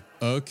meet you.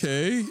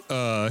 Okay.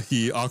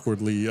 He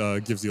awkwardly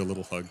gives you a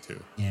little hug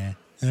too. Yeah.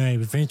 All right,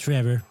 we're friends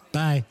forever.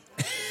 Bye.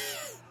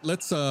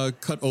 Let's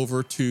cut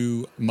over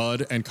to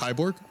Mud and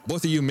Kyborg.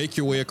 Both of you make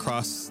your way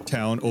across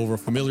town over a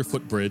familiar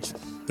footbridge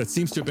that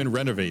seems to have been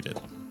renovated.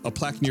 A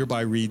plaque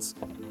nearby reads,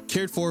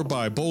 cared for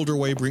by Boulder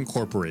Waver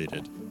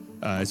Incorporated.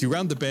 As you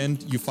round the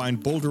bend, you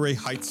find Boulder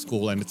Heights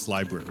School and its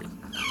library.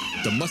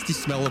 The musty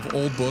smell of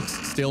old books,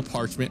 stale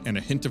parchment, and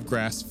a hint of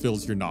grass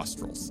fills your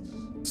nostrils.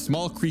 The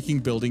small creaking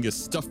building is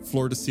stuffed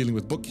floor to ceiling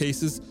with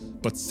bookcases,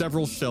 but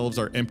several shelves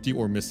are empty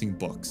or missing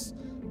books.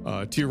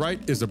 To your right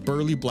is a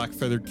burly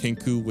black-feathered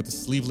kenku with a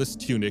sleeveless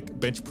tunic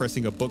bench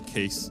pressing a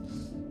bookcase.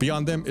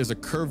 Beyond them is a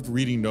curved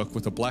reading nook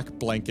with a black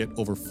blanket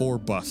over 4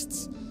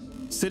 busts.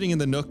 Sitting in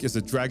the nook is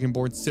a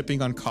dragonborn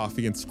sipping on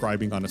coffee and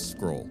scribing on a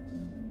scroll.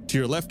 To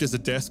your left is a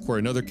desk where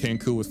another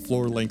kenku with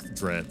floor-length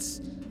dreads.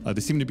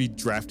 They seem to be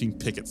drafting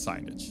picket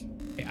signage.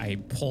 I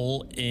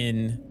pull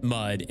in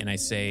Mud and I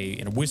say,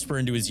 and whisper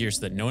into his ear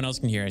so that no one else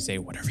can hear, I say,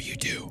 whatever you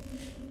do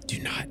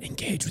not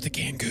engage with the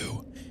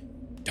kenku.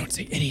 Don't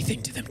say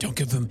anything to them. Don't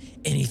give them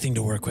anything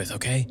to work with,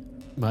 okay?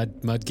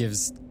 Mud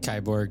gives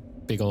Kyborg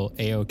big ol'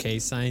 A-OK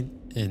sign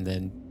and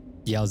then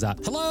yells out,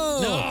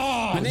 "Hello!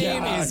 My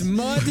name is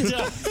Mud.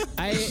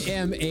 I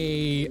am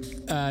a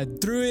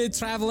druid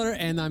traveler,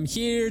 and I'm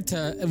here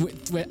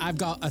to... I've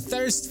got a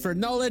thirst for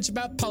knowledge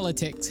about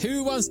politics.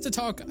 Who wants to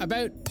talk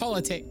about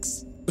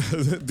politics?"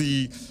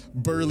 The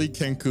burly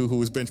kenku who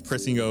was bench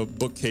pressing a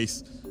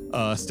bookcase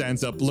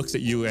stands up, looks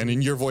at you, and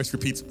in your voice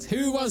repeats,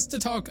 "Who wants to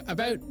talk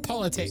about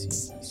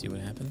politics?" See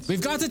what happens?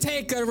 We've got to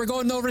take her. We're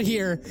going over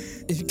here.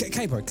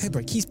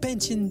 Kyborg, he's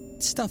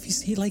benching stuff.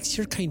 He likes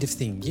your kind of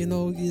thing, you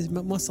know,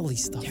 muscly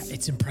stuff. Yeah,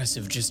 it's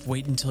impressive. Just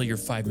wait until you're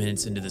 5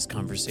 minutes into this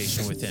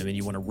conversation with him and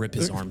you want to rip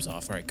his arms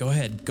off. All right, go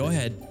ahead.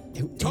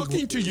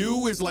 Talking to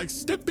you is like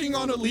stepping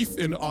on a leaf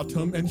in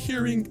autumn and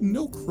hearing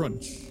no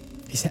crunch.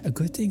 Is that a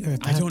good thing or a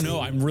bad thing? I don't know.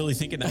 I'm really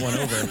thinking that one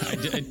over.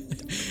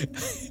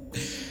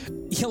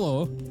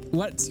 Hello,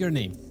 what's your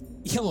name?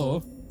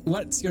 Hello,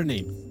 what's your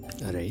name?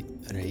 All right.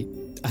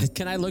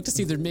 Can I look to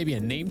see if there's maybe a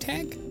name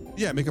tag?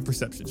 Yeah, make a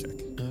perception check.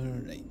 All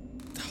right.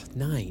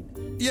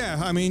 9.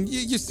 Yeah, I mean,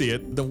 you see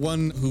it. The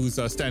one who's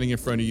standing in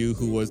front of you,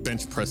 who was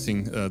bench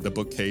pressing the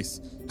bookcase,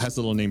 has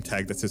a little name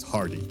tag that says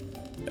Hardy.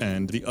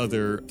 And the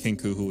other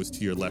kenku who was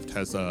to your left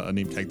has a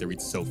name tag that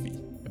reads Sophie.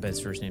 I bet his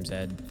first name's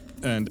Ed.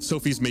 And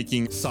Sophie's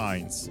making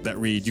signs that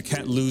read, "You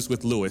can't lose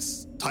with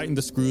Lewis. Tighten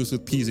the screws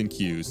with P's and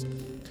Q's.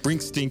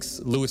 Brink stinks,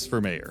 Lewis for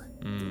mayor."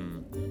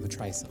 We'll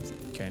try something.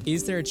 Okay.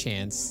 Is there a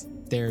chance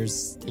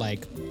there's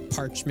like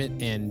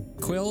parchment and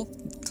quill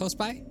close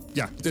by?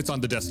 Yeah, it's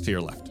on the desk to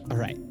your left. All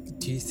right.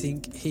 Do you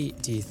think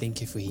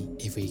if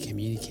we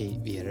communicate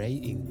via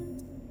writing,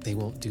 they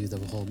won't do the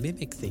whole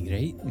mimic thing,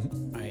 right?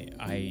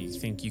 I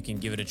think you can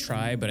give it a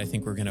try, but I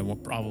think we're going to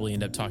probably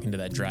end up talking to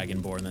that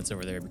dragonborn that's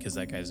over there because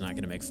that guy's not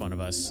going to make fun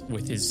of us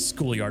with his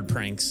schoolyard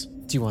pranks.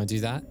 Do you want to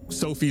do that?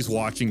 Sophie's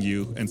watching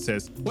you and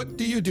says, "What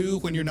do you do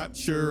when you're not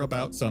sure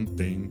about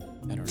something?"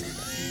 I don't know what that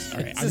means. All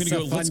right, I'm going to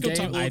go. Let's go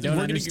talk. I don't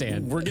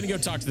understand. We're going to go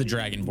talk to the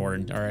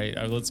dragonborn. All right,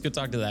 let's go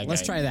talk to that guy.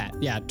 Let's try that.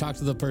 Yeah, talk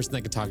to the person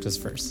that could talk to us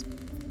first.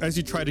 As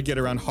you try to get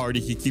around Hardy,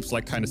 he keeps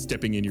like kind of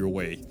stepping in your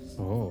way.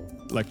 Oh.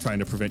 Like trying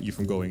to prevent you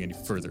from going any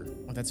further.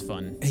 Oh, that's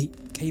fun. Hey,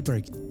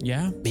 Kyborg.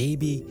 Yeah?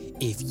 Maybe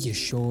if you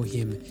show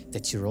him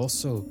that you're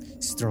also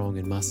strong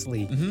and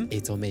muscly,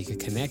 it'll make a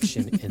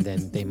connection, and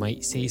then they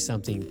might say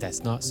something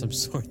that's not some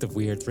sort of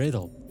weird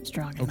riddle.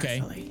 Strong and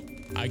Okay.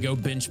 muscly. I go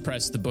bench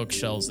press the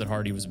bookshelves that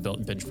Hardy was built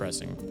in bench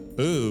pressing.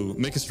 Ooh,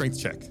 make a strength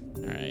check.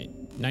 All right.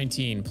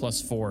 19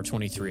 plus 4,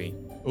 23.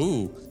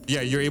 Ooh,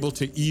 yeah, you're able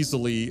to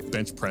easily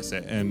bench press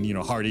it. And, you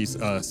know, Hardy's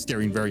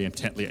staring very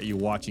intently at you,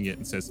 watching it,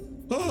 and says,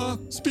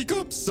 "Speak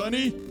up,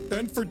 Sonny,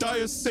 and for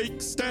Dia's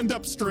sake, stand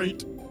up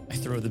straight." I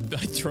throw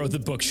the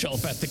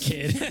bookshelf at the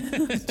kid.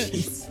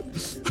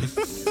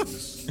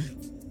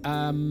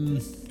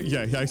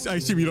 Yeah, I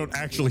assume you don't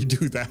actually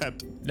do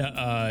that.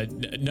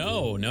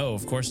 No,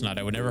 of course not.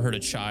 I would never hurt a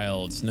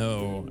child.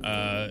 No.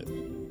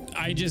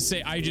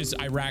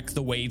 I rack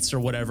the weights or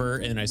whatever,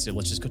 and I say,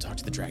 let's just go talk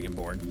to the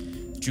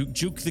dragonborn.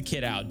 Juke the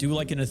kid out. Do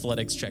like an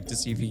athletics check to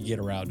see if you can get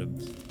around him.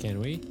 Can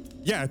we?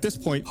 Yeah, at this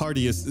point,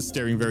 Hardy is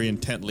staring very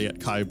intently at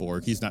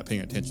Kyborg. He's not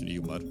paying attention to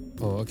you, Mud.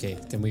 Oh, okay.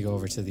 Then we go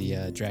over to the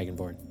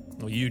Dragonborn.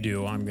 Well, you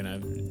do. I'm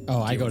gonna.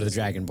 Oh, I go to the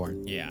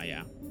Dragonborn.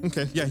 Yeah.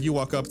 Okay, yeah, you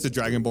walk up to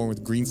Dragonborn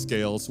with green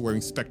scales,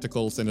 wearing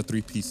spectacles and a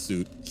 3-piece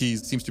suit. He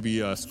seems to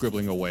be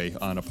scribbling away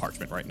on a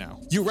parchment right now.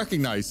 You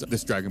recognize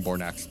this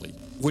Dragonborn, actually.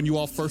 When you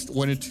all first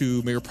went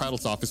into Mayor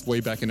Prattle's office way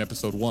back in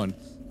episode 1,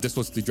 this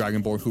was the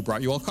Dragonborn who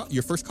brought you all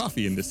your first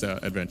coffee in this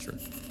adventure.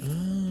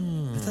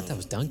 I thought that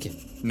was Duncan.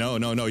 No.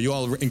 You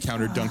all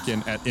encountered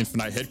Duncan at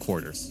Infinite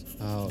headquarters.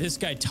 Oh. This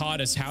guy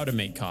taught us how to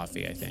make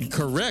coffee, I think.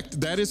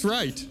 Correct. That is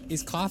right.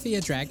 Is coffee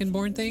a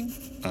Dragonborn thing?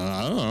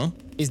 I don't know.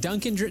 Is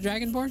Duncan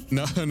Dragonborn?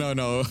 No.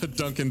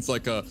 Duncan's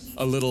like a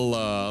little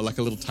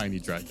tiny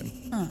dragon.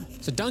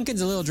 So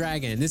Duncan's a little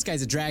dragon, and this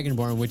guy's a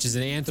Dragonborn, which is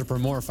an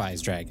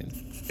anthropomorphized dragon.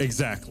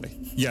 Exactly.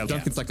 Yeah,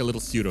 Duncan's like a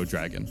little pseudo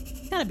dragon.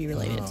 Gotta be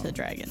related to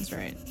dragons,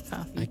 right?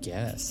 Coffee. I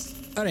guess.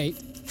 All right.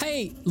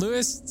 Hey,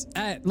 Lewis.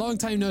 Long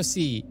time no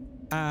see.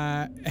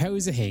 How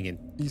is it hanging?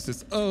 He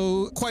says,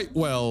 "Oh, quite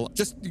well.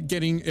 Just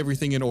getting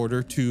everything in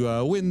order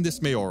to win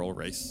this mayoral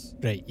race."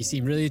 Right. You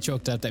seem really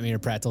choked up that Mayor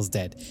Prattle's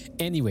dead.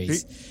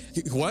 Anyways.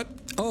 What?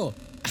 Oh,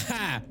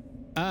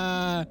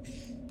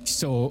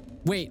 So,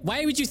 wait,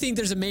 why would you think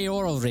there's a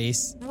mayoral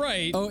race?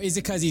 Right. Oh, is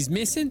it because he's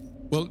missing?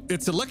 Well,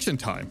 it's election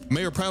time.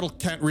 Mayor Prattle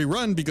can't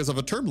rerun because of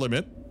a term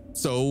limit,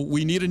 so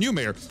we need a new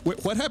mayor.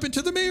 What happened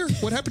to the mayor?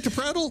 What happened to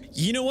Prattle?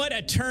 You know what?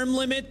 A term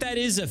limit, that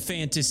is a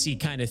fantasy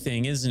kind of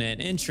thing, isn't it?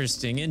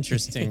 Interesting.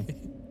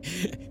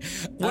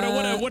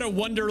 What a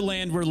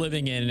wonderland we're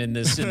living in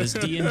this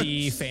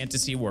D&D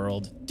fantasy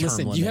world.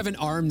 Listen, limit. you have an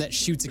arm that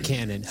shoots a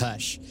cannon.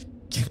 Hush.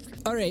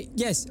 All right.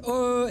 Yes.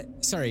 Oh,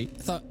 sorry.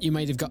 I thought you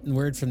might have gotten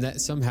word from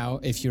that somehow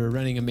if you were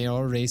running a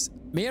mayoral race.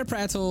 Mayor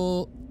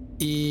Prattle,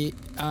 had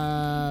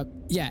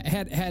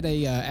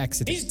a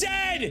accident. He's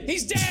dead.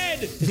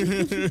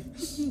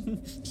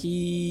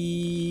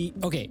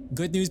 Okay.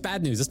 Good news,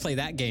 bad news. Let's play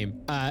that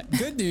game.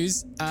 Good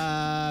news.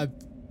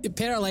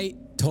 Paralyte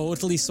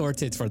totally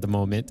sorted for the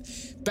moment.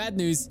 Bad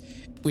news.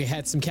 We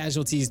had some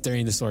casualties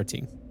during the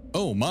sorting.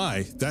 Oh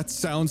my, that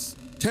sounds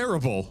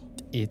terrible.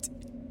 It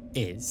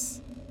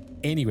is.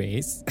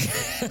 Anyways,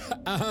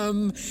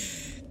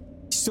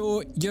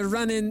 so you're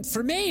running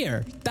for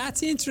mayor.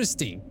 That's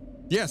interesting.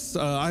 Yes,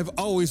 I've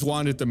always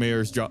wanted the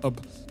mayor's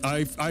job.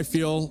 I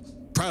feel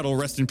Prattle,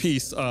 rest in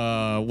peace,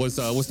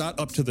 was not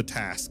up to the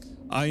task.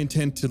 I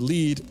intend to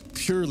lead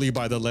purely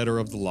by the letter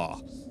of the law.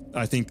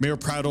 I think Mayor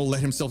Prattle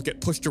let himself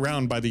get pushed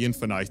around by the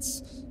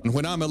Infinites. And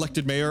when I'm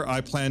elected mayor,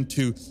 I plan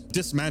to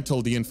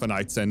dismantle the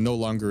Infinites and no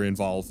longer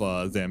involve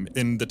them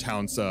in the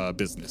town's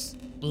business.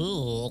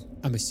 Ugh.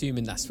 I'm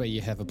assuming that's why you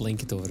have a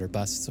blanket over their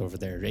busts over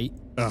there, right?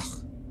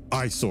 Ugh,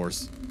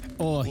 eyesores.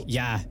 Oh,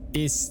 yeah.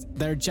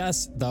 They're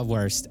just the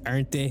worst,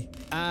 aren't they?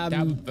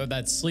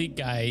 That sleek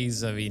guy,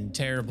 he's,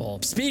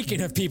 terrible.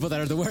 Speaking of people that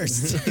are the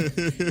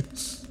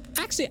worst.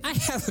 Actually, I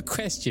have a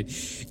question.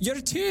 Your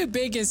two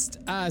biggest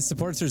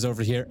supporters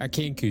over here are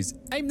Kenkus.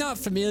 I'm not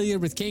familiar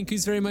with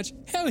Kenkus very much.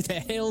 How the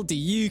hell do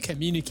you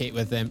communicate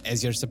with them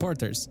as your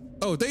supporters?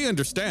 Oh, they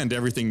understand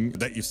everything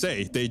that you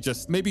say. They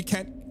just maybe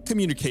can't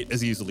communicate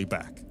as easily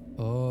back.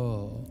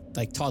 Oh,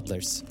 like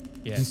toddlers.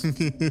 Yes.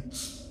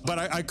 But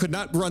I could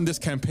not run this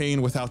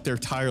campaign without their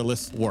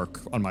tireless work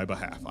on my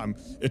behalf. I'm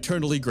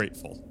eternally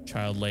grateful.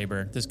 Child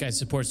labor. This guy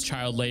supports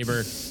child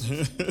labor.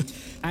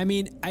 I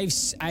mean,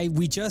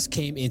 we just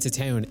came into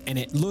town and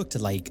it looked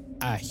like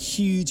a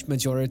huge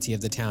majority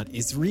of the town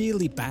is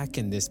really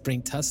backing this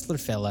Brink Tussler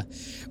fella.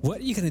 What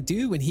are you going to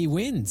do when he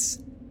wins?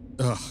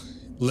 Ugh,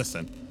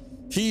 listen,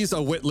 he's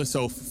a witless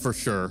oaf for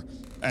sure.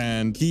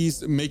 And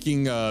he's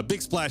making big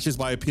splashes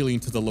by appealing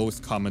to the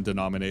lowest common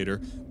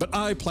denominator. But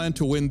I plan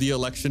to win the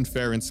election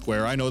fair and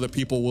square. I know that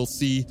people will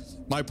see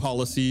my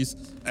policies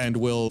and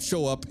will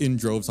show up in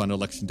droves on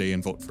election day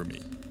and vote for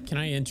me. Can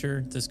I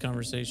enter this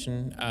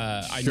conversation?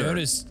 I Sure.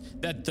 noticed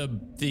that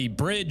the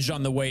bridge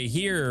on the way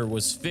here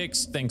was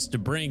fixed thanks to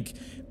Brink,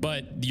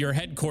 but your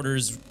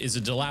headquarters is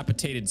a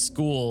dilapidated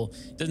school.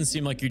 Doesn't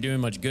seem like you're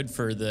doing much good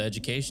for the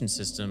education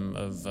system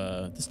of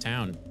this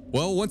town.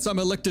 Well, once I'm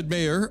elected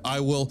mayor, I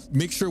will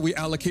make sure we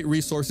allocate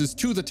resources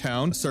to the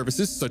town,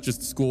 services such as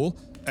the school,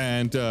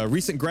 and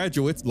recent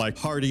graduates like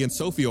Hardy and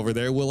Sophie over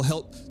there will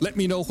help let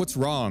me know what's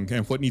wrong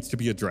and what needs to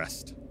be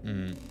addressed.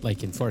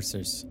 Like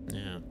enforcers.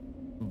 Yeah.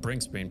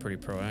 Brink's being pretty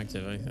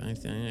proactive.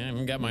 I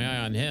haven't got my eye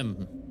on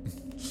him.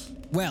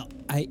 Well,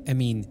 I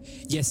mean,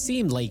 you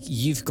seem like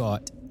you've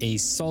got a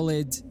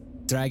solid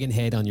dragon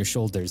head on your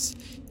shoulders.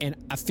 And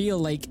I feel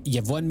like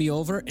you've won me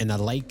over and I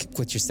like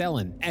what you're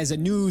selling. As a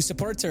new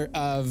supporter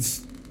of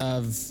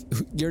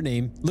your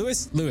name,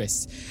 Lewis.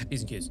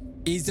 P's and Q's.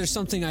 Is there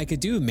something I could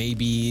do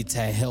maybe to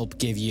help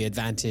give you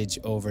advantage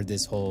over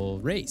this whole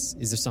race?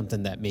 Is there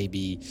something that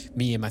maybe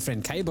me and my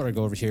friend Kyborg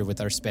over here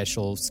with our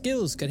special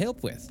skills could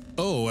help with?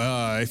 Oh,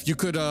 if you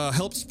could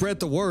help spread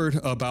the word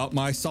about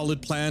my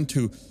solid plan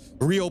to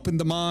reopen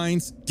the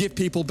mines, give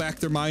people back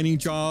their mining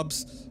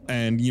jobs,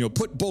 and,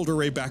 put Boulder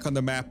Ray back on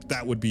the map,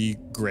 that would be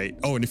great.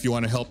 Oh, and if you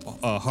want to help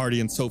Hardy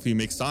and Sophie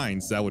make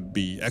signs, that would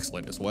be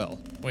excellent as well.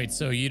 Wait,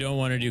 so you don't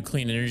want to do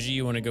clean energy?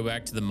 You want to go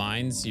back to the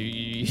mines?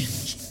 You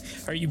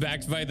are you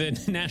backed by the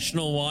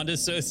National Wand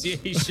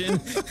Association?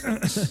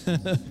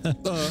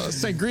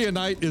 Sangria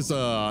Night is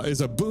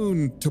a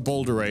boon to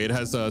Boulder Ray. It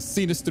has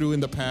seen us through in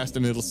the past,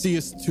 and it'll see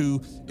us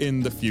too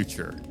in the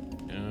future.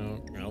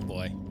 Oh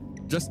boy.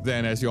 Just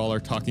then, as you all are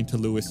talking to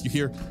Lewis, you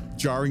hear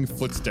jarring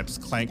footsteps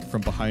clank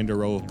from behind a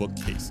row of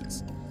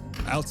bookcases.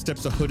 Out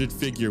steps a hooded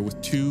figure with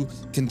two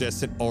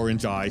incandescent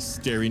orange eyes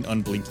staring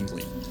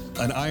unblinkingly.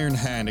 An iron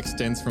hand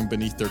extends from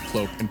beneath their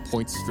cloak and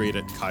points straight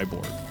at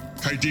Kyborg.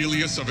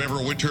 Kydelius of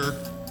Everwinter,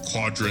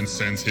 Quadrant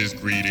sends his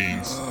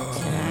greetings.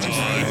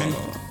 5,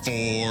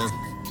 4,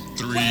 3,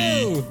 2,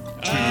 1.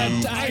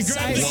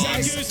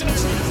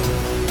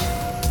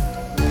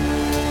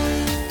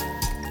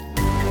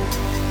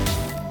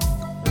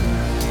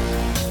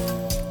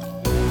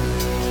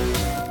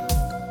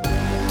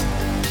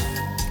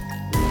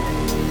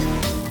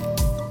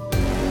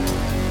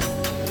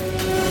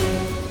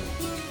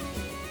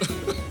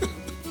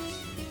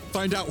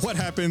 find out what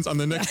happens on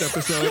the next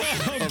episode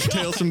of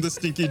Tales from the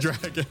Stinky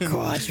Dragon.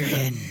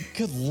 Quadrant.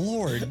 Good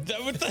Lord.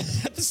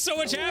 That's so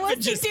much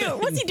happened.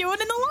 What's he doing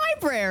in the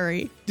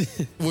library?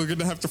 We're going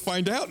to have to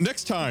find out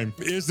next time.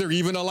 Is there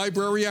even a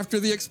library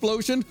after the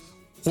explosion?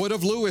 What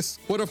of Lewis?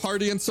 What of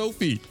Hardy and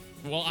Sophie?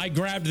 Well, I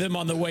grabbed them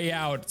on the way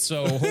out,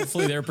 so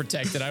hopefully they're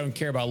protected. I don't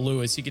care about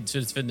Lewis. He can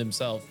just defend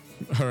himself.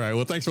 All right.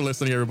 Well, thanks for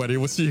listening, everybody.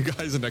 We'll see you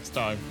guys next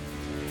time.